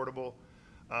more affordable.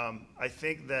 I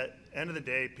think that end of the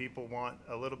day, people want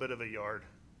a little bit of a yard.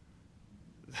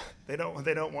 They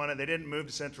don't want it. They didn't move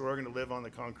to Central Oregon to live on the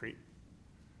concrete.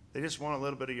 They just want a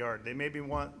little bit of yard. They maybe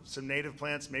want some native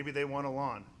plants. Maybe they want a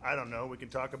lawn. I don't know. We can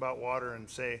talk about water and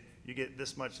say you get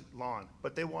this much lawn,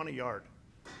 but they want a yard.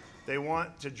 They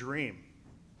want to dream.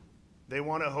 They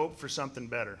want to hope for something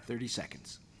better. 30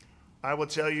 seconds. I will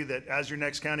tell you that as your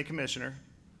next county commissioner,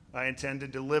 I intend to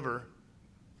deliver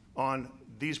on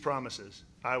these promises.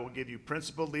 I will give you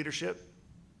principled leadership.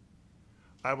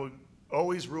 I will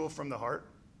always rule from the heart.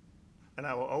 And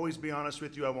I will always be honest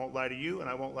with you. I won't lie to you, and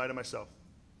I won't lie to myself.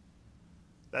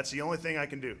 That's the only thing I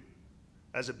can do.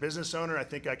 As a business owner, I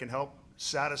think I can help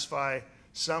satisfy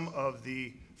some of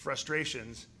the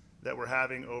frustrations that we're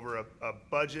having over a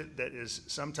budget that is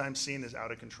sometimes seen as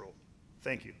out of control.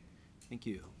 Thank you. Thank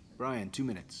you. Brian, 2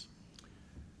 minutes.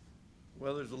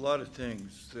 Well, there's a lot of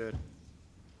things that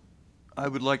I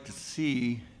would like to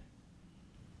see.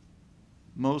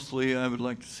 Mostly, I would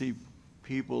like to see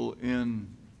people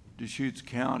in Deschutes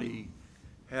County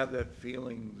have that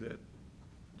feeling that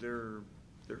they're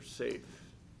safe.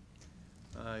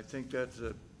 I think that's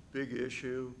a big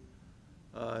issue.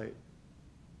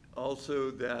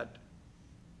 Also that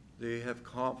they have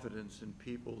confidence in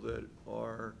people that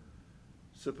are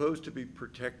supposed to be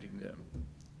protecting them.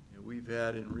 You know, we've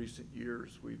had in recent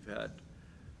years, we've had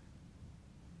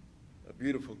a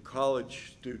beautiful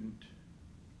college student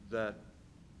that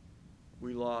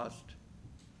we lost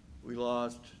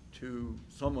to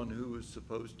someone who was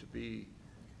supposed to be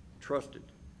trusted.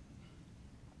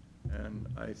 And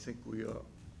I think we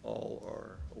all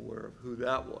are aware of who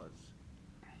that was.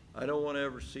 I don't want to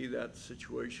ever see that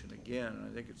situation again.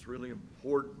 I think it's really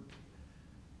important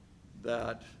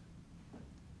that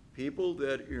people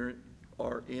that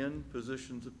are in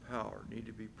positions of power need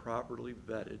to be properly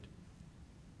vetted.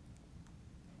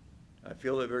 I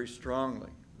feel that very strongly.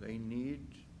 We need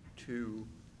to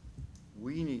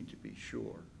be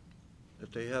sure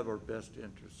that they have our best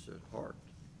interests at heart.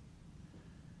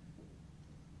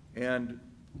 And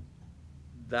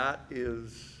that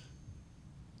is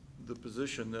the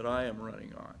position that I am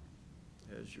running on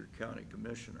as your county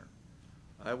commissioner.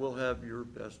 I will have your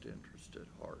best interest at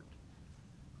heart.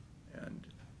 And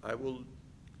I will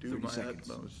do my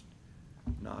utmost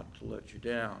not to let you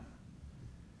down.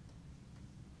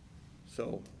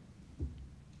 So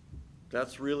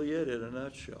that's really it in a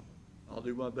nutshell. I'll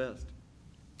do my best.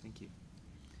 Thank you.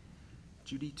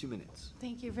 Judy, 2 minutes.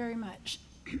 Thank you very much.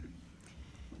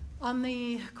 On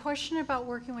the question about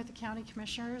working with the county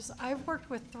commissioners, I've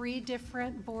worked with 3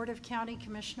 different Board of County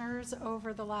Commissioners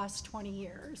over the last 20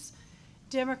 years.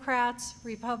 Democrats,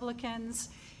 Republicans,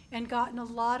 and gotten a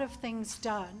lot of things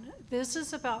done. This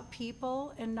is about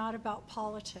people and not about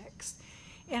politics.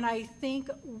 And I think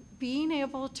being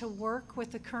able to work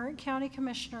with the current county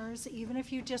commissioners, even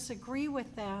if you disagree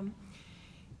with them,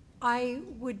 I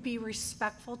would be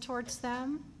respectful towards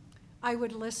them. I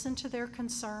would listen to their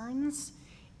concerns,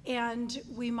 and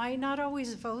we might not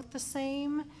always vote the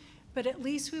same, but at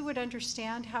least we would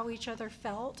understand how each other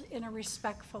felt in a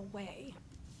respectful way.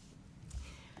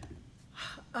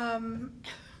 On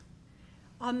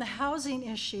the housing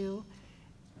issue,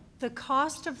 the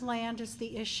cost of land is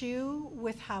the issue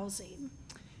with housing.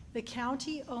 The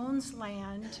county owns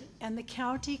land, and the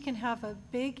county can have a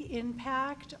big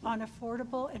impact on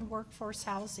affordable and workforce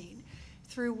housing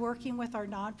through working with our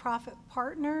nonprofit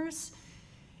partners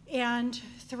and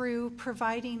through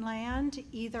providing land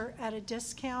either at a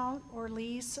discount or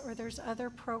lease, or there's other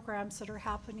programs that are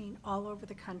happening all over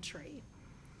the country.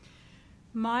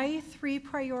 My 3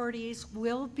 priorities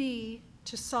will be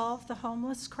to solve the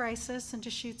homeless crisis in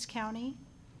Deschutes County,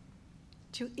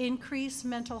 to increase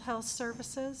mental health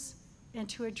services, and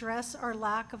to address our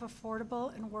lack of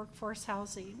affordable and workforce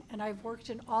housing. And I've worked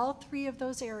in all 3 of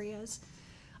those areas.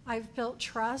 I've built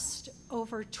trust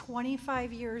over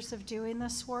 25 years of doing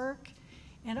this work,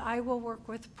 and I will work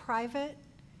with private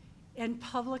and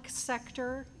public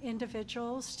sector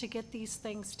individuals to get these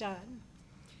things done.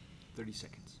 30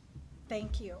 seconds.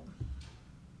 Thank you.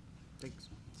 Thanks.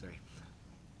 Sorry.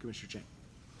 Commissioner Chang.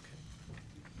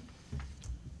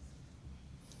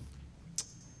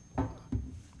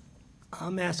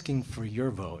 I'm asking for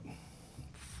your vote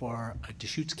for a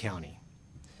Deschutes County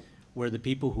where the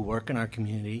people who work in our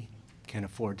community can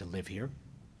afford to live here,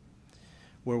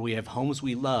 where we have homes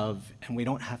we love and we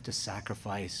don't have to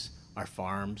sacrifice our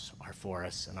farms, our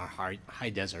forests, and our high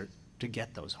desert to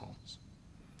get those homes,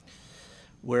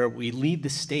 where we lead the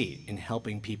state in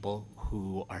helping people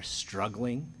who are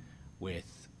struggling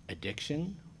with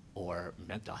addiction or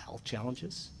mental health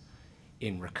challenges,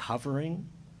 in recovering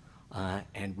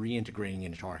and reintegrating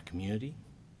into our community,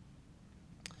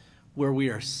 where we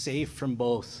are safe from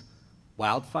both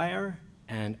wildfire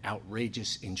and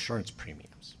outrageous insurance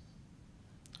premiums,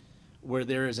 where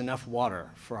there is enough water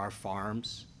for our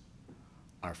farms,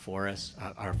 our forests,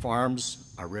 our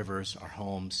farms, our rivers, our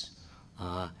homes,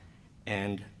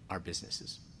 and our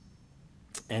businesses,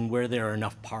 and where there are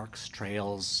enough parks,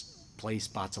 trails, play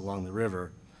spots along the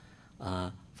river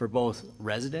for both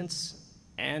residents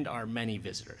and our many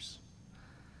visitors.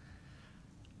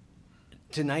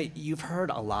 Tonight, you've heard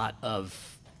a lot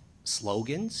of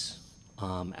slogans,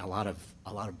 a lot of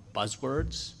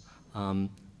buzzwords.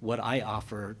 What I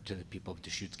offer to the people of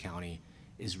Deschutes County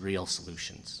is real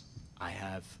solutions. I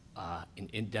have an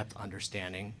in-depth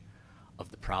understanding of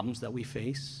the problems that we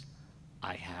face.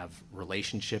 I have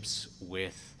relationships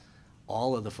with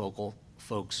all of the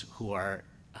folks who are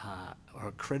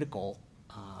critical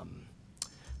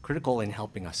in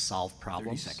helping us solve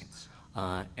problems. 30 seconds.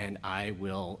 And I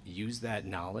will use that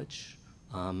knowledge,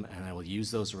 and I will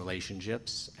use those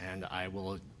relationships, and I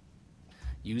will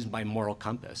use my moral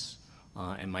compass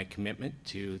and my commitment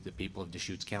to the people of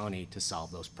Deschutes County to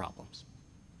solve those problems.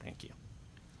 Thank you.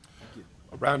 Thank you.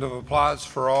 A round of applause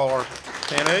for all our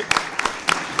candidates.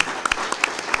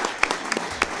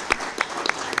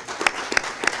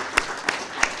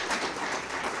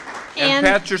 And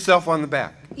pat yourself on the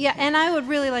back. Yeah, and I would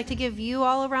really like to give you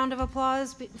all a round of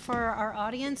applause for our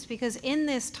audience, because in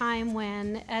this time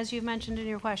when, as you mentioned in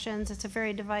your questions, it's a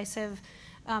very divisive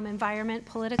environment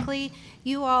politically,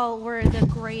 you all were the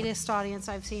greatest audience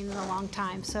I've seen in a long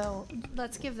time. So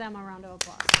let's give them a round of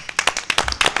applause.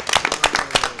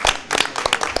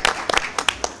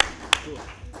 Cool.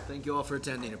 Thank you all for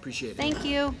attending. Appreciate it. Thank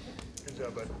you. Good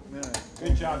job, bud.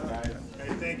 Good job, guys.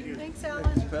 Hey, thank you. Thanks, Alan.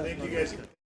 Thank you, guys.